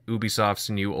Ubisoft's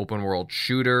new open world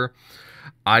shooter.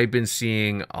 I've been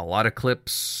seeing a lot of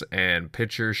clips and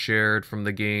pictures shared from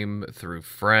the game through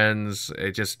friends.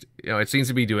 It just, it seems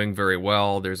to be doing very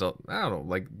well. There's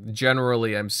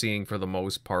generally I'm seeing for the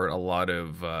most part a lot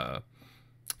of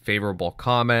favorable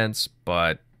comments,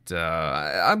 but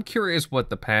I'm curious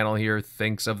what the panel here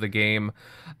thinks of the game.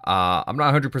 I'm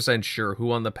not 100% sure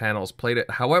who on the panel's played it.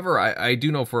 However, I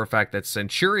do know for a fact that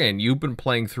Centurion, you've been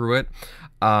playing through it.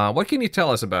 What can you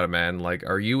tell us about it, man? Like,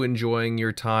 are you enjoying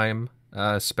your time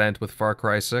spent with Far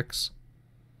Cry 6?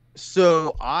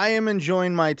 So I am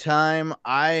enjoying my time.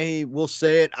 I will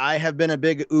say it. I have been a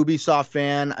big Ubisoft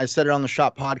fan. I said it on the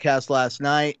Shop podcast last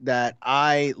night that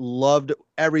I loved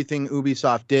everything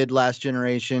Ubisoft did last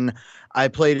generation. I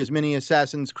played as many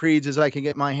Assassin's Creeds as I could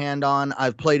get my hand on.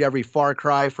 I've played every Far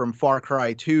Cry from Far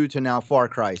Cry 2 to now Far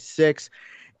Cry 6.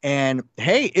 And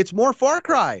hey, it's more Far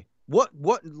Cry. What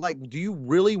do you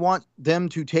really want them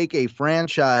to take a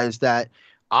franchise that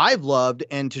I've loved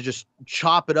and to just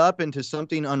chop it up into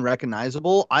something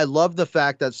unrecognizable? I love the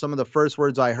fact that some of the first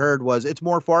words I heard was it's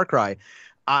more Far Cry.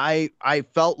 I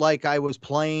felt like I was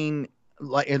playing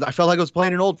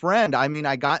an old friend. I mean,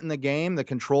 I got in the game, the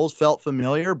controls felt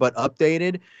familiar but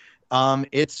updated.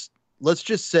 Let's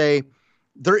just say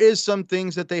there is some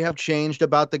things that they have changed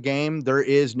about the game. There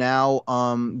is now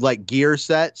like gear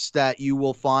sets that you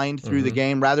will find through the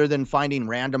game rather than finding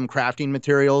random crafting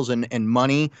materials and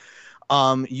money.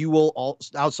 You will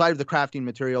outside of the crafting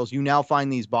materials, you now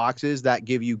find these boxes that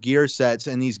give you gear sets,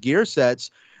 and these gear sets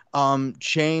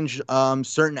change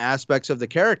certain aspects of the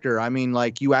character. I mean,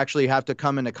 like, you actually have to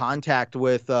come into contact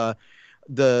with the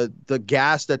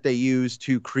gas that they use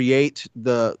to create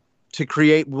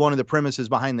one of the premises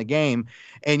behind the game,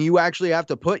 and you actually have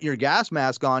to put your gas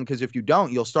mask on, because if you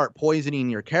don't, you'll start poisoning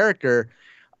your character.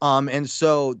 And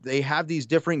so they have these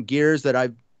different gears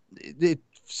that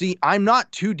see, I'm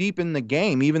not too deep in the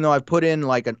game, even though I've put in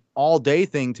like an all-day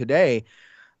thing today.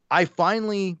 I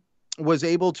finally was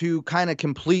able to kind of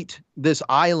complete this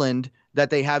island that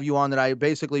they have you on that I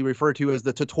basically refer to as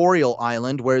the tutorial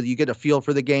island, where you get a feel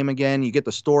for the game again. You get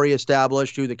the story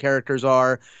established, who the characters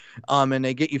are, and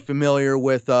they get you familiar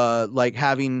with like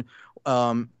having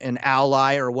an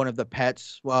ally or one of the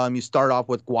pets. You start off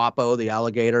with Guapo, the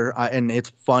alligator, and it's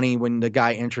funny when the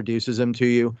guy introduces him to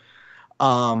you.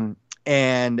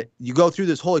 And you go through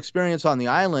this whole experience on the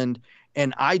island,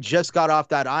 and I just got off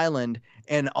that island,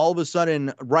 and all of a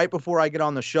sudden, right before I get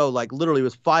on the show, like literally it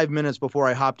was 5 minutes before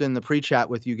I hopped in the pre-chat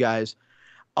with you guys,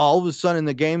 all of a sudden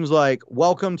the game's like,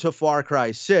 welcome to Far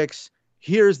Cry 6.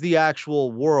 Here's the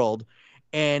actual world.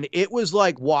 And it was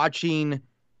like watching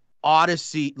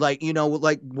Odyssey, like, in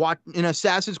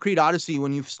Assassin's Creed Odyssey,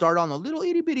 when you start on a little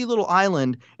itty bitty little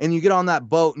island and you get on that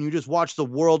boat and you just watch the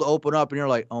world open up and you're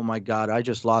like, oh my God, I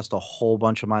just lost a whole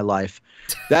bunch of my life.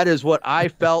 That is what I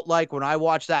felt like when I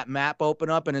watched that map open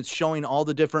up, and it's showing all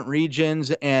the different regions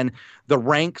and the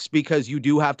ranks, because you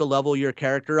do have to level your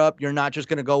character up. You're not just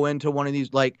going to go into one of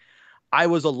these, like, I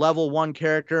was a level 1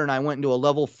 character and I went into a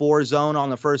level 4 zone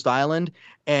on the first island.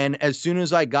 And as soon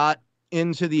as I got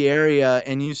into the area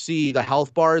and you see the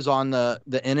health bars on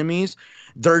the enemies,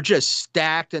 they're just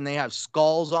stacked and they have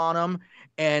skulls on them,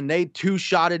 and they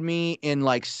two-shotted me in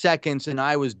like seconds and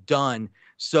I was done.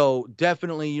 So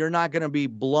definitely you're not going to be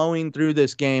blowing through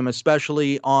this game,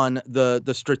 especially on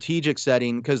the strategic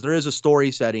setting, because there is a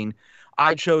story setting.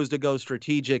 I chose to go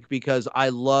strategic because I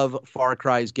love Far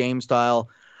Cry's game style.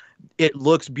 It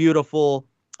looks beautiful.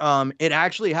 It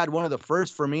actually had one of the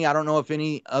first for me. I don't know if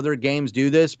any other games do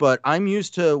this, but I'm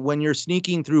used to when you're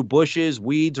sneaking through bushes,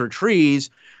 weeds, or trees,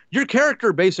 your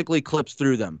character basically clips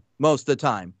through them most of the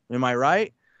time. Am I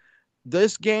right?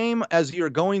 This game, as you're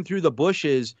going through the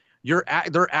bushes,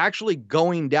 they're actually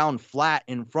going down flat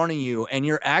in front of you, and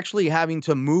you're actually having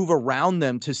to move around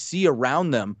them to see around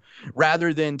them,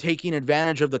 rather than taking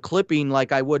advantage of the clipping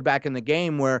like I would back in the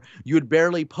game, where you would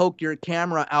barely poke your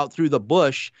camera out through the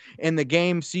bush and the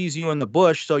game sees you in the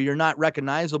bush, so you're not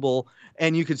recognizable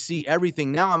and you could see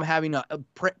everything. Now I'm having to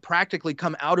practically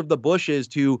come out of the bushes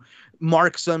to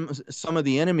mark some of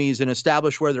the enemies and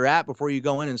establish where they're at before you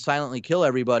go in and silently kill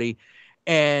everybody.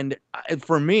 And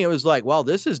for me, it was like, well,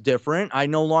 this is different. I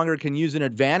no longer can use an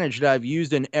advantage that I've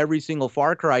used in every single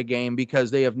Far Cry game,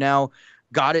 because they have now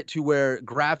got it to where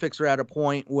graphics are at a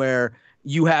point where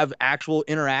you have actual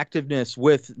interactiveness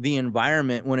with the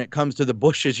environment when it comes to the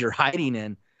bushes you're hiding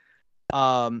in.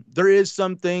 There is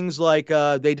some things like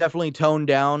they definitely tone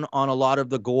down on a lot of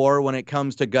the gore when it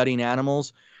comes to gutting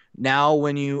animals. Now,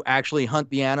 when you actually hunt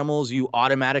the animals, you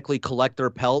automatically collect their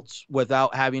pelts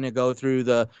without having to go through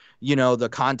the, the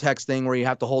context thing where you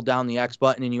have to hold down the X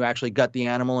button and you actually gut the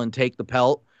animal and take the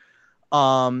pelt.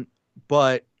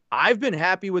 But I've been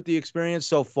happy with the experience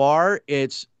so far.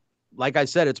 It's, like I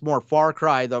said, it's more Far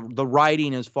Cry. The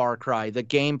writing is Far Cry. The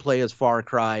gameplay is Far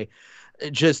Cry.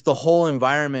 Just the whole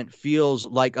environment feels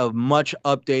like a much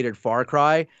updated Far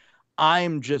Cry.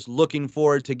 I'm just looking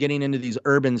forward to getting into these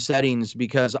urban settings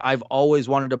because I've always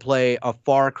wanted to play a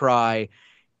Far Cry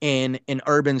in an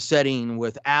urban setting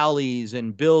with alleys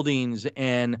and buildings.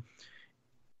 And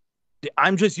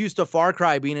I'm just used to Far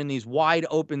Cry being in these wide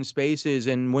open spaces.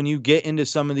 And when you get into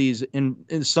some of these,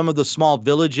 in some of the small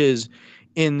villages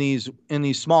in these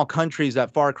small countries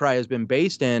that Far Cry has been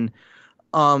based in,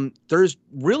 there's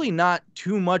really not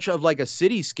too much of like a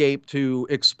cityscape to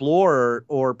explore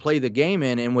or play the game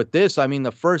in. And with this, I mean,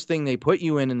 the first thing they put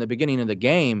you in the beginning of the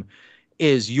game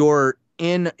is you're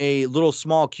in a little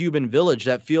small Cuban village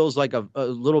that feels like a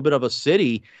little bit of a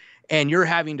city. And you're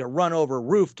having to run over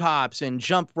rooftops and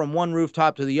jump from one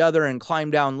rooftop to the other and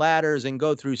climb down ladders and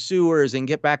go through sewers and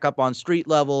get back up on street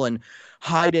level and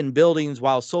hide in buildings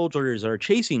while soldiers are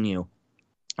chasing you.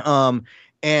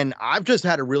 And I've just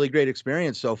had a really great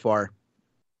experience so far.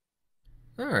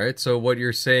 All right, so what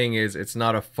you're saying is it's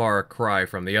not a far cry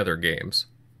from the other games.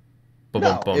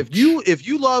 No, if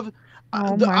you love,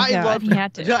 Oh my God, he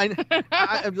had to.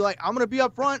 I'm like, I'm gonna be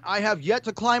up front. I have yet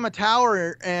to climb a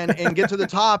tower and get to the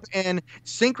top and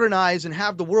synchronize and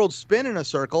have the world spin in a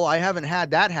circle. I haven't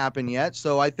had that happen yet,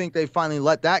 so I think they finally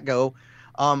let that go.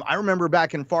 I remember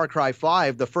back in Far Cry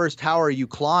 5, the first tower you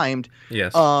climbed,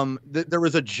 yes. There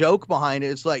was a joke behind it.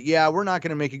 It's like, yeah, we're not going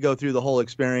to make you go through the whole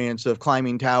experience of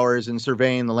climbing towers and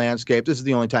surveying the landscape. This is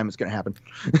the only time it's going to happen.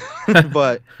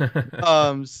 But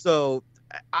so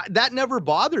that never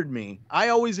bothered me. I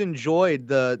always enjoyed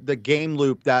the game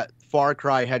loop that Far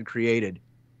Cry had created.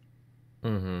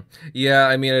 Mm-hmm. Yeah,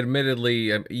 I mean,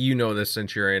 admittedly, you know this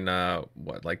since you're in,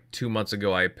 like 2 months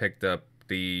ago, I picked up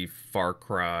the Far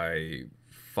Cry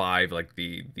 5, like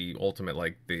the ultimate,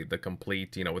 like the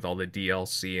complete, with all the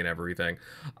DLC and everything.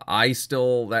 I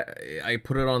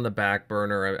put it on the back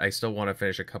burner. I still want to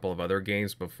finish a couple of other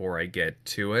games before I get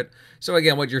to it. So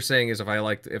again, what you're saying is if I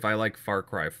like Far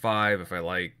Cry 5, if I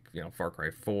like, Far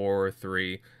Cry 4,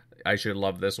 3, I should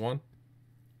love this one.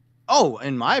 Oh,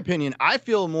 in my opinion, I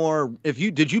feel more.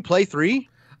 Did you play 3?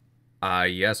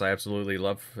 Yes, I absolutely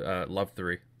love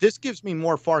 3. This gives me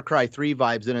more Far Cry 3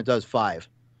 vibes than it does 5.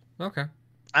 Okay.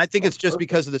 I think it's just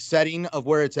because of the setting of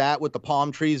where it's at with the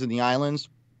palm trees and the islands.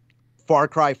 Far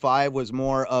Cry 5 was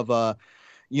more of a,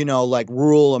 like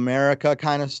rural America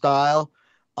kind of style.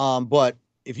 But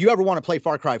if you ever want to play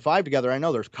Far Cry 5 together, I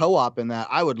know there's co-op in that.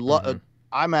 I would love. Mm-hmm.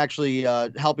 I'm actually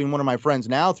helping one of my friends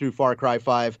now through Far Cry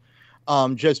 5.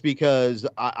 Just because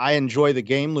I enjoy the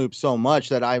game loop so much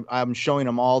that I'm showing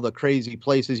them all the crazy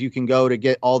places you can go to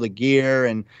get all the gear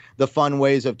and the fun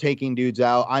ways of taking dudes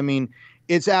out. I mean,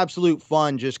 it's absolute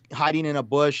fun just hiding in a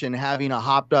bush and having a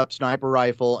hopped up sniper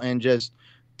rifle and just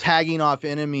tagging off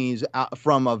enemies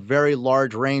from a very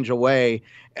large range away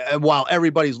while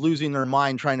everybody's losing their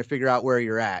mind trying to figure out where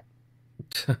you're at.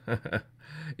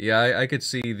 Yeah, I could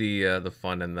see the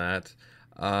fun in that.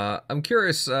 I'm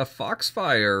curious,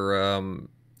 Foxfire,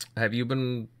 have you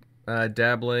been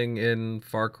dabbling in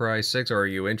Far Cry 6, or are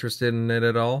you interested in it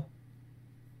at all?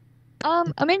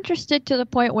 I'm interested to the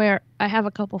point where I have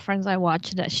a couple friends I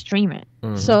watch that stream it.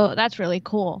 Mm-hmm. So that's really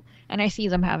cool. And I see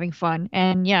them having fun.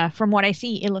 And yeah, from what I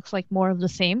see, it looks like more of the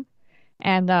same.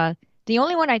 And the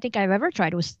only one I think I've ever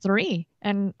tried was 3.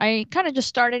 And I kind of just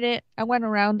started it. I went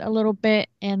around a little bit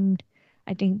and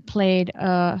I think played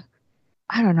I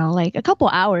don't know, like a couple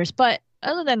hours. But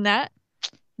other than that,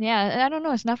 yeah, I don't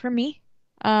know. It's not for me.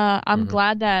 I'm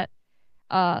glad that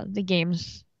the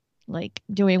game's like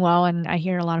doing well, and I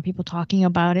hear a lot of people talking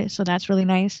about it, so that's really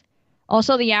nice.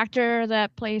 Also, the actor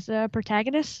that plays the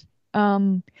protagonist,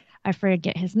 I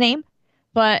forget his name,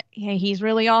 but yeah, he's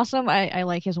really awesome. I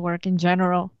like his work in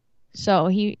general. So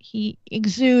he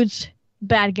exudes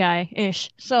bad guy-ish.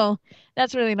 So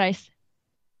that's really nice.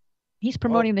 He's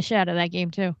promoting the shit out of that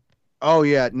game too. Oh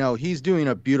yeah, no, he's doing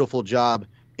a beautiful job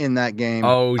in that game.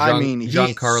 Oh,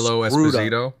 Giancarlo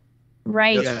Esposito.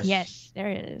 Right. Yes, there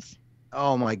it is.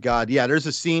 Oh my God. Yeah, there's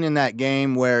a scene in that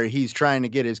game where he's trying to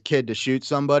get his kid to shoot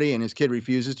somebody and his kid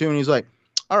refuses to, and he's like,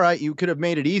 all right, you could have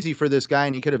made it easy for this guy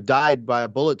and he could have died by a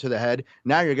bullet to the head.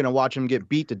 Now you're going to watch him get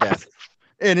beat to death.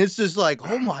 And it's just like,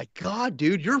 oh my God,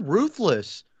 dude, you're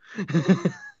ruthless.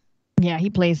 Yeah, he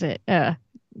plays it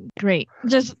great.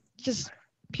 Just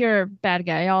pure bad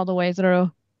guy all the way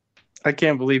through. I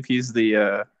can't believe he's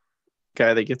the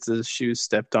guy that gets his shoes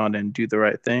stepped on and do the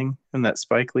right thing in that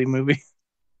Spike Lee movie.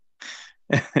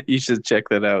 You should check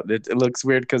that out. It looks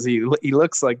weird because he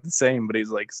looks like the same, but he's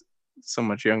like so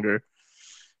much younger.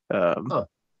 But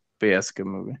yeah, it's a good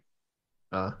movie.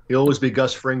 He'll always be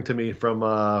Gus Fring to me from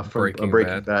Breaking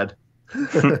Bad.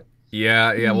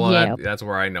 Yeah. Well, Yeah. that's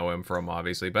where I know him from,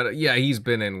 obviously. But yeah, he's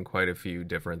been in quite a few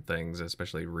different things,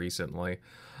 especially recently.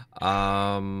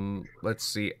 Let's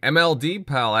see, MLD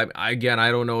pal. I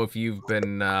don't know if you've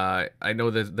been. I know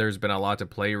that there's been a lot to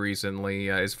play recently.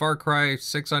 Is Far Cry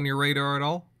 6 on your radar at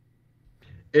all?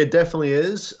 It definitely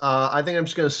is. I think I'm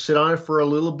just gonna sit on it for a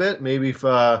little bit, maybe if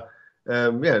for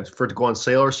it to go on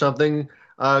sale or something.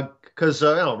 Because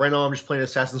right now I'm just playing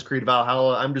Assassin's Creed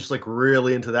Valhalla. I'm just like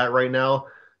really into that right now.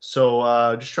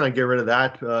 So just trying to get rid of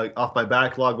that off my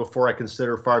backlog before I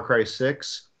consider Far Cry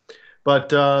 6.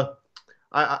 But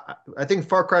I think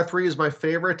Far Cry 3 is my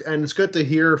favorite, and it's good to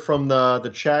hear from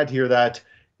the chat here that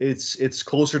it's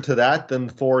closer to that than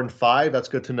 4 and 5. That's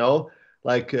good to know.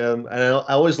 Like, and I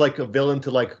always like a villain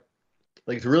to like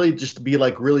to really just be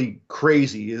like really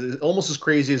crazy, almost as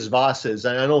crazy as Voss is.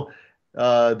 And I know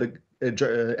the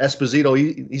Esposito,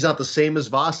 he's not the same as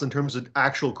Voss in terms of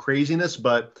actual craziness,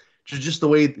 but just the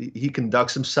way he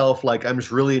conducts himself, like I'm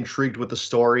just really intrigued with the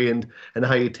story and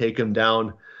how you take him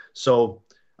down. So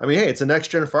I mean, hey, it's a next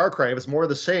gen Far Cry. If it's more of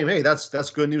the same, hey, that's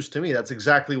good news to me. That's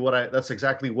exactly what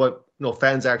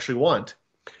fans actually want.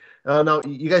 Now,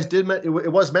 you guys it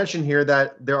was mentioned here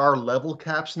that there are level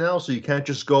caps now, so you can't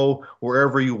just go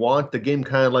wherever you want. The game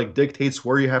kind of like dictates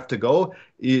where you have to go.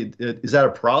 Is that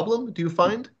a problem? Do you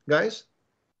find, guys?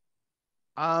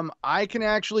 I can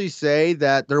actually say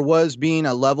that there was being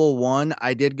a level 1.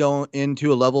 I did go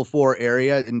into a level 4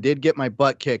 area and did get my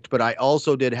butt kicked, but I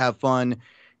also did have fun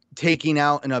taking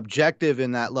out an objective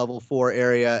in that level 4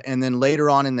 area. And then later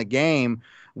on in the game,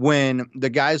 when the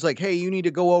guy's like, hey, you need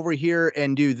to go over here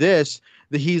and do this,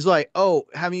 he's like, oh,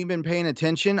 haven't you been paying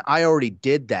attention? I already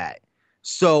did that.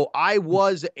 So I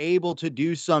was able to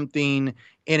do something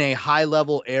in a high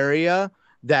level area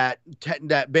that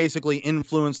basically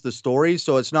influenced the story.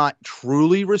 So it's not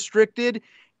truly restricted.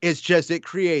 It's just, it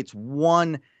creates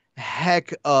one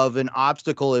heck of an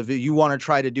obstacle if you want to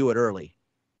try to do it early.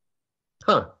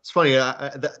 Huh. It's funny.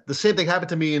 The same thing happened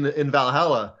to me in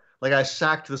Valhalla. Like I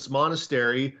sacked this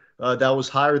monastery that was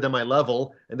higher than my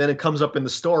level, and then it comes up in the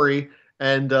story,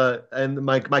 and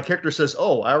my character says,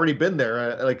 "Oh, I already been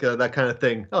there," that kind of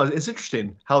thing. Oh, it's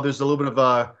interesting how there's a little bit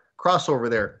of crossover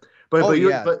there. But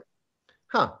you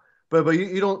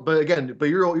don't. But again,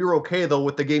 you're okay though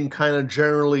with the game kind of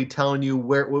generally telling you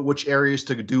which areas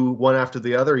to do one after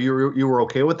the other. You were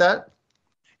okay with that?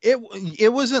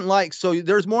 It wasn't like, so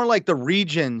there's more like the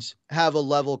regions have a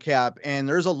level cap and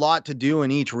there's a lot to do in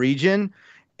each region.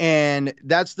 And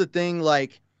that's the thing,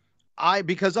 like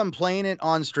because I'm playing it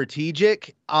on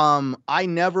strategic, I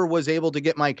never was able to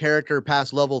get my character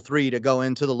past level 3 to go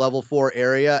into the level 4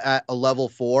 area at a level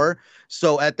 4.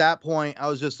 So at that point I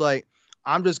was just like,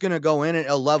 I'm just going to go in at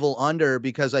a level under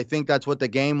because I think that's what the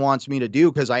game wants me to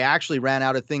do, because I actually ran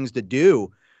out of things to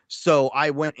do. So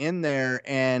I went in there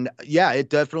and yeah, it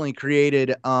definitely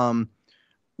created,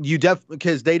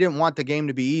 because they didn't want the game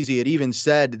to be easy. It even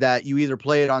said that you either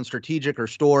play it on strategic or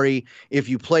story. If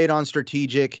you play it on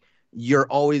strategic, you're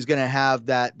always going to have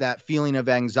that feeling of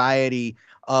anxiety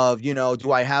of,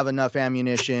 do I have enough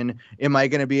ammunition? Am I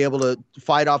going to be able to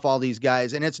fight off all these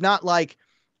guys? And it's not like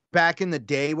back in the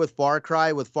day with Far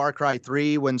Cry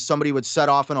 3, when somebody would set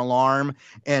off an alarm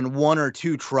and 1 or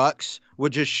 2 trucks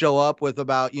would just show up with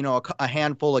about, a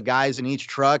handful of guys in each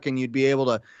truck and you'd be able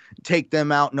to take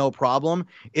them out no problem.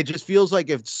 It just feels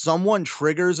like if someone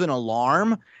triggers an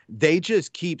alarm, they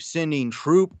just keep sending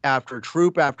troop after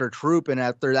troop after troop. And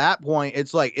after that point,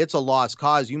 it's like, it's a lost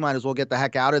cause. You might as well get the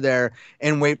heck out of there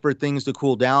and wait for things to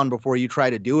cool down before you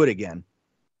try to do it again.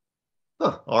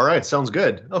 Huh, all right, sounds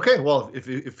good. Okay, well, if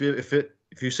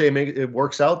you say it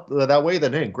works out that way,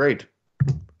 then hey, great.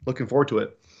 Looking forward to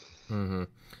it. Mm-hmm.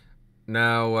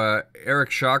 Now, Eric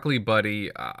Shockley,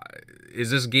 buddy, is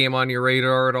this game on your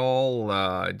radar at all?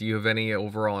 Do you have any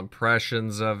overall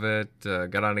impressions of it?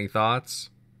 Got any thoughts?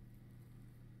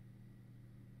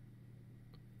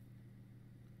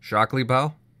 Shockley,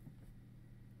 pal?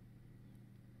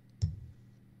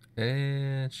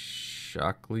 And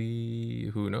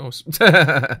Shockley, who knows?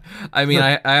 I mean,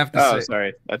 I have to say... Oh,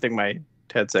 sorry. I think my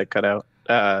headset cut out.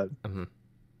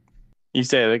 You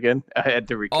say it again. I had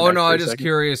to reconnect. Oh no, for a I'm just second.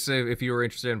 curious if you were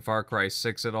interested in Far Cry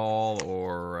 6 at all,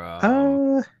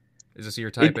 or is this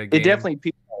your type of It game? definitely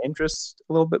piqued my interest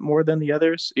a little bit more than the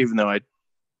others, even though I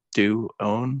do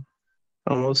own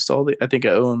almost all the. I think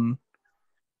I own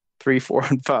 3, 4,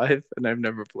 and 5, and I've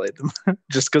never played them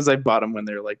just because I bought them when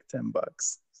they're like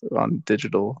 $10 on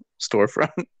digital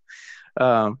storefront.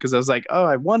 Because I was like,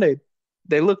 oh,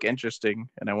 they look interesting,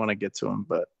 and I want to get to them,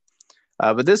 but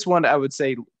this one I would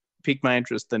say piqued my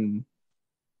interest than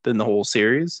the whole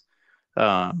series,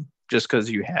 just because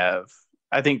you have.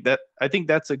 I think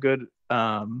that's a good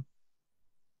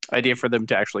idea for them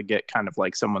to actually get kind of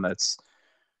like someone that's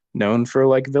known for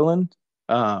like villain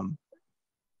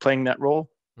playing that role.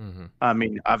 Mm-hmm. I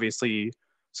mean, obviously,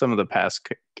 some of the past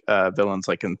villains,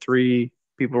 like in 3,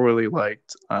 people really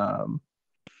liked. But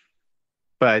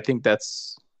I think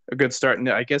that's a good start. And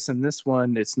I guess in this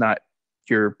one, it's not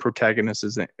your protagonist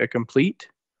isn't a complete.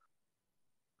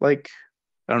 Like,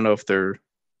 I don't know if they're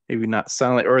maybe not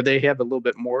silent or they have a little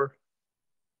bit more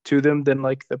to them than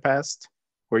like the past,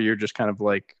 where you're just kind of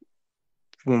like,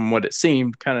 from what it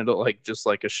seemed, kind of like just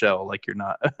like a shell. Like you're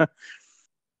not.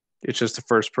 It's just the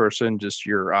first person, just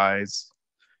your eyes.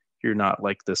 You're not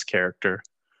like this character.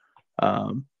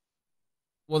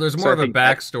 Well, there's So more I of a think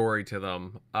that- backstory to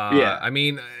them. Yeah. I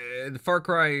mean, the Far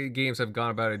Cry games have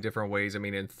gone about it different ways. I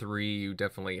mean, in 3, you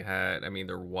definitely had. I mean,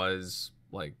 there was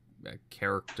like a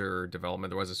character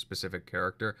development. There was a specific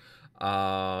character.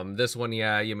 This one,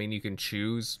 yeah. I mean, you can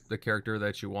choose the character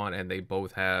that you want, and they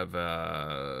both have.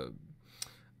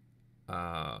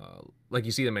 Like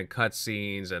you see them in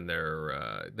cutscenes, and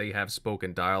they have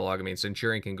spoken dialogue. I mean,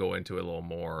 Centurion can go into it a little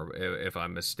more if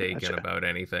I'm mistaken Gotcha. about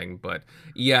anything, but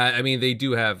yeah, I mean, they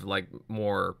do have like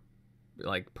more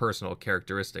like personal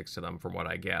characteristics to them, from what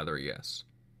I gather. Yes.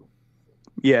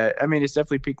 Yeah, I mean, it's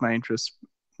definitely piqued my interest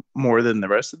more than the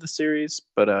rest of the series,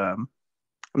 but I'm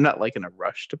not like in a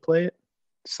rush to play it,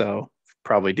 so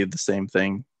probably do the same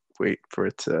thing. Wait for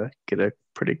it to get a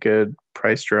pretty good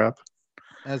price drop.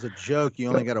 As a joke, you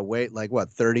only got to wait like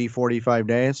what, 30, 45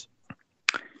 days?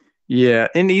 Yeah,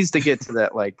 it needs to get to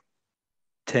that like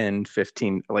 10,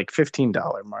 15, like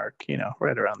 $15 mark,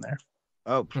 right around there.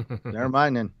 Oh, never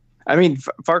mind then. I mean,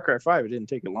 Far Cry 5, it didn't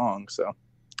take it long, so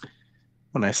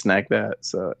when I snagged that,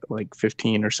 so like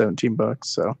 15 or $17,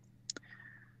 so.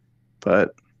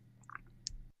 But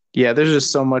yeah, there's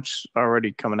just so much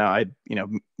already coming out.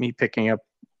 Me picking up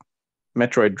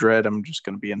Metroid Dread, I'm just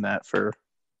going to be in that for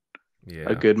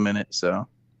a good minute, so.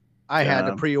 I had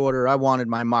to pre-order. I wanted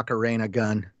my Macarena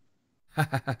gun.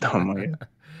 Oh my God.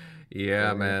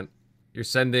 Yeah, man. You're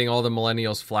sending all the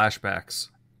millennials flashbacks.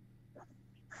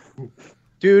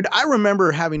 Dude, I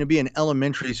remember having to be in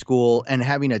elementary school and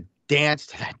having to dance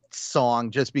to that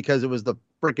song just because it was the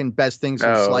freaking best thing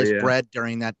since sliced bread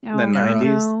during that. Oh, The 90s.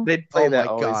 no. They'd play Oh that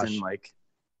my always gosh. in like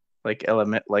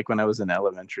when I was in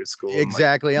elementary school.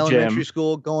 Exactly. Elementary gym.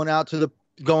 school, going out to the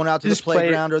Just play it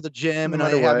playground or the gym, no and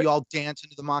matter they have what. you all dancing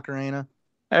to the Macarena.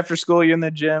 After school, you're in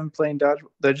the gym playing dodge.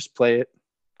 They just play it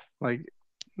like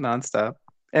nonstop,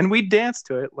 and we dance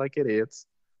to it like idiots.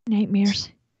 Nightmares.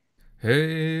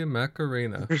 Hey,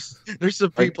 Macarena. There's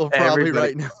some Like, people probably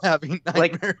everybody- right now having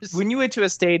Like nightmares. when you went to a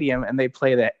stadium and they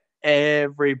play that,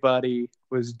 everybody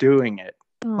was doing it.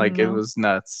 Oh, Like it no. was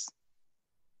nuts.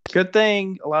 Good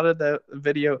thing a lot of the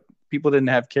video people didn't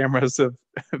have cameras of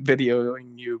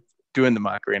videoing you doing the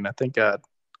Macarena. Thank God.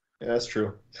 Yeah, that's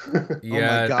true.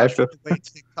 Yeah, Oh my gosh, the way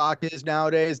TikTok is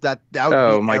nowadays, that would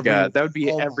Oh be my every- God, that would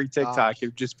be oh my every TikTok. gosh. It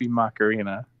would just be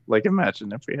Macarena. Like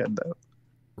imagine if we had that.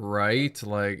 right.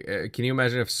 Like, can you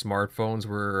imagine if smartphones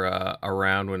were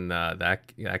around when that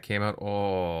came out?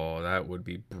 Oh, that would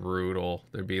be brutal.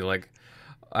 There'd be like,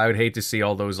 I would hate to see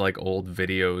all those like old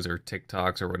videos or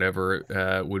TikToks or whatever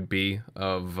it would be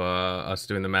of us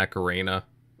doing the Macarena.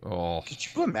 Oh, Could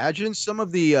you imagine some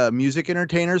of the music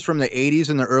entertainers from the 80s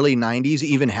and the early 90s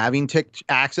even having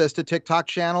access to TikTok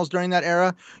channels during that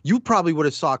era? You probably would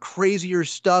have saw crazier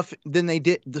stuff than they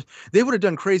did. They would have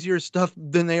done crazier stuff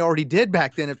than they already did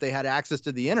back then if they had access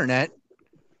to the internet.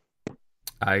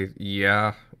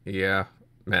 yeah,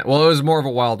 man. Well, it was more of a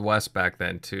Wild West back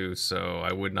then too, so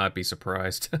I would not be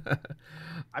surprised.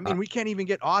 I mean, we can't even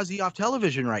get Ozzy off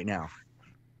television right now.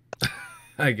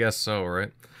 I guess so,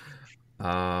 right?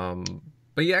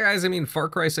 But yeah, guys, I mean, Far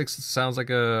Cry 6 sounds like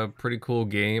a pretty cool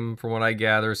game from what I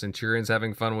gather. Centurion's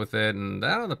having fun with it, and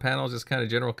I don't know, the panel is just kind of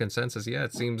general consensus. Yeah,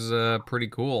 it seems pretty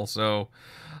cool. So,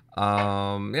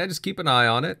 yeah, just keep an eye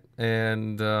on it,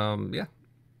 and yeah,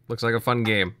 Looks like a fun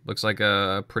game. Looks like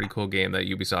a pretty cool game that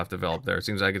Ubisoft developed there.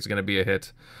 Seems like it's going to be a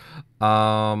hit.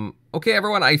 Okay,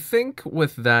 everyone. I think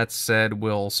with that said,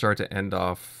 we'll start to end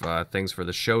off things for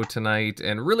the show tonight.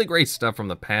 And really great stuff from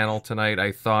the panel tonight.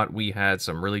 I thought we had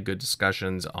some really good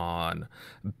discussions on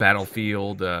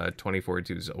Battlefield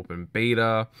 2042's open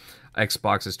beta,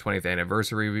 Xbox's 20th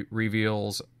anniversary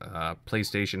reveals,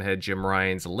 PlayStation head Jim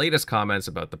Ryan's latest comments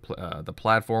about the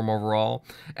platform overall,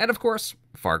 and of course,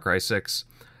 Far Cry 6.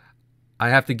 I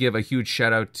have to give a huge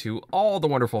shout out to all the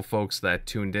wonderful folks that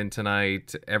tuned in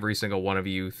tonight. Every single one of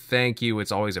you, thank you.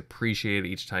 It's always appreciated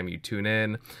each time you tune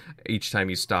in, each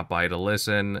time you stop by to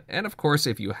listen. And of course,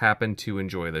 if you happen to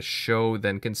enjoy the show,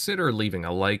 then consider leaving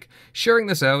a like, sharing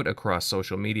this out across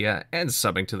social media, and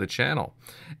subbing to the channel.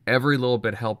 Every little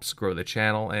bit helps grow the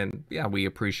channel, and yeah, we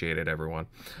appreciate it, everyone.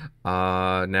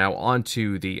 Now on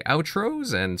to the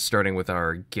outros, and starting with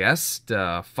our guest,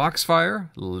 Foxfire,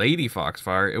 Lady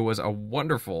Foxfire. It was a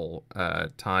wonderful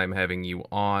time having you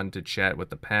on to chat with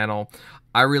the panel.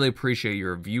 I really appreciate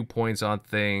your viewpoints on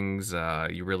things.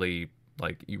 You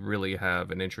really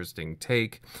have an interesting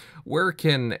take. Where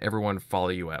can everyone follow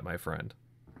you at, my friend?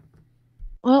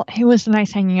 Well, it was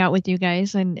nice hanging out with you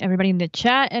guys and everybody in the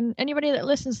chat, and anybody that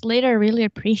listens later. I really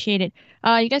appreciate it.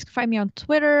 You guys can find me on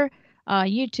Twitter,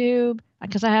 YouTube,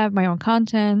 because I have my own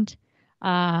content,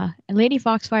 and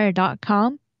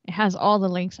ladyfoxfire.com. It has all the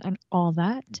links and all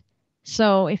that.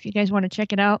 So if you guys want to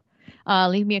check it out,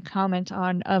 leave me a comment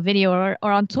on a video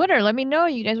or on Twitter. Let me know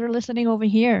you guys were listening over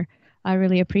here. I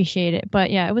really appreciate it.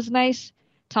 But yeah, it was nice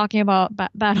talking about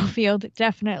Battlefield.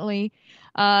 Definitely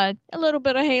a little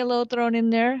bit of Halo thrown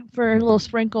in there for a little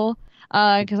sprinkle,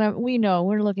 because we know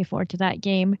we're looking forward to that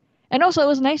game. And also, it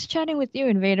was nice chatting with you,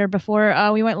 Invader, before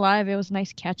we went live. It was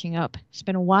nice catching up. It's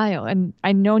been a while, and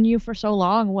I've known you for so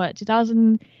long. What,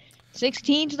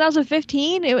 2016,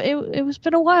 2015? It was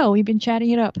been a while. We've been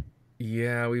chatting it up.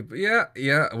 Yeah, we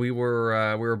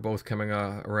were both coming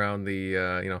around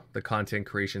the the content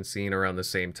creation scene around the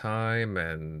same time,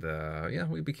 and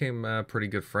we became pretty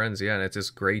good friends. Yeah, and it's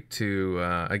just great to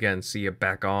again see you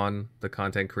back on the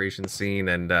content creation scene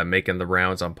and making the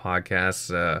rounds on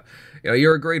podcasts.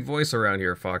 You're a great voice around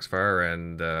here, Foxfire,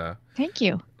 and thank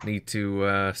you. Need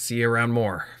to see you around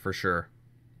more for sure.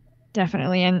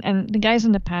 Definitely, and the guys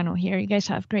in the panel here, you guys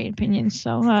have great opinions,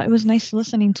 so it was nice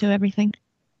listening to everything.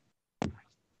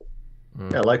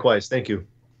 Yeah, likewise. Thank you.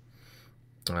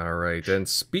 All right. And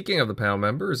speaking of the panel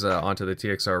members, onto the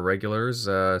TXR regulars.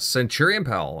 Centurion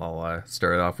Pal, I'll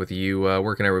start off with you.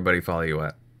 Where can everybody follow you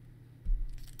at?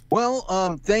 Well,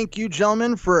 thank you,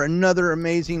 gentlemen, for another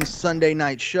amazing Sunday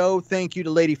night show. Thank you to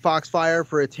Lady Foxfire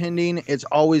for attending. It's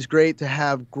always great to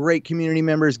have great community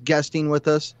members guesting with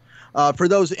us. For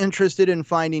those interested in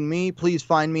finding me, please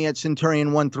find me at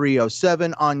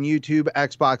Centurion1307 on YouTube,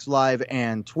 Xbox Live,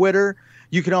 and Twitter.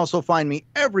 You can also find me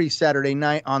every Saturday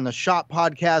night on the Shop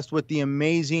Podcast with the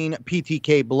amazing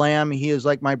PTK Blam. He is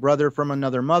like my brother from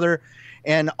another mother.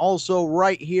 And also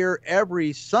right here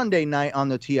every Sunday night on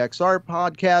the TXR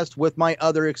Podcast with my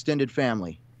other extended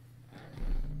family.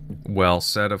 Well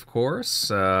said, of course.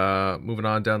 Moving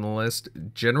on down the list,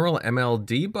 General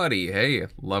MLD Buddy. Hey,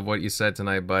 love what you said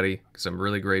tonight, buddy. Some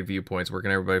really great viewpoints. Where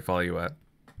can everybody follow you at?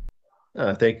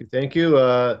 Thank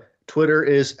you. Twitter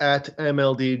is at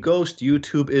MLD Ghost.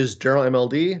 YouTube is General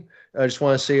MLD. I just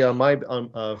want to say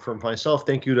from myself,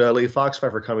 thank you to Lady Foxfire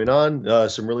for coming on.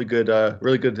 Some really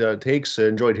good takes.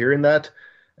 Enjoyed hearing that,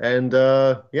 and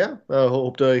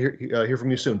hope to hear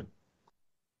from you soon.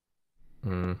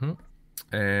 Mm-hmm.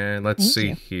 And let's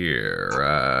see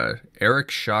here,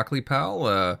 Eric Shockley,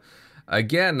 pal.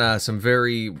 Again, some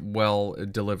very well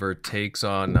delivered takes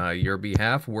on your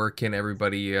behalf. Where can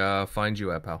everybody find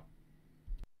you at, pal?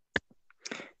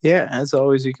 Yeah, as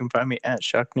always, you can find me at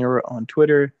Shock Nero on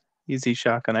Twitter, Easy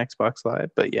Shock on Xbox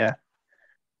Live. But yeah,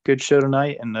 good show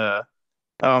tonight. And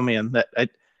oh man, I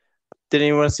didn't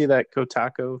even want to see that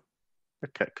Kotaku.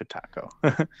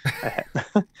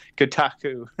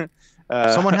 Kotaku.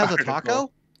 Someone has a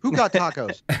taco? Who got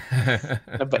tacos?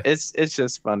 But it's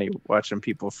just funny watching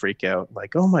people freak out.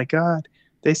 Like, oh my god,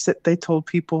 they told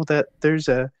people that there's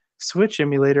a Switch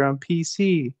emulator on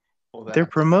PC. They're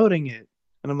promoting it,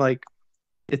 and I'm like,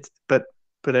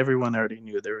 but everyone already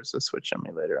knew there was a Switch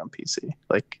emulator on PC.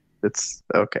 Like, it's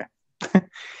okay.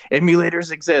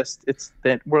 Emulators exist.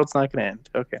 The world's not going to end.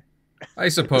 Okay. I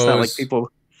suppose.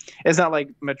 It's not like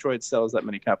Metroid sells that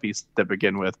many copies to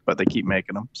begin with, but they keep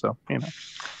making them. So,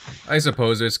 I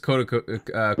suppose it's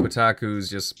Kotaku's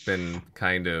just been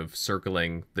kind of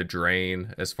circling the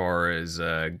drain as far as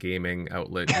gaming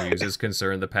outlet news is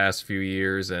concerned the past few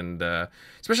years, and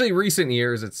especially recent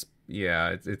years. It's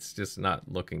yeah, it's just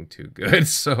not looking too good.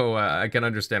 So I can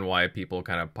understand why people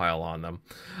kind of pile on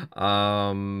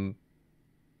them.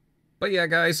 But yeah,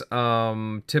 guys,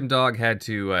 Tim Dog had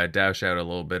to dash out a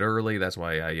little bit early. That's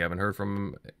why you haven't heard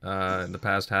from him in the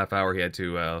past half hour. He had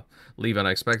to leave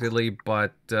unexpectedly.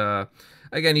 But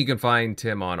again, you can find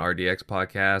Tim on RDX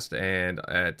Podcast and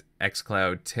at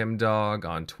xCloud Tim Dog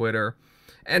on Twitter.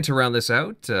 And to round this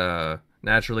out,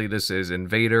 naturally, this is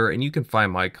Invader, and you can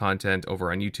find my content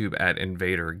over on YouTube at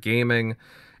Invader Gaming.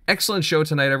 Excellent show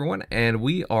tonight, everyone, and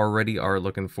we already are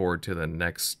looking forward to the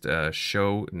next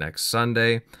show next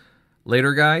Sunday.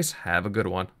 Later, guys. Have a good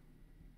one.